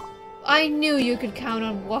 I knew you could count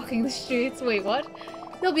on walking the streets. Wait, what?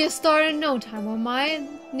 You'll be a star in no time, or my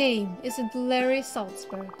name isn't Larry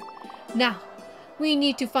Salzburg. Now, we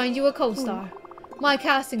need to find you a co-star. My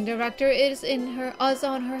casting director is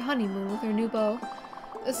on her honeymoon with her new beau.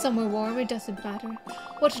 Somewhere warm, it doesn't matter.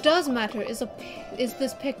 What does matter is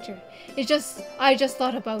this picture. I just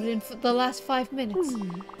thought about it in the last 5 minutes.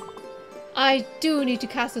 I do need to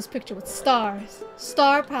cast this picture with stars.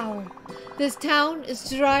 Star power. This town is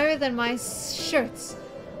drier than my shirts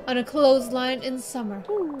on a clothesline in summer.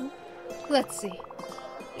 Let's see.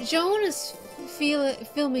 Joan is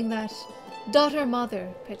filming that daughter-mother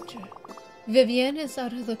picture. Vivian is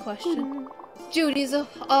out of the question. Judy's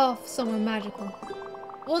off somewhere magical.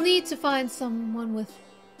 We'll need to find someone with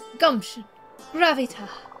gumption, gravitas.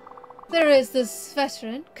 There is this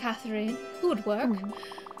veteran, Catherine, who would work.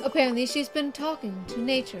 Apparently she's been talking to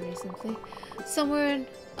nature recently. Somewhere in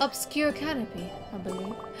obscure canopy, I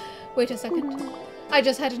believe. Wait a second. I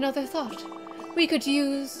just had another thought. We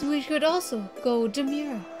could also go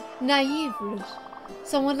demure, naive route.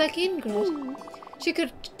 Someone like Ingrid. She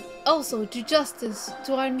could also do justice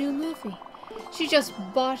to our new movie. She just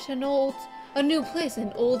bought a new place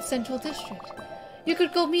in Old Central District. You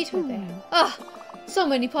could go meet her there. Ah, so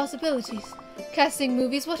many possibilities. Casting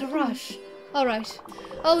movies, what a rush. Alright,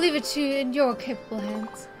 I'll leave it to you in your capable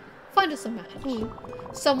hands. Find us a match.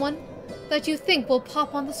 Someone that you think will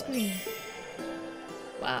pop on the screen.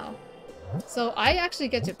 Wow. So I actually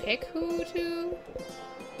get to pick who to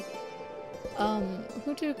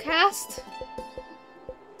cast?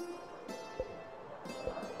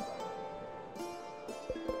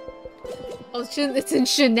 Oh, it's in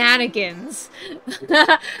shenanigans.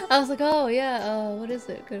 I was like, oh yeah, what is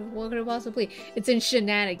it? What could it possibly be? It's in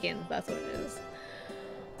shenanigans, that's what it is.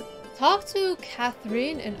 Talk to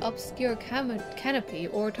Catherine in obscure canopy,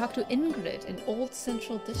 or talk to Ingrid in Old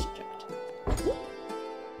Central District.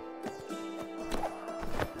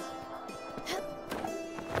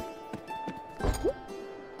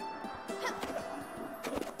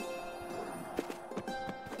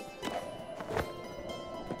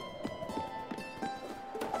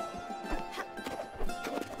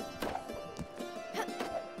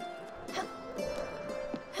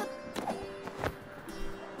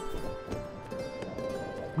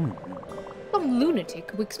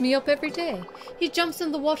 Lunatic wakes me up every day. He jumps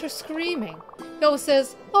in the water screaming. He always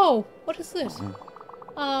says, "Oh, what is this?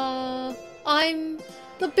 I'm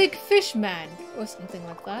the big fish man," or something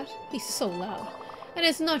like that. He's so loud. And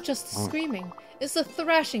it's not just the screaming, it's the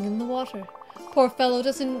thrashing in the water. Poor fellow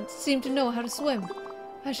doesn't seem to know how to swim.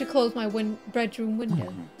 I should close my bedroom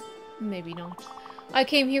window. Maybe not. I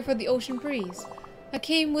came here for the ocean breeze. It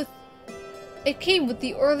came with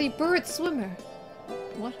the early bird swimmer.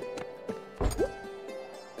 What?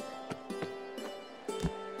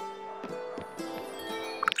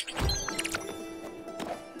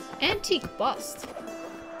 Antique bust.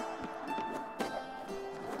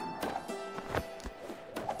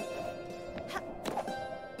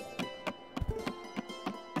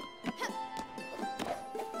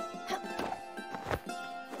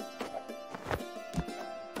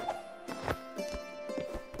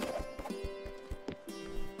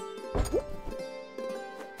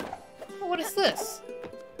 What is this?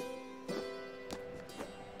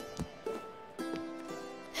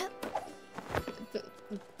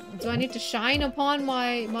 Do I need to shine upon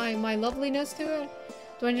my loveliness to it?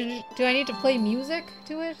 Do I need to play music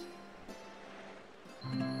to it?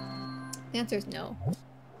 The answer is no.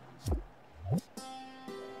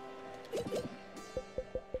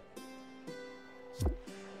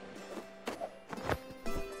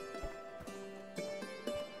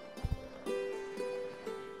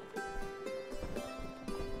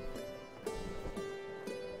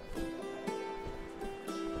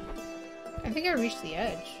 I think I reached the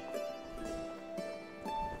edge.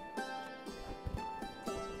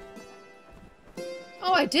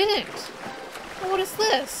 Oh, I didn't! Oh, what is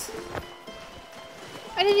this?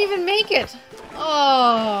 I didn't even make it!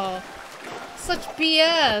 Oh! Such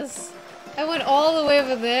BS! I went all the way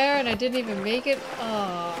over there and I didn't even make it?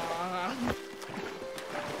 Oh.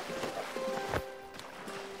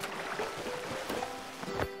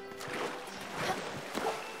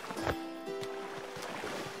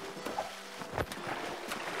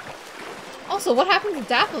 Also, what happened to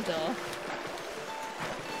Daffodil?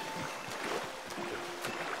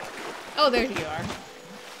 Oh, there you are.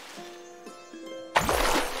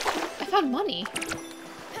 I found money.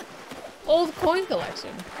 Old coin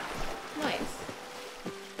collection. Nice.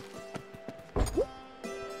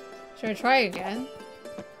 Should I try again?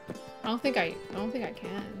 I don't think I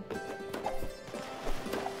can.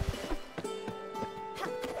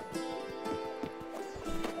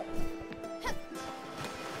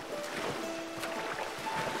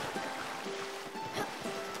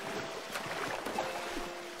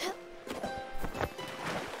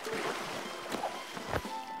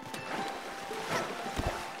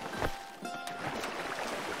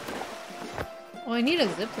 Oh, I need a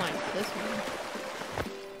zipline for this one.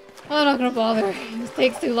 Oh, I'm not gonna bother. It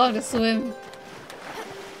takes too long to swim.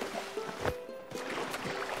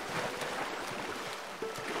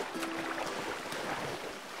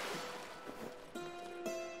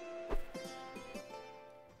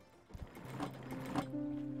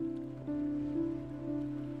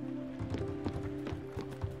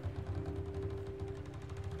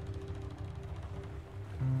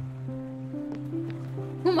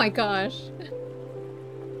 Oh my gosh.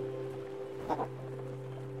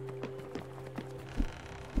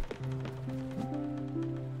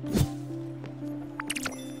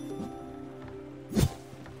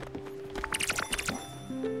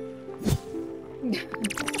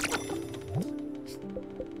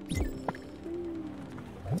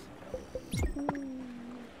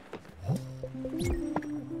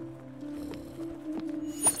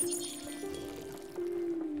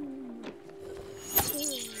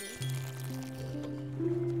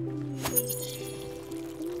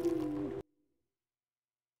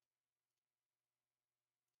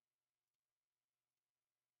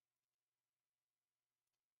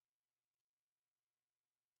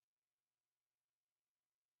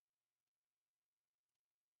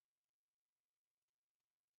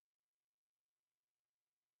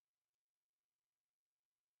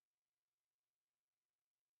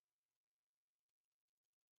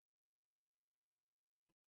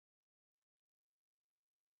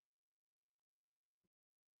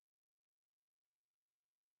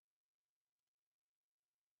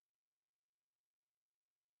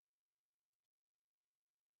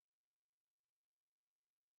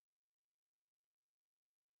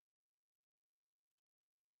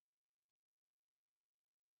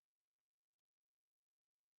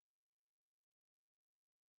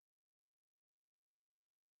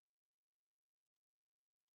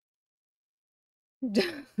 You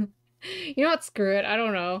know what? Screw it. I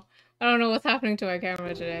don't know. I don't know what's happening to my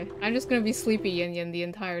camera today. I'm just gonna be sleepy yin yin the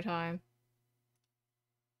entire time.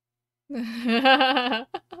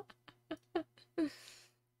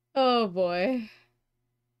 Oh boy.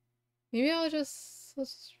 Maybe let's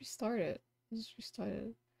just restart it. Let's just restart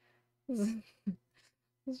it.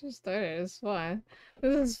 Let's restart it. It's fine.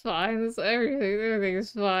 This is fine. Everything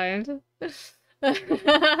is fine.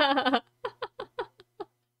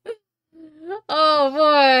 Oh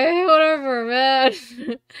boy, whatever, man.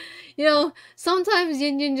 You know, sometimes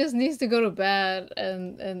Yin Yin just needs to go to bed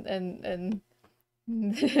and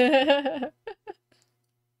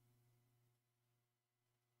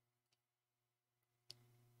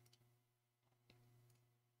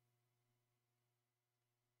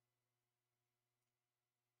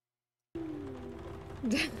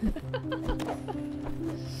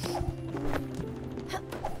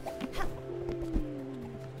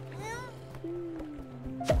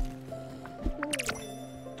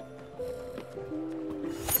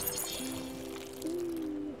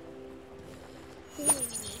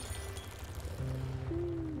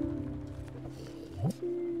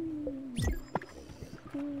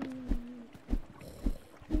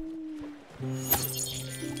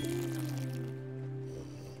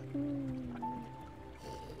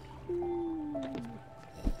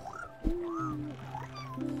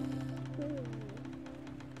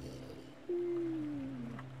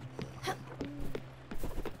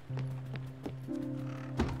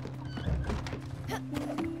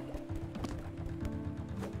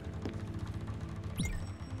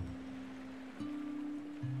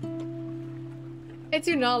I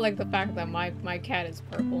do not like the fact that my cat is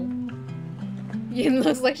purple. Yin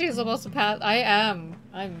looks like she's supposed to pass. I am.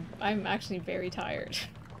 I'm actually very tired.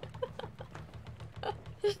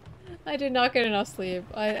 I did not get enough sleep.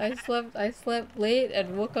 I slept late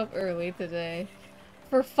and woke up early today.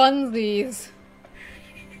 For funsies.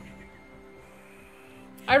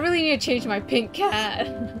 I really need to change my pink cat.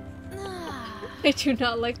 I do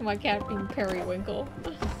not like my cat being periwinkle.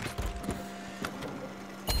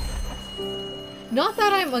 Not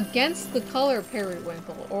that I'm against the color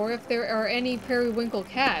periwinkle, or if there are any periwinkle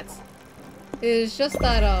cats. It is just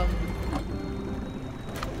that,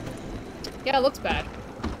 yeah, it looks bad.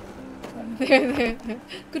 There.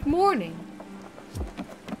 Good morning.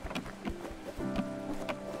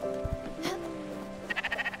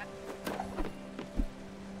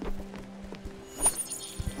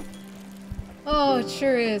 Oh, it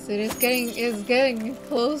sure is. It is getting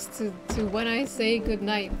close to when I say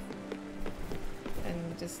goodnight.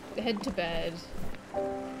 And just head to bed.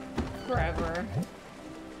 Forever.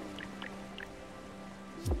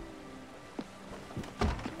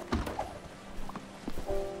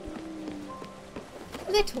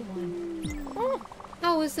 Little one.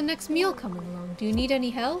 How is the next meal coming along? Do you need any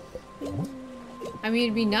help? I mean,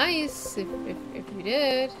 it'd be nice if you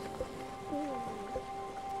did.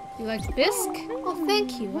 You like bisque? Oh,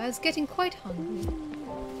 thank you. I was getting quite hungry.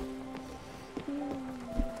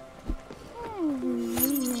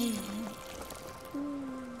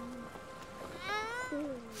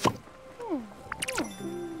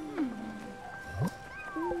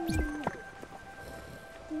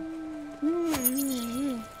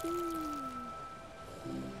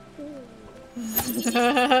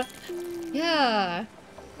 Yeah.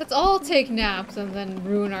 Let's all take naps and then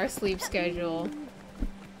ruin our sleep schedule.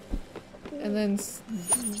 And then,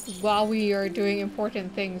 while we are doing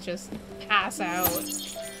important things, just pass out.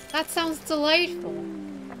 That sounds delightful.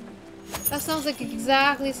 That sounds like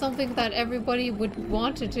exactly something that everybody would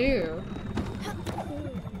want to do.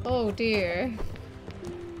 Oh dear.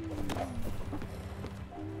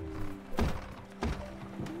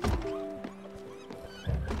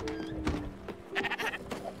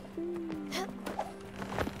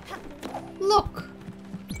 Look!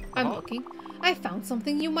 I'm looking. I found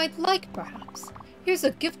something you might like, perhaps. Here's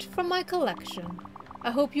a gift from my collection.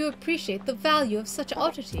 I hope you appreciate the value of such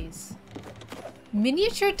oddities.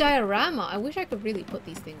 Miniature diorama. I wish I could really put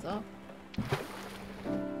these things up.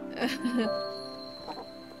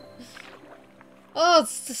 Oh,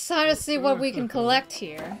 it's time to see what we can collect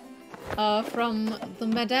here. From the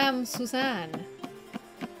Madame Suzanne.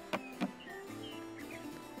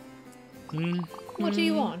 What do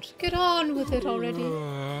you want? Get on with it already.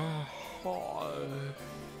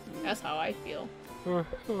 That's how I feel.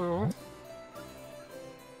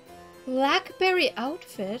 Blackberry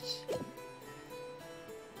outfit?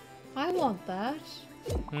 I want that.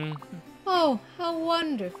 Oh, how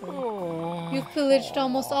wonderful. You've pillaged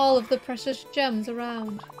almost all of the precious gems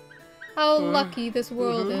around. How lucky this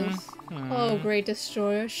world is. Oh, great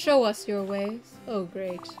destroyer, show us your ways. Oh,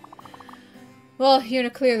 great. Well, you're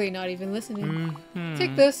clearly not even listening.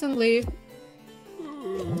 Take this and leave.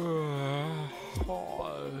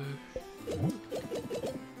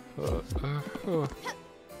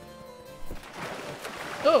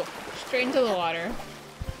 Oh, straight into the water.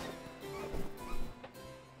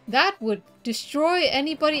 That would destroy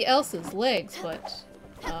anybody else's legs, but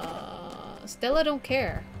Stella don't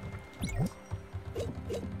care.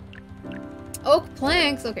 Oak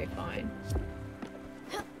planks? Okay, fine.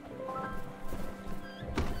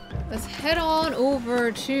 Let's head on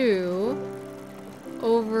over to...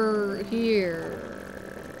 over here.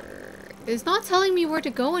 It's not telling me where to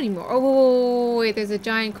go anymore. Oh, wait, there's a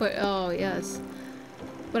giant oh, yes.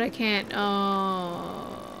 But I can't,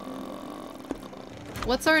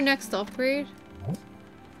 what's our next upgrade?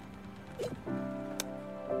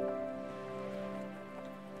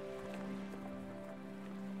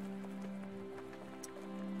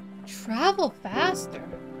 Travel faster.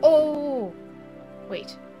 Oh,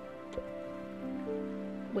 wait.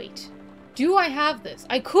 Wait. Do I have this?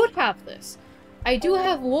 I could have this. I do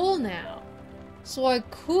have wool now. So I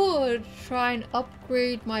could try and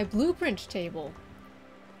upgrade my blueprint table.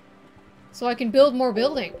 So I can build more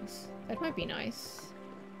buildings. That might be nice.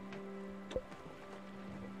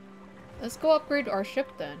 Let's go upgrade our ship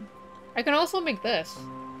then. I can also make this.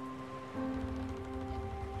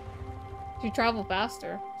 To travel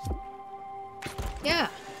faster. Yeah.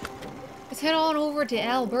 Let's head on over to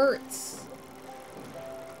Albert's.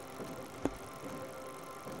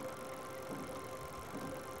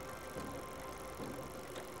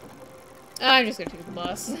 I'm just gonna take the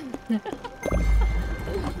bus.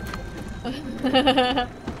 I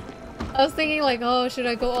was thinking like, oh, should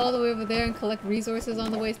I go all the way over there and collect resources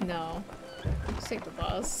on the way? No. Just take the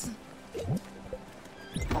bus.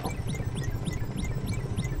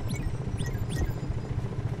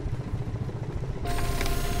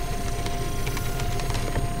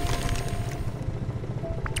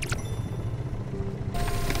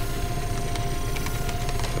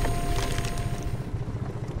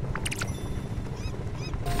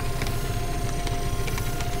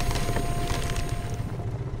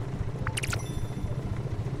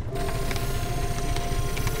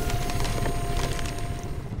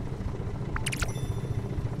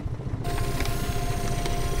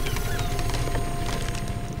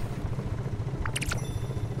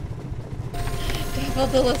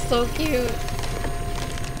 Daffodil is so cute.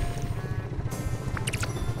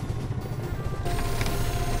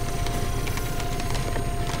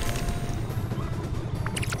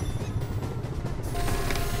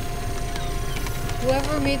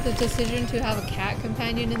 Whoever made the decision to have a cat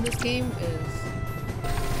companion in this game is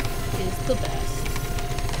the best.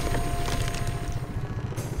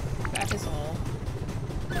 That is all.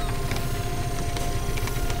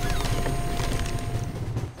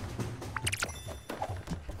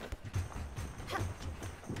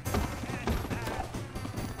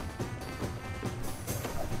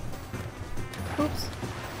 Oops.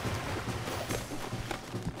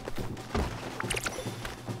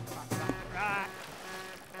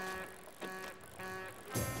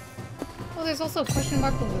 Oh, there's also a question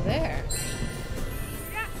mark over there.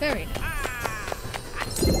 Very nice.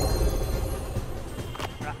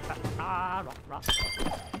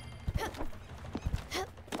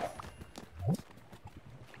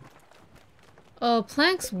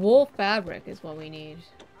 Planks wool fabric is what we need.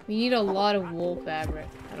 We need a lot of wool fabric.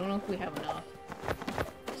 I don't know if we have enough.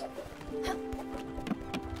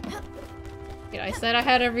 Yeah, I said I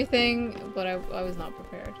had everything, but I was not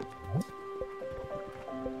prepared.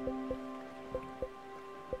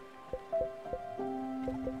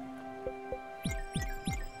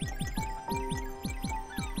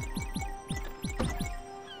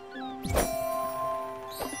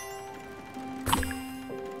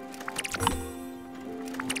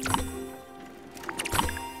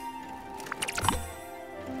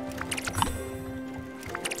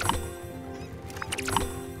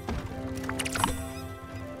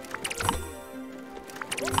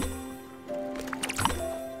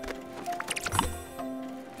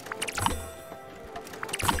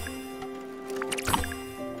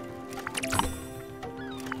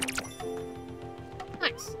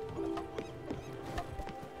 Nice.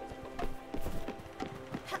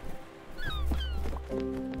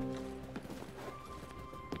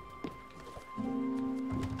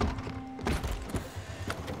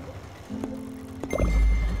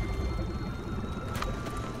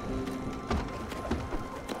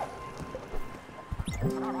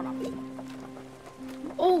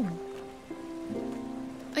 Oh!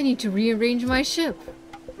 I need to rearrange my ship.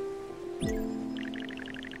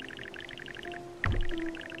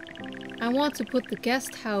 I want to put the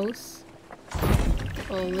guest house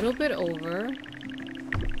a little bit over.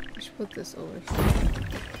 I should put this over here.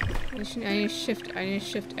 I need to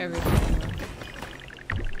shift everything over.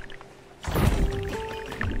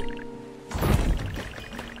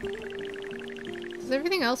 Does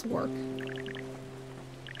everything else work?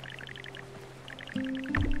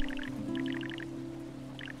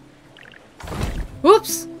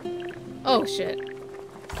 Whoops! Oh shit.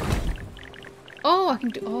 Oh, I can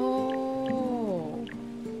do- oh.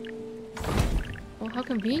 Oh, how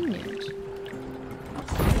convenient.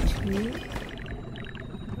 Two.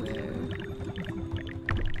 There.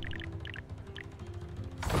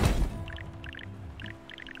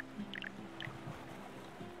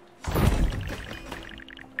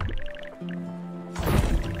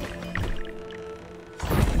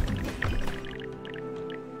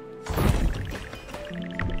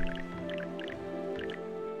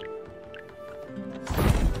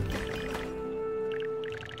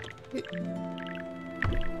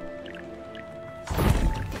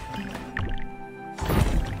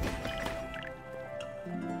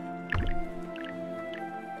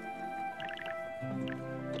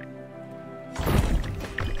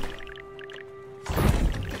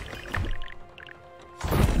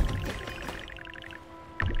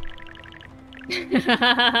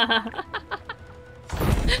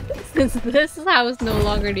 Since this house no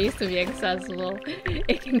longer needs to be accessible,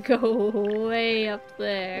 it can go way up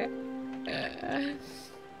there.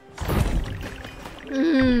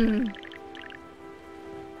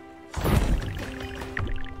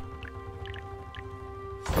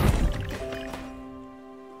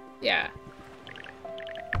 Yeah.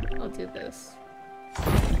 I'll do this.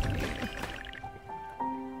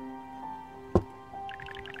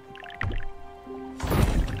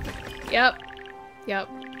 Yep. Yep.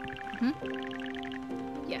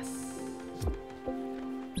 Yes.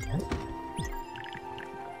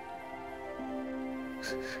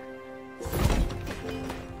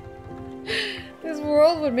 This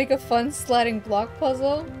world would make a fun sliding block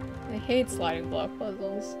puzzle. I hate sliding block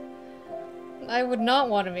puzzles. I would not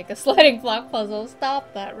want to make a sliding block puzzle.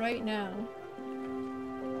 Stop that right now.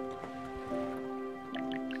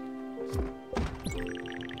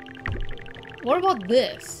 What about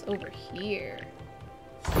this over here?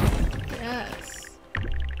 Yes.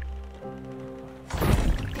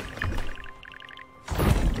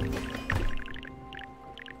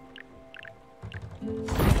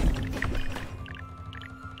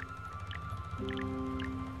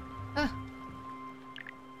 Ah.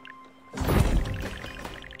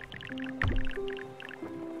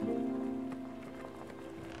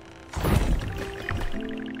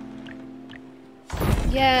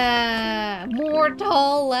 Yeah, more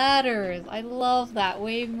tall ladders. I love that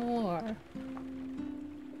way more.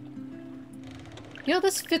 You know,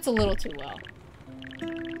 this fits a little too well.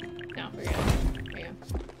 No, forget it. There you go.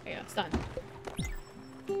 There you go. It's done.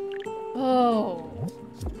 Oh.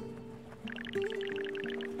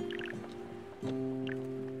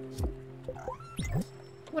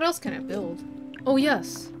 What else can I build? Oh,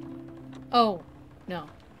 yes. Oh, no.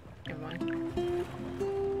 Never mind.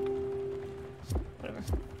 Whatever.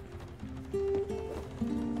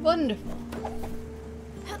 Wonderful.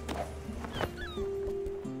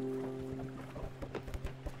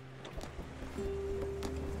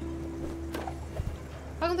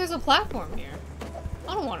 How come there's a platform here?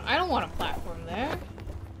 I don't want a platform there.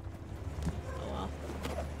 Oh well.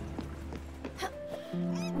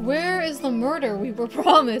 Where is the murder we were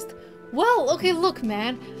promised? Well, okay, look,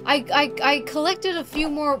 man. I collected a few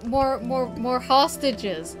more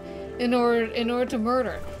hostages in order to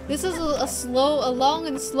murder. This is a long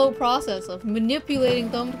and slow process of manipulating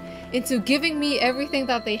them into giving me everything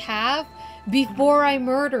that they have before I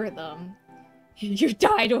murder them. You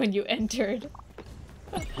died when you entered.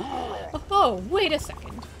 Oh, wait a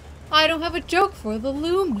second. I don't have a joke for the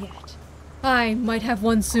loom yet. I might have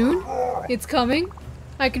one soon. It's coming.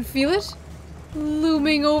 I can feel it.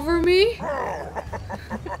 Looming over me.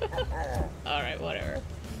 Alright, whatever.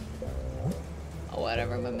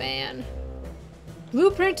 Whatever, my man.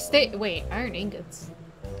 Blueprint state. Wait, iron ingots.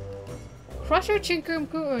 Crusher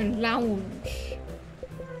Chinkum Lounge.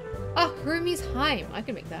 Ah, Hermes Heim. I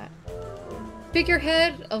can make that.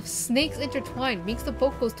 Figurehead of snakes intertwined makes the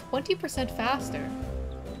boat goes 20% faster.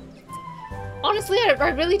 Honestly,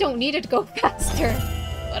 I really don't need it to go faster.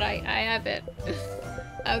 But I have it.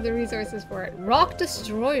 I have the resources for it. Rock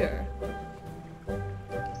Destroyer.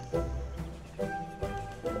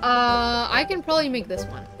 I can probably make this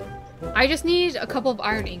one. I just need a couple of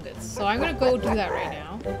iron ingots, so I'm gonna go do that right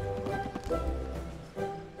now.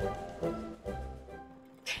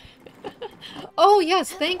 Oh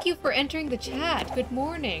yes, thank you for entering the chat. Good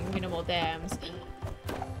morning, Minimal Dams.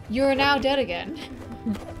 You're now dead again.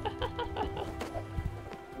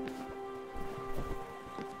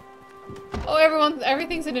 Oh,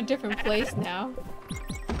 everything's in a different place now.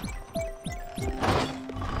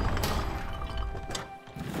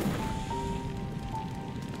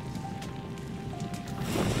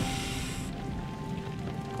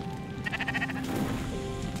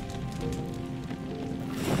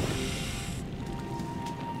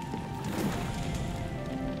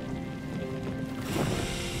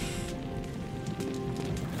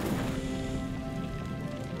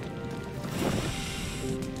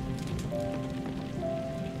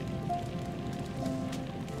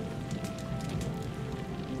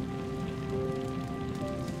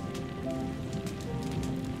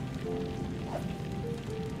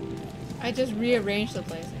 I just rearranged the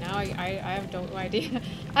place. Now I have no idea.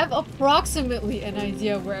 I have approximately an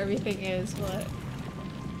idea where everything is,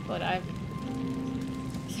 but I've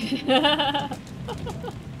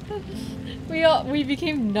we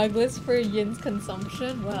became nuglets for Yin's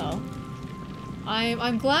consumption. Well,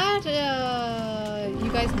 I'm glad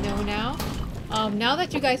you guys know now. Now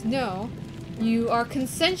that you guys know, you are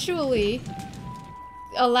consensually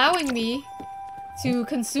allowing me to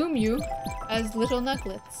consume you as little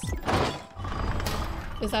nuglets.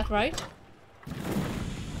 Is that right?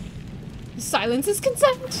 Silence is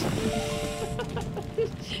consent!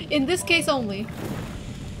 In this case only.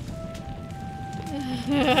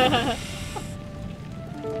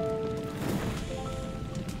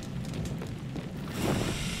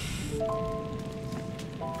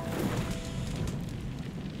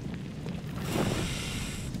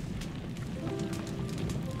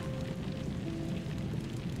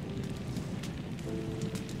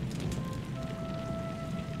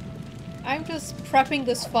 I'm just prepping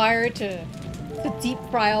this fire to deep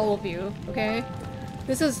fry all of you, okay?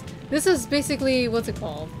 This is basically, what's it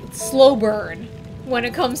called? It's slow burn when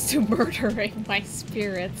it comes to murdering my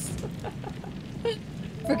spirits.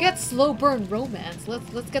 Forget slow burn romance.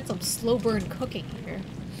 Let's get some slow burn cooking here.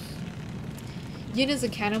 Yin is a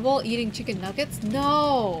cannibal eating chicken nuggets?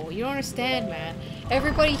 No, you don't understand, man.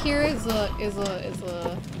 Everybody here is a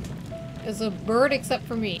bird except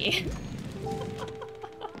for me.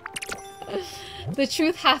 The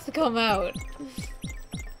truth has to come out.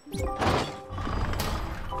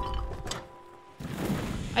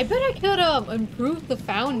 I bet I could improve the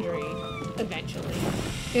foundry eventually,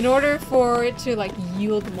 in order for it to like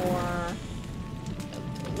yield more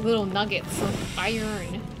little nuggets of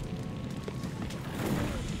iron.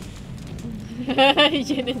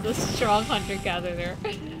 Yin is a strong hunter-gatherer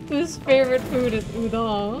whose favorite food is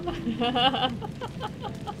udon.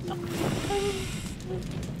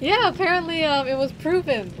 Yeah, apparently it was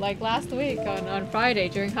proven like last week on Friday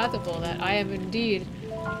during Hatable that I am indeed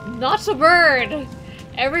not a bird.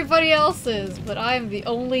 Everybody else is, but I am the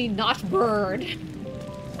only not bird.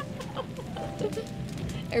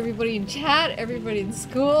 Everybody in chat, everybody in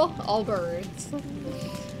school, all birds.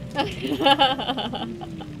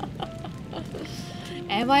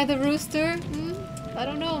 Am I the rooster? I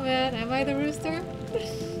don't know, man. Am I the rooster?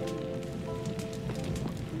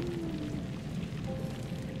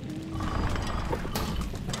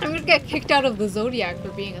 I'm gonna get kicked out of the zodiac for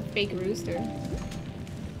being a fake rooster.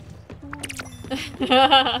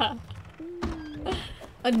 A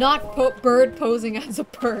bird posing as a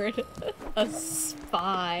bird. A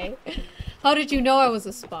spy. How did you know I was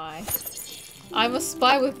a spy? I'm a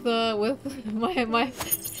spy with my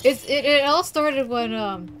it all started when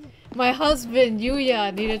my husband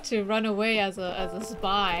Yuya needed to run away as a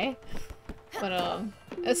spy. But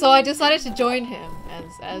so I decided to join him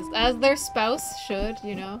as their spouse should,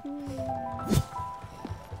 you know.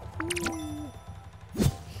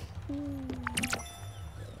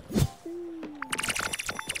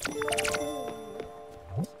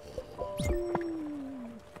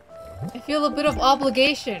 I feel a bit of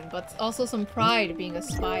obligation, but also some pride being a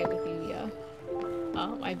spy with Yuya.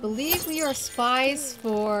 I believe we are spies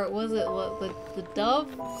for, was it the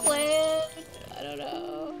Dove clan? I don't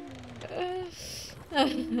know.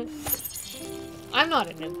 I'm not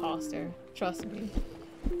an imposter, trust me.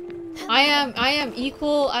 I am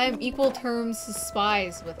equal terms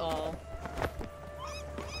spies with all.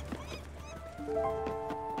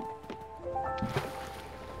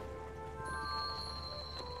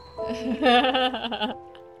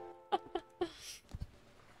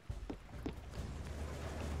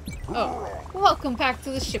 Oh, welcome back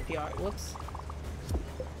to the shipyard. Whoops.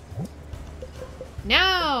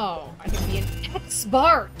 Now I can be an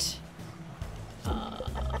ex-Bart. How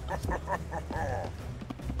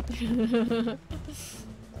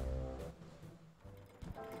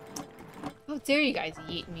dare you guys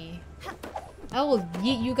yeet me? I will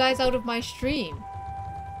yeet you guys out of my stream.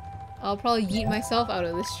 I'll probably yeet myself out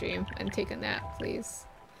of this stream and take a nap, please.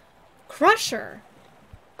 Crusher!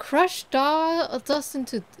 Crush dust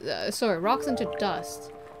into... sorry, rocks into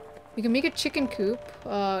dust. We can make a chicken coop.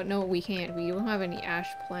 No, we can't. We don't have any ash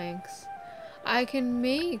planks. I can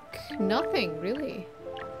make nothing, really.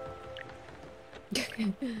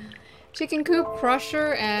 Chicken coop,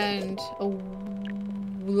 crusher, and a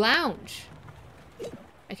lounge.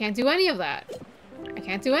 I can't do any of that. I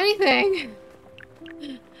can't do anything.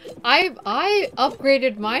 I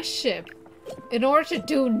upgraded my ship in order to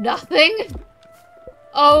do nothing?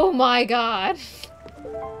 Oh my god.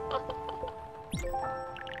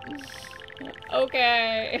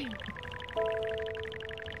 Okay.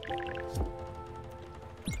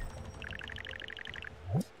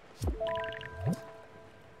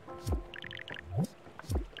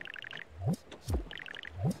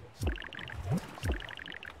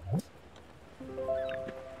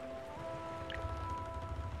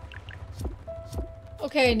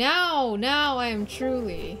 Okay, now I am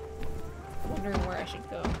truly wondering where I should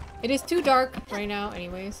go. It is too dark right now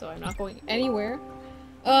anyway, so I'm not going anywhere.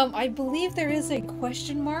 I believe there is a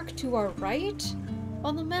question mark to our right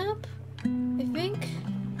on the map, I think.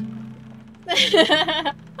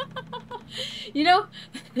 You know,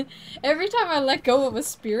 every time I let go of a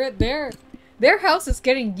spirit, their house is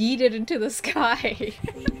getting yeeted into the sky.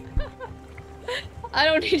 I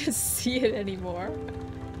don't need to see it anymore.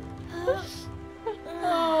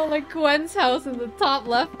 Oh, like Gwen's house in the top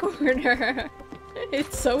left corner.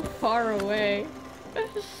 It's so far away.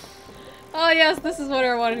 Oh yes, this is what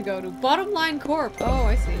I wanted to go to. Bottom Line Corp. Oh,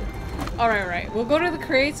 I see. Alright. We'll go to the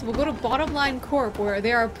crates. We'll go to Bottom Line Corp, where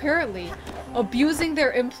they are apparently abusing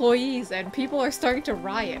their employees and people are starting to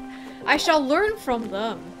riot. I shall learn from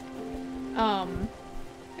them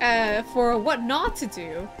for what not to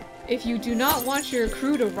do if you do not want your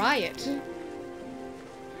crew to riot.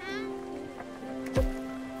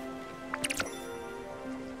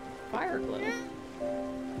 Fire glow.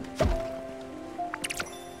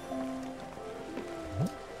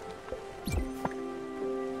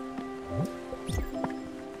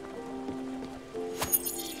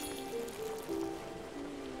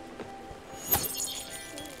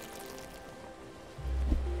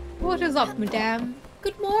 What is up, madame?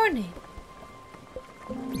 Good morning.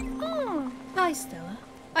 Oh, hi, Stella.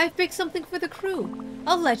 I've picked something for the crew.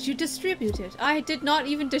 I'll let you distribute it. I did not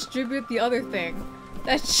even distribute the other thing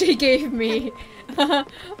that she gave me.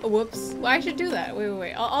 Whoops. Well, I should do that.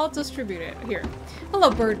 Wait. I'll distribute it. Here. Hello,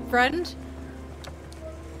 bird friend.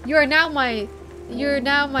 You're now my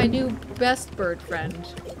new best bird friend.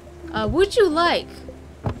 Would you like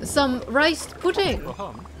some rice pudding?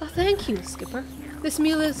 Oh, thank you, Skipper. This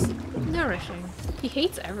meal is nourishing. He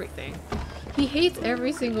hates everything. He hates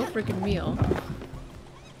every single freaking meal.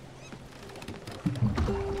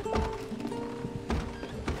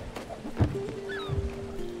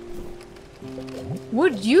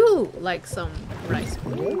 Would you like some rice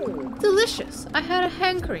pudding? Delicious. I had a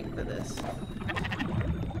hankering for this.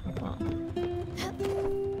 Well,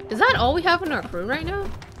 is that all we have in our crew right now?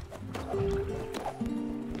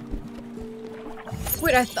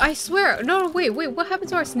 Wait, I swear. No, wait. What happened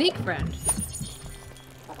to our snake friend?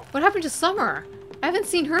 What happened to Summer? I haven't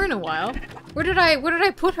seen her in a while. Where did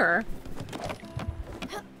I put her?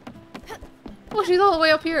 Oh, she's all the way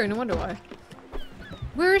up here. No wonder why.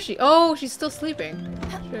 Where is she? Oh, she's still sleeping.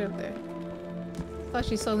 Straight up there. I thought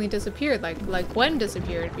she suddenly disappeared, like Gwen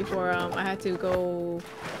disappeared before I had to go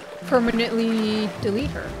permanently delete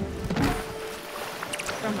her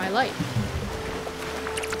from my life.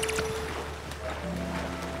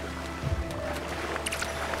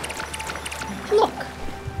 Look!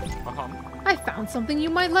 I found something you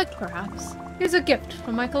might like, perhaps. Here's a gift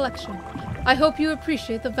from my collection. I hope you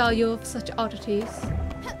appreciate the value of such oddities.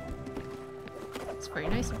 It's very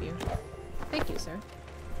nice of you. Thank you, sir.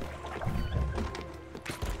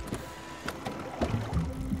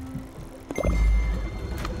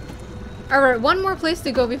 Alright, one more place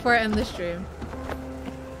to go before I end this stream.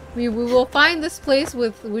 We will find this place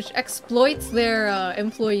which exploits their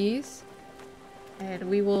employees. And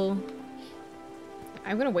we will...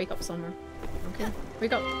 I'm gonna wake up Summer. Okay,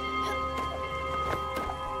 wake up.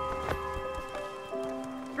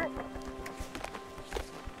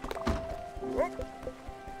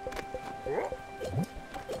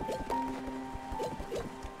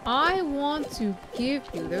 I want to give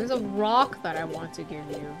you... There's a rock that I want to give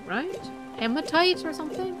you, right? Hematite or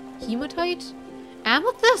something? Hematite?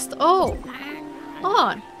 Amethyst? Oh!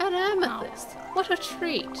 On! An amethyst! What a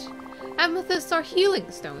treat! Amethysts are healing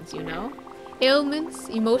stones, you know. Ailments,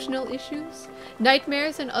 emotional issues,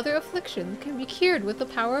 nightmares, and other afflictions can be cured with the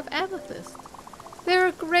power of amethyst. They're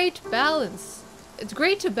a great balance. It's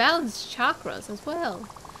great to balance chakras as well.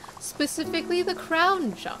 Specifically the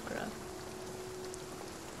crown chakra.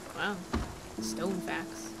 Wow. Stone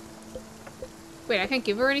facts. Wait, I can't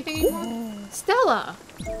give her anything anymore? Stella!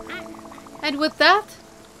 And with that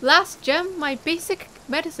last gem, my basic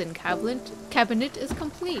medicine cabinet is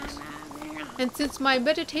complete. And since my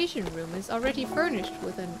meditation room is already furnished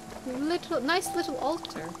with a nice little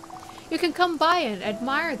altar, you can come by and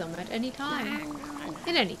admire them at any time.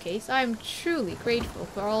 In any case, I am truly grateful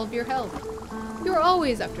for all of your help. You are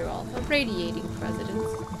always, after all, a radiating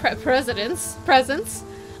presence,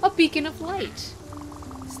 a beacon of light.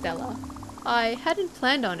 Stella, I hadn't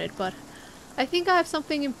planned on it, but I think I have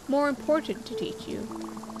something more important to teach you.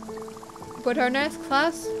 But our next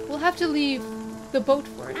class, we'll have to leave the boat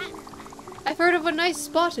for it. I've heard of a nice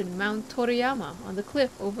spot in Mount Toriyama on the cliff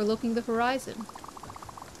overlooking the horizon.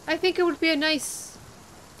 I think it would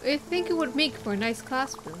make for a nice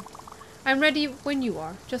classroom. I'm ready when you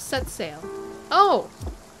are. Just set sail. Oh!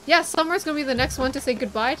 Yeah, Summer's gonna be the next one to say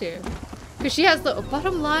goodbye to. Because she has the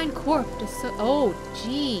bottom line corp to oh,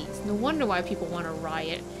 jeez. No wonder why people want to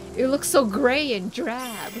riot. It looks so gray and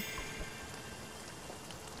drab.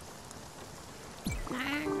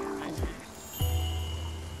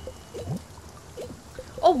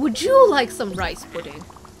 Oh, would you like some rice pudding?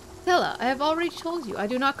 Stella, I have already told you, I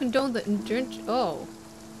do not condone the indulgence. Oh.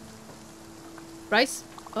 Rice?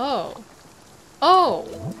 Oh. Oh!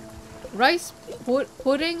 Rice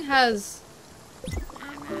pudding has...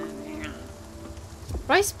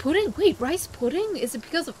 Rice pudding? Wait, rice pudding? Is it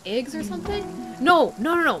because of eggs or something? No.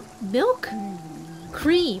 Milk?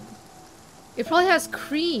 Cream. It probably has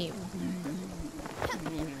cream.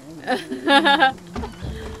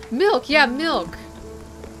 Milk, yeah, milk.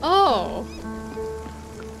 Oh.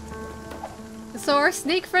 So our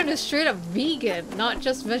snake friend is straight up vegan, not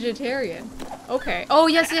just vegetarian. Okay. Oh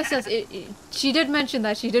yes, yes, yes. She did mention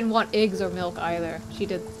that she didn't want eggs or milk either. She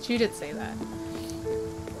did say that.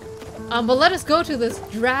 But let us go to this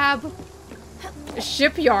drab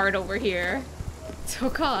shipyard over here. Oh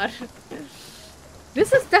god.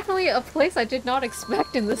 This is definitely a place I did not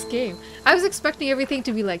expect in this game. I was expecting everything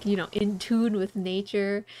to be like, you know, in tune with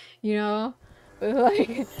nature, you know?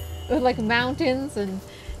 With like mountains and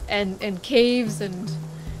caves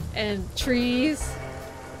and trees.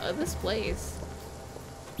 This place.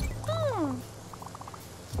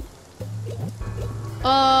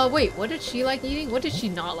 Wait, what did she like eating? What did she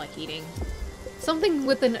not like eating? Something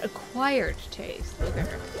with an acquired taste. Look at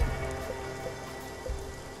her.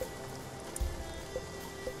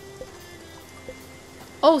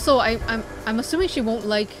 Oh, so I'm assuming she won't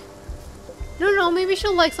like. No, maybe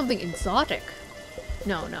she'll like something exotic.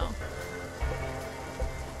 No.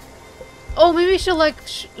 Oh, maybe she'll like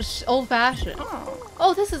old-fashioned.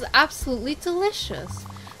 Oh, this is absolutely delicious.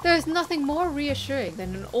 There's nothing more reassuring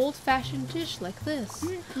than an old-fashioned dish like this.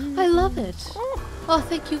 I love it. Oh,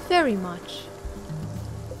 thank you very much.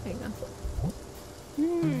 There you go.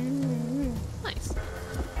 Nice.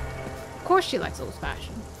 Of course she likes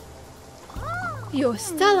old-fashioned. You're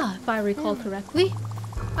Stella, if I recall correctly.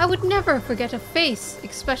 I would never forget a face,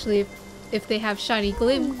 especially if they have shiny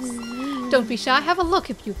glimpse. Don't be shy, have a look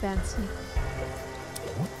if you fancy.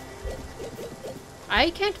 I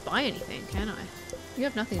can't buy anything, can I? You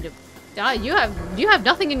have nothing to... you have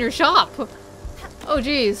nothing in your shop! Oh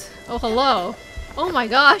jeez. Oh hello. Oh my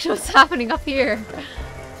gosh, what's happening up here?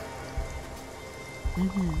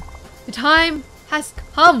 The time has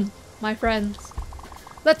come, my friends.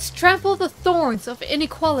 Let's trample the thorns of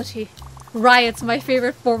inequality. Riot's my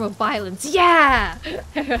favorite form of violence. Yeah!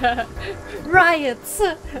 Riots!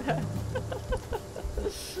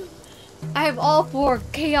 I am all for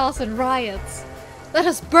chaos and riots. Let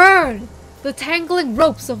us burn the tangling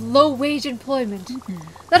ropes of low-wage employment.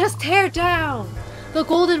 Let us tear down the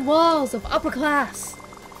golden walls of upper class.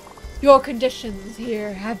 Your conditions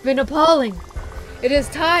here have been appalling. It is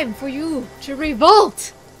time for you to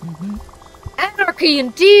revolt. Anarchy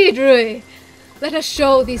indeed, Rui. Let us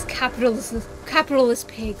show these capitalist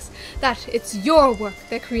pigs that it's your work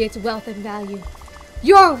that creates wealth and value.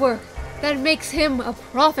 Your work that makes him a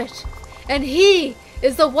profit. And he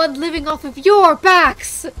is the one living off of your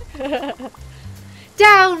backs.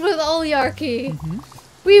 Down with oligarchy.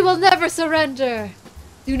 We will never surrender.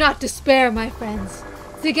 Do not despair, my friends.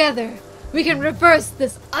 Together, we can reverse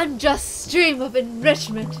this unjust stream of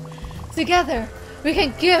enrichment. Together, we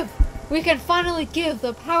can finally give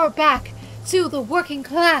the power back to the working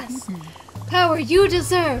class. Power you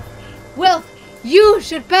deserve. Wealth you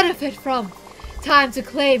should benefit from. Time to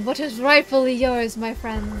claim what is rightfully yours, my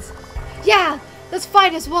friends. Yeah, let's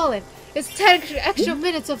find his wallet. It's 10 extra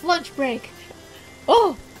minutes of lunch break.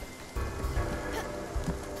 Oh!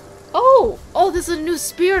 Oh, there's a new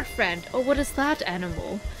spirit friend. Oh, what is that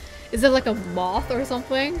animal? Is it like a moth or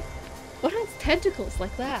something? What has tentacles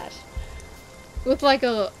like that? With like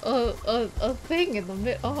a thing in the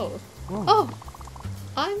mid. Oh,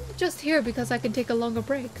 I'm just here because I can take a longer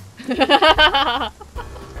break.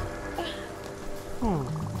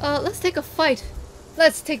 Let's take a fight.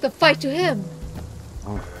 Let's take the fight to him.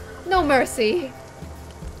 No mercy.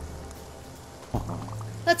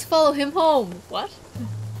 Let's follow him home. What?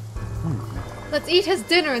 Let's eat his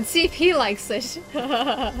dinner and see if he likes it.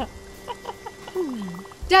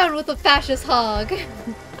 Down with the fascist hog.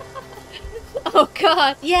 Oh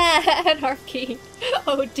god, yeah, anarchy.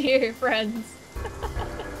 Oh dear, friends.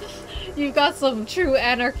 You've got some true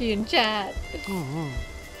anarchy in chat.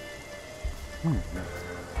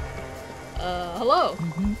 Hello.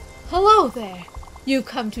 Hello there. You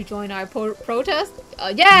come to join our protest?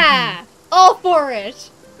 Yeah! All for it!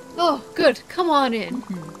 Oh, good. Come on in.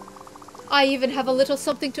 I even have a little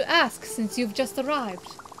something to ask since you've just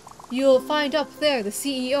arrived. You'll find up there the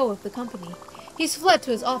CEO of the company. He's fled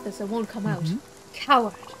to his office and won't come out.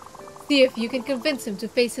 Coward. See if you can convince him to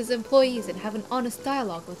face his employees and have an honest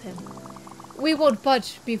dialogue with him. We won't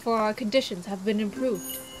budge before our conditions have been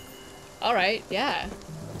improved. Alright, yeah.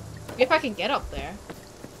 If I can get up there.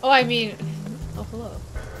 Oh, I mean... Oh, hello.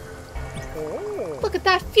 Look at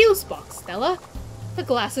that fuse box, Stella. The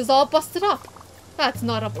glass is all busted up. That's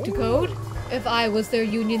not up to code. If I was their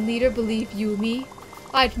union leader, believe you me,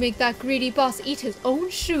 I'd make that greedy boss eat his own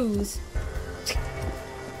shoes.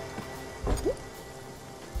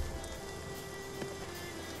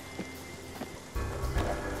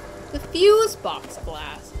 The fuse Xbox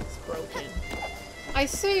glass is broken. I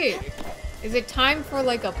see. Is it time for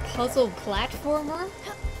like a puzzle platformer?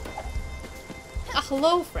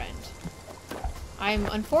 Hello, friend. I'm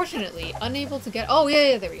unfortunately unable to get- Oh,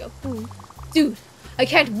 yeah, there we go. Dude, I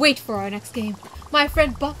can't wait for our next game. My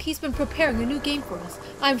friend Buck, he's been preparing a new game for us.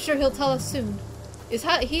 I'm sure he'll tell us soon. Is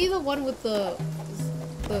he the one with the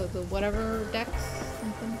whatever decks?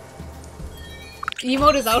 Something? The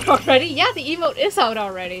emote is out already? Yeah, the emote is out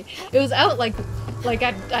already. It was out like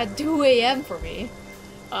at 2 AM for me.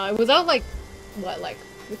 It was out like, what, like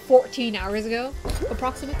 14 hours ago,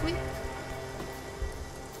 approximately?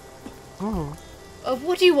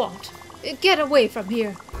 What do you want? Get away from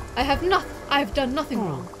here. I've done nothing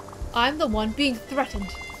wrong. I'm the one being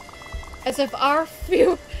threatened. As if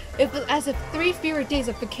 3 fewer days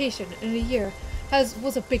of vacation in a year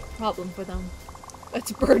was a big problem for them.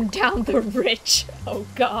 Let's burn down the rich. Oh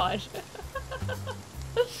god.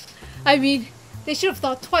 I mean, they should have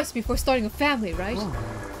thought twice before starting a family, right?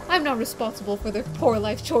 I'm not responsible for their poor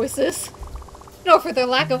life choices, nor for their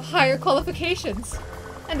lack of higher qualifications.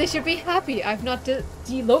 And they should be happy I've not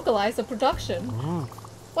delocalized the production.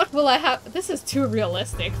 What will I have? This is too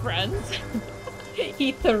realistic, friends.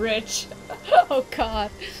 Eat the rich. Oh god.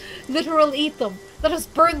 Literal eat them. Let us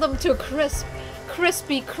burn them to a crisp.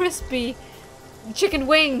 Crispy, crispy chicken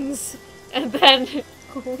wings. And then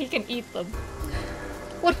we can eat them.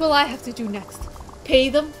 What will I have to do next? Pay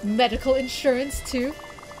them medical insurance too?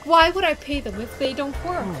 Why would I pay them if they don't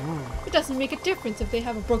work? It doesn't make a difference if they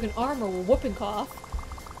have a broken arm or a whooping cough.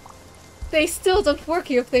 They still don't work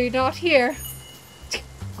here if they're not here.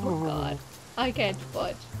 Oh god. I can't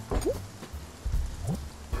budge.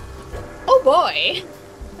 Oh boy!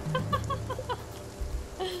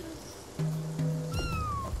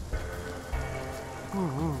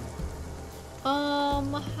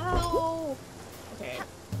 How? Okay.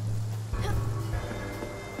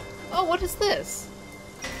 Oh, what is this?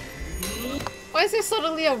 Why is there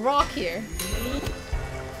suddenly a rock here?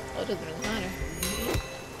 Oh, it doesn't really matter.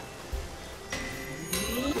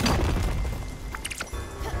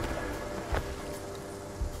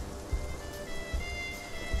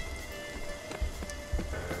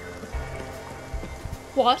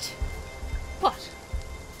 What? What?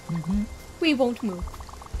 We won't move.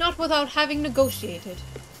 Not without having negotiated.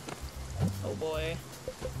 Oh boy.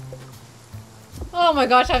 Oh my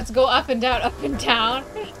gosh, I have to go up and down, up and down.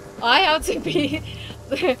 I have to be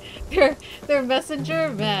their messenger?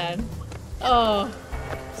 Man. Oh.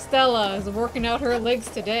 Stella is working out her legs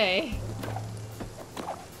today.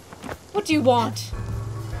 What do you want?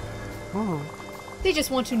 They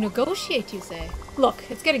just want to negotiate, you say. Look,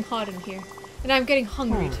 it's getting hot in here. And I'm getting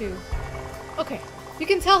hungry too. Okay, you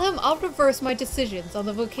can tell him I'll reverse my decisions on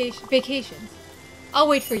the vacations. I'll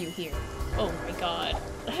wait for you here. Oh my god.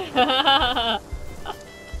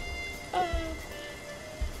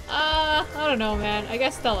 I don't know, man. I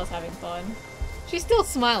guess Stella's having fun. She's still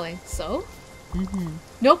smiling, so?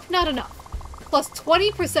 Nope, not enough. Plus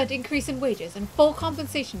 20% increase in wages and full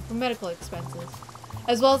compensation for medical expenses.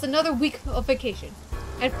 As well as another week of vacation.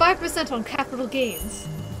 And 5% on capital gains.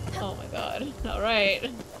 Oh my god.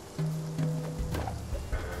 Alright.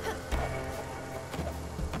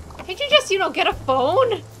 Can't you just, get a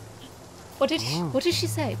phone? What did she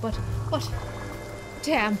say? What?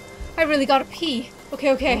 Damn. I really gotta pee.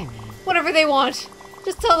 Okay. Whatever they want.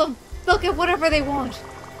 Just tell them they'll get whatever they want.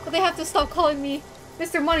 But they have to stop calling me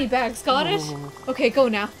Mr. Moneybags, got it? Okay, go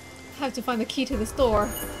now. I have to find the key to this door.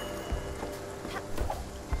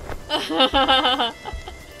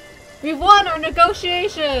 We won our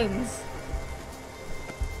negotiations!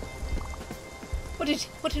 What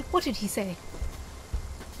did he say?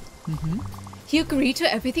 He agreed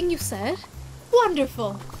to everything you said?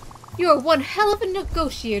 Wonderful! You're one hell of a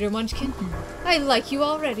negotiator, Munchkin. I like you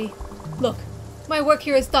already. Look, my work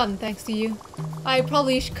here is done thanks to you. I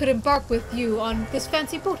probably could embark with you on this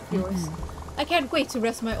fancy boat of yours. I can't wait to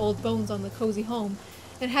rest my old bones on the cozy home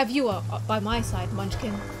and have you by my side,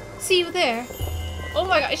 Munchkin. See you there. Oh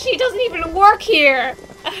my god, she doesn't even work here!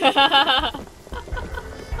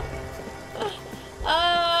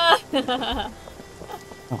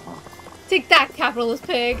 Take that, capitalist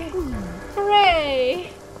pig!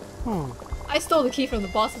 Hooray! I stole the key from the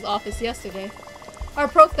boss's office yesterday. Our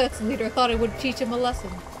protest leader thought I would teach him a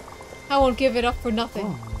lesson. I won't give it up for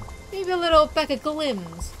nothing. Maybe a little Becca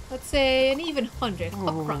Glims. Let's say an even 100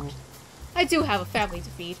 up front. I do have a family to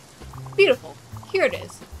feed. Beautiful. Here it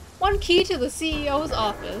is. One key to the CEO's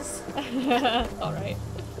office. Alright.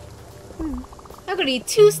 I'm gonna eat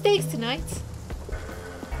 2 steaks tonight.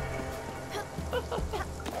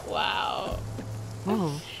 Wow.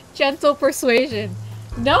 Gentle persuasion.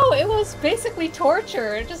 No, it was basically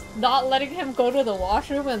torture. Just not letting him go to the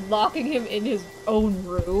washroom and locking him in his own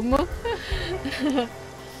room.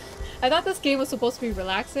 I thought this game was supposed to be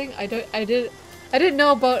relaxing. I didn't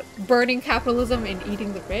know about burning capitalism and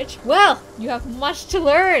eating the rich. Well, you have much to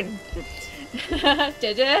learn.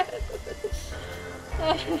 Did you?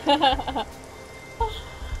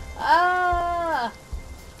 Ah!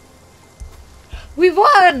 We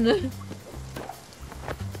won!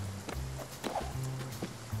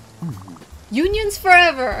 Unions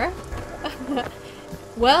forever!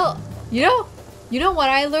 Well, you know what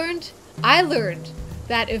I learned? I learned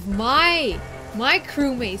that if my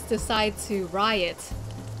crewmates decide to riot,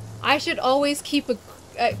 I should always keep a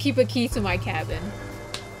key to my cabin.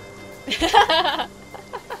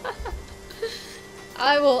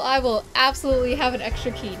 I will absolutely have an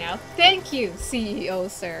extra key now. Thank you, CEO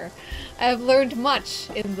sir. I have learned much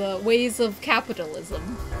in the ways of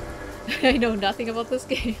capitalism. I know nothing about this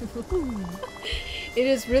game. It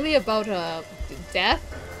is really about death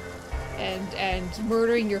and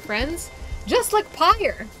murdering your friends, just like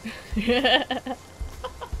Pyre.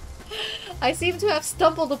 I seem to have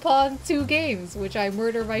stumbled upon 2 games which I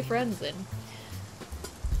murder my friends in.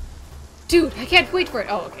 Dude, I can't wait for it.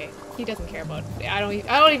 Oh, okay. He doesn't care about it. I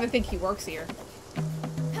don't even think he works here.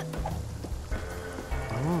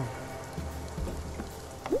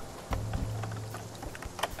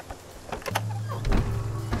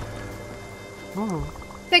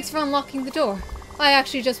 Thanks for unlocking the door. I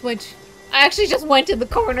actually just went in the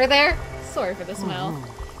corner there. Sorry for the smell.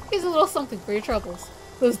 Here's a little something for your troubles.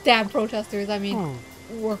 Those damn protesters, I mean,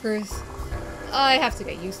 workers. I have to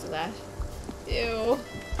get used to that. Ew.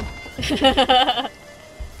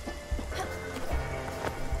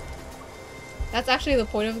 That's actually the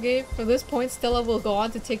point of the game. From this point, Stella will go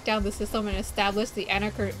on to take down the system and establish the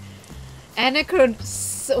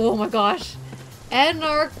oh my gosh.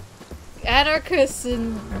 Anarchists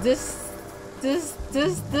in this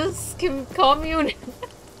commune.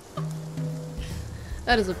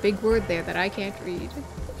 That is a big word there that I can't read.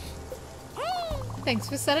 Thanks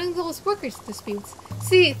for settling those workers' disputes.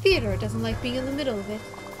 See, Theodore doesn't like being in the middle of it.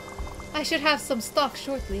 I should have some stock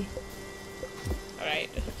shortly.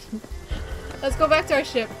 Alright. Let's go back to our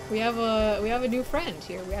ship. We have a new friend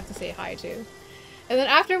here we have to say hi to. And then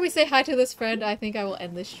after we say hi to this friend, I think I will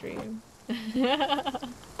end this stream.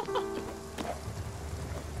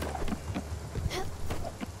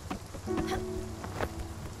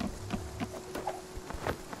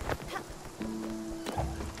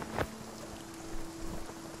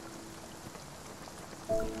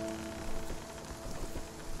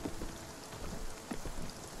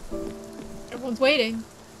 Everyone's waiting.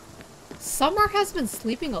 Summer has been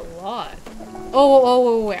sleeping a lot.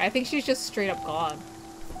 Oh, wait. I think she's just straight up gone.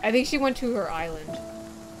 I think she went to her island.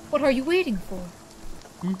 What are you waiting for?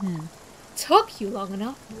 Took you long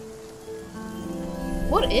enough.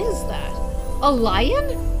 What is that? A lion?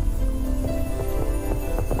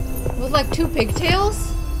 With like 2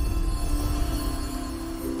 pigtails?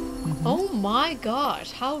 Oh my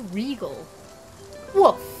gosh, how regal.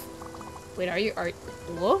 Wolf. Wait, are you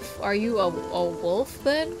wolf? Are you a wolf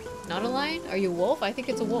then? Not a lion? Are you a wolf? I think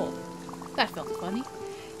it's a wolf. That felt funny.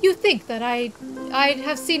 You think that I'd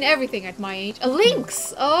have seen everything at my age. A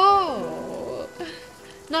lynx! Oh!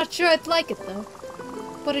 Not sure I'd like it though.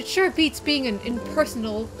 But it sure beats being an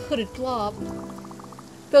impersonal hooded blob.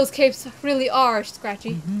 Those capes really are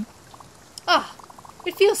scratchy. Ah!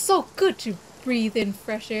 It feels so good to breathe in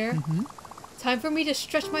fresh air. Time for me to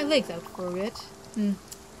stretch my legs out for a bit.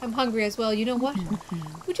 I'm hungry as well, you know what?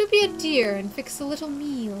 Would you be a dear and fix a little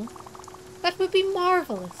meal? That would be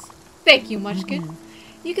marvelous. Thank you, Munchkin.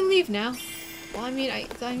 You can leave now. Well, I mean, I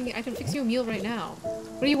can fix you a meal right now.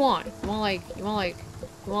 What do you want? You want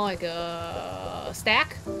like a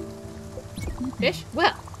stack? Fish?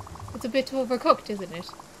 Well, it's a bit overcooked, isn't it?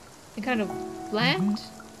 And kind of bland?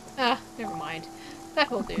 Ah, never mind. That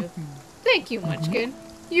will do. Thank you, Munchkin.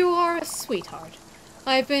 You are a sweetheart.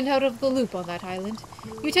 I've been out of the loop on that island.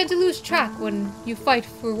 You tend to lose track when you fight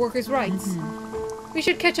for workers' rights. We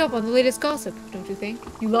should catch up on the latest gossip, don't you think?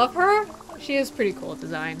 You love her? She is pretty cool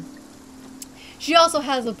design. She also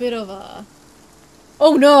has a bit of a...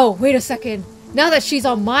 Oh no, wait a second. Now that she's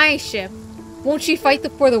on my ship, won't she fight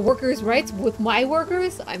for the workers' rights with my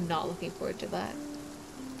workers? I'm not looking forward to that.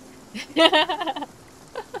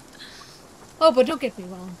 Oh, but don't get me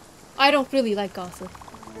wrong. I don't really like gossip.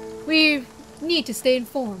 We need to stay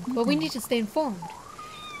informed, but we need to stay informed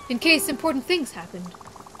in case important things happen.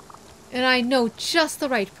 And I know just the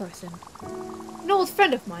right person. An old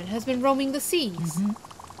friend of mine has been roaming the seas.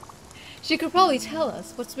 She could probably tell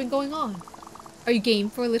us what's been going on. Are you game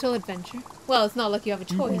for a little adventure? Well, it's not like you have a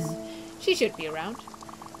choice. She should be around.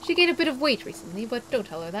 She gained a bit of weight recently, but don't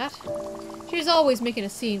tell her that. She's always making a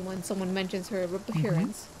scene when someone mentions her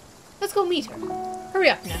appearance. Let's go meet her. Hurry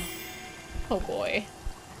up now. Oh boy.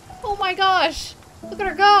 Oh my gosh! Look at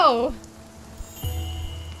her go!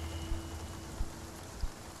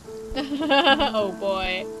 Oh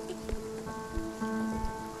boy.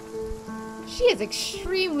 She is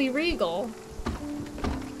extremely regal.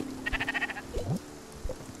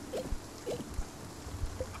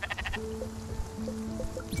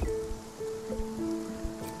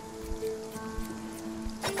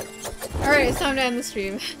 Alright, it's time to end the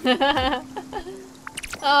stream.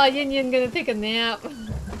 Oh, Yin Yin gonna take a nap.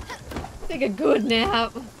 Take a good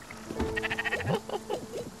nap.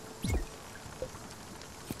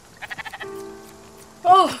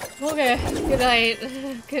 Oh, okay. Good night.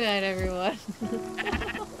 Good night, everyone.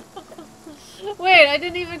 Wait, I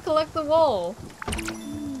didn't even collect the wool.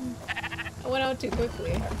 I went out too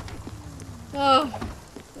quickly. Oh.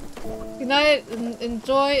 Good night.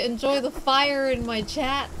 Enjoy the fire in my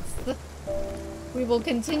chats. We will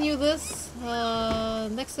continue this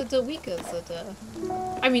next week.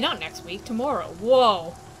 I mean, not next week. Tomorrow.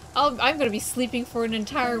 Whoa. I'm gonna be sleeping for an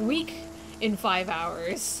entire week in 5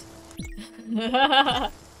 hours.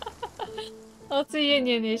 I'll see Yin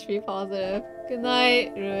Yin HP positive. Good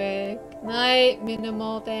night, Rui. Good night,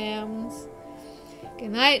 Minimal Dams.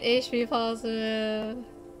 Good night, HP positive.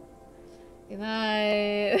 Good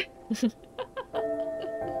night.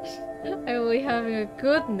 I will be having a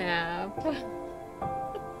good nap.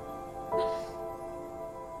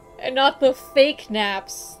 And not the fake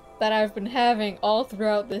naps that I've been having all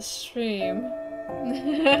throughout this stream.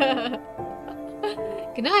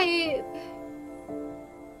 Good night!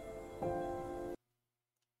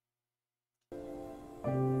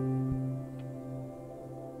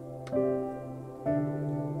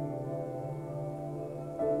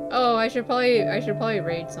 Oh, I should probably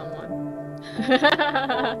raid someone.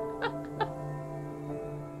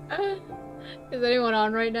 Is anyone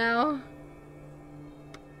on right now?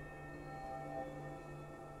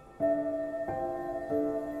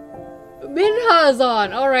 Minha's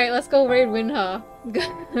on! Alright, let's go raid Minha.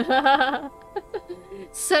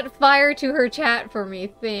 Set fire to her chat for me,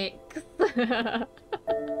 thanks.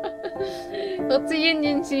 Let's see Yin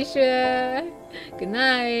Yin Shisha. Good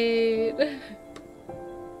night.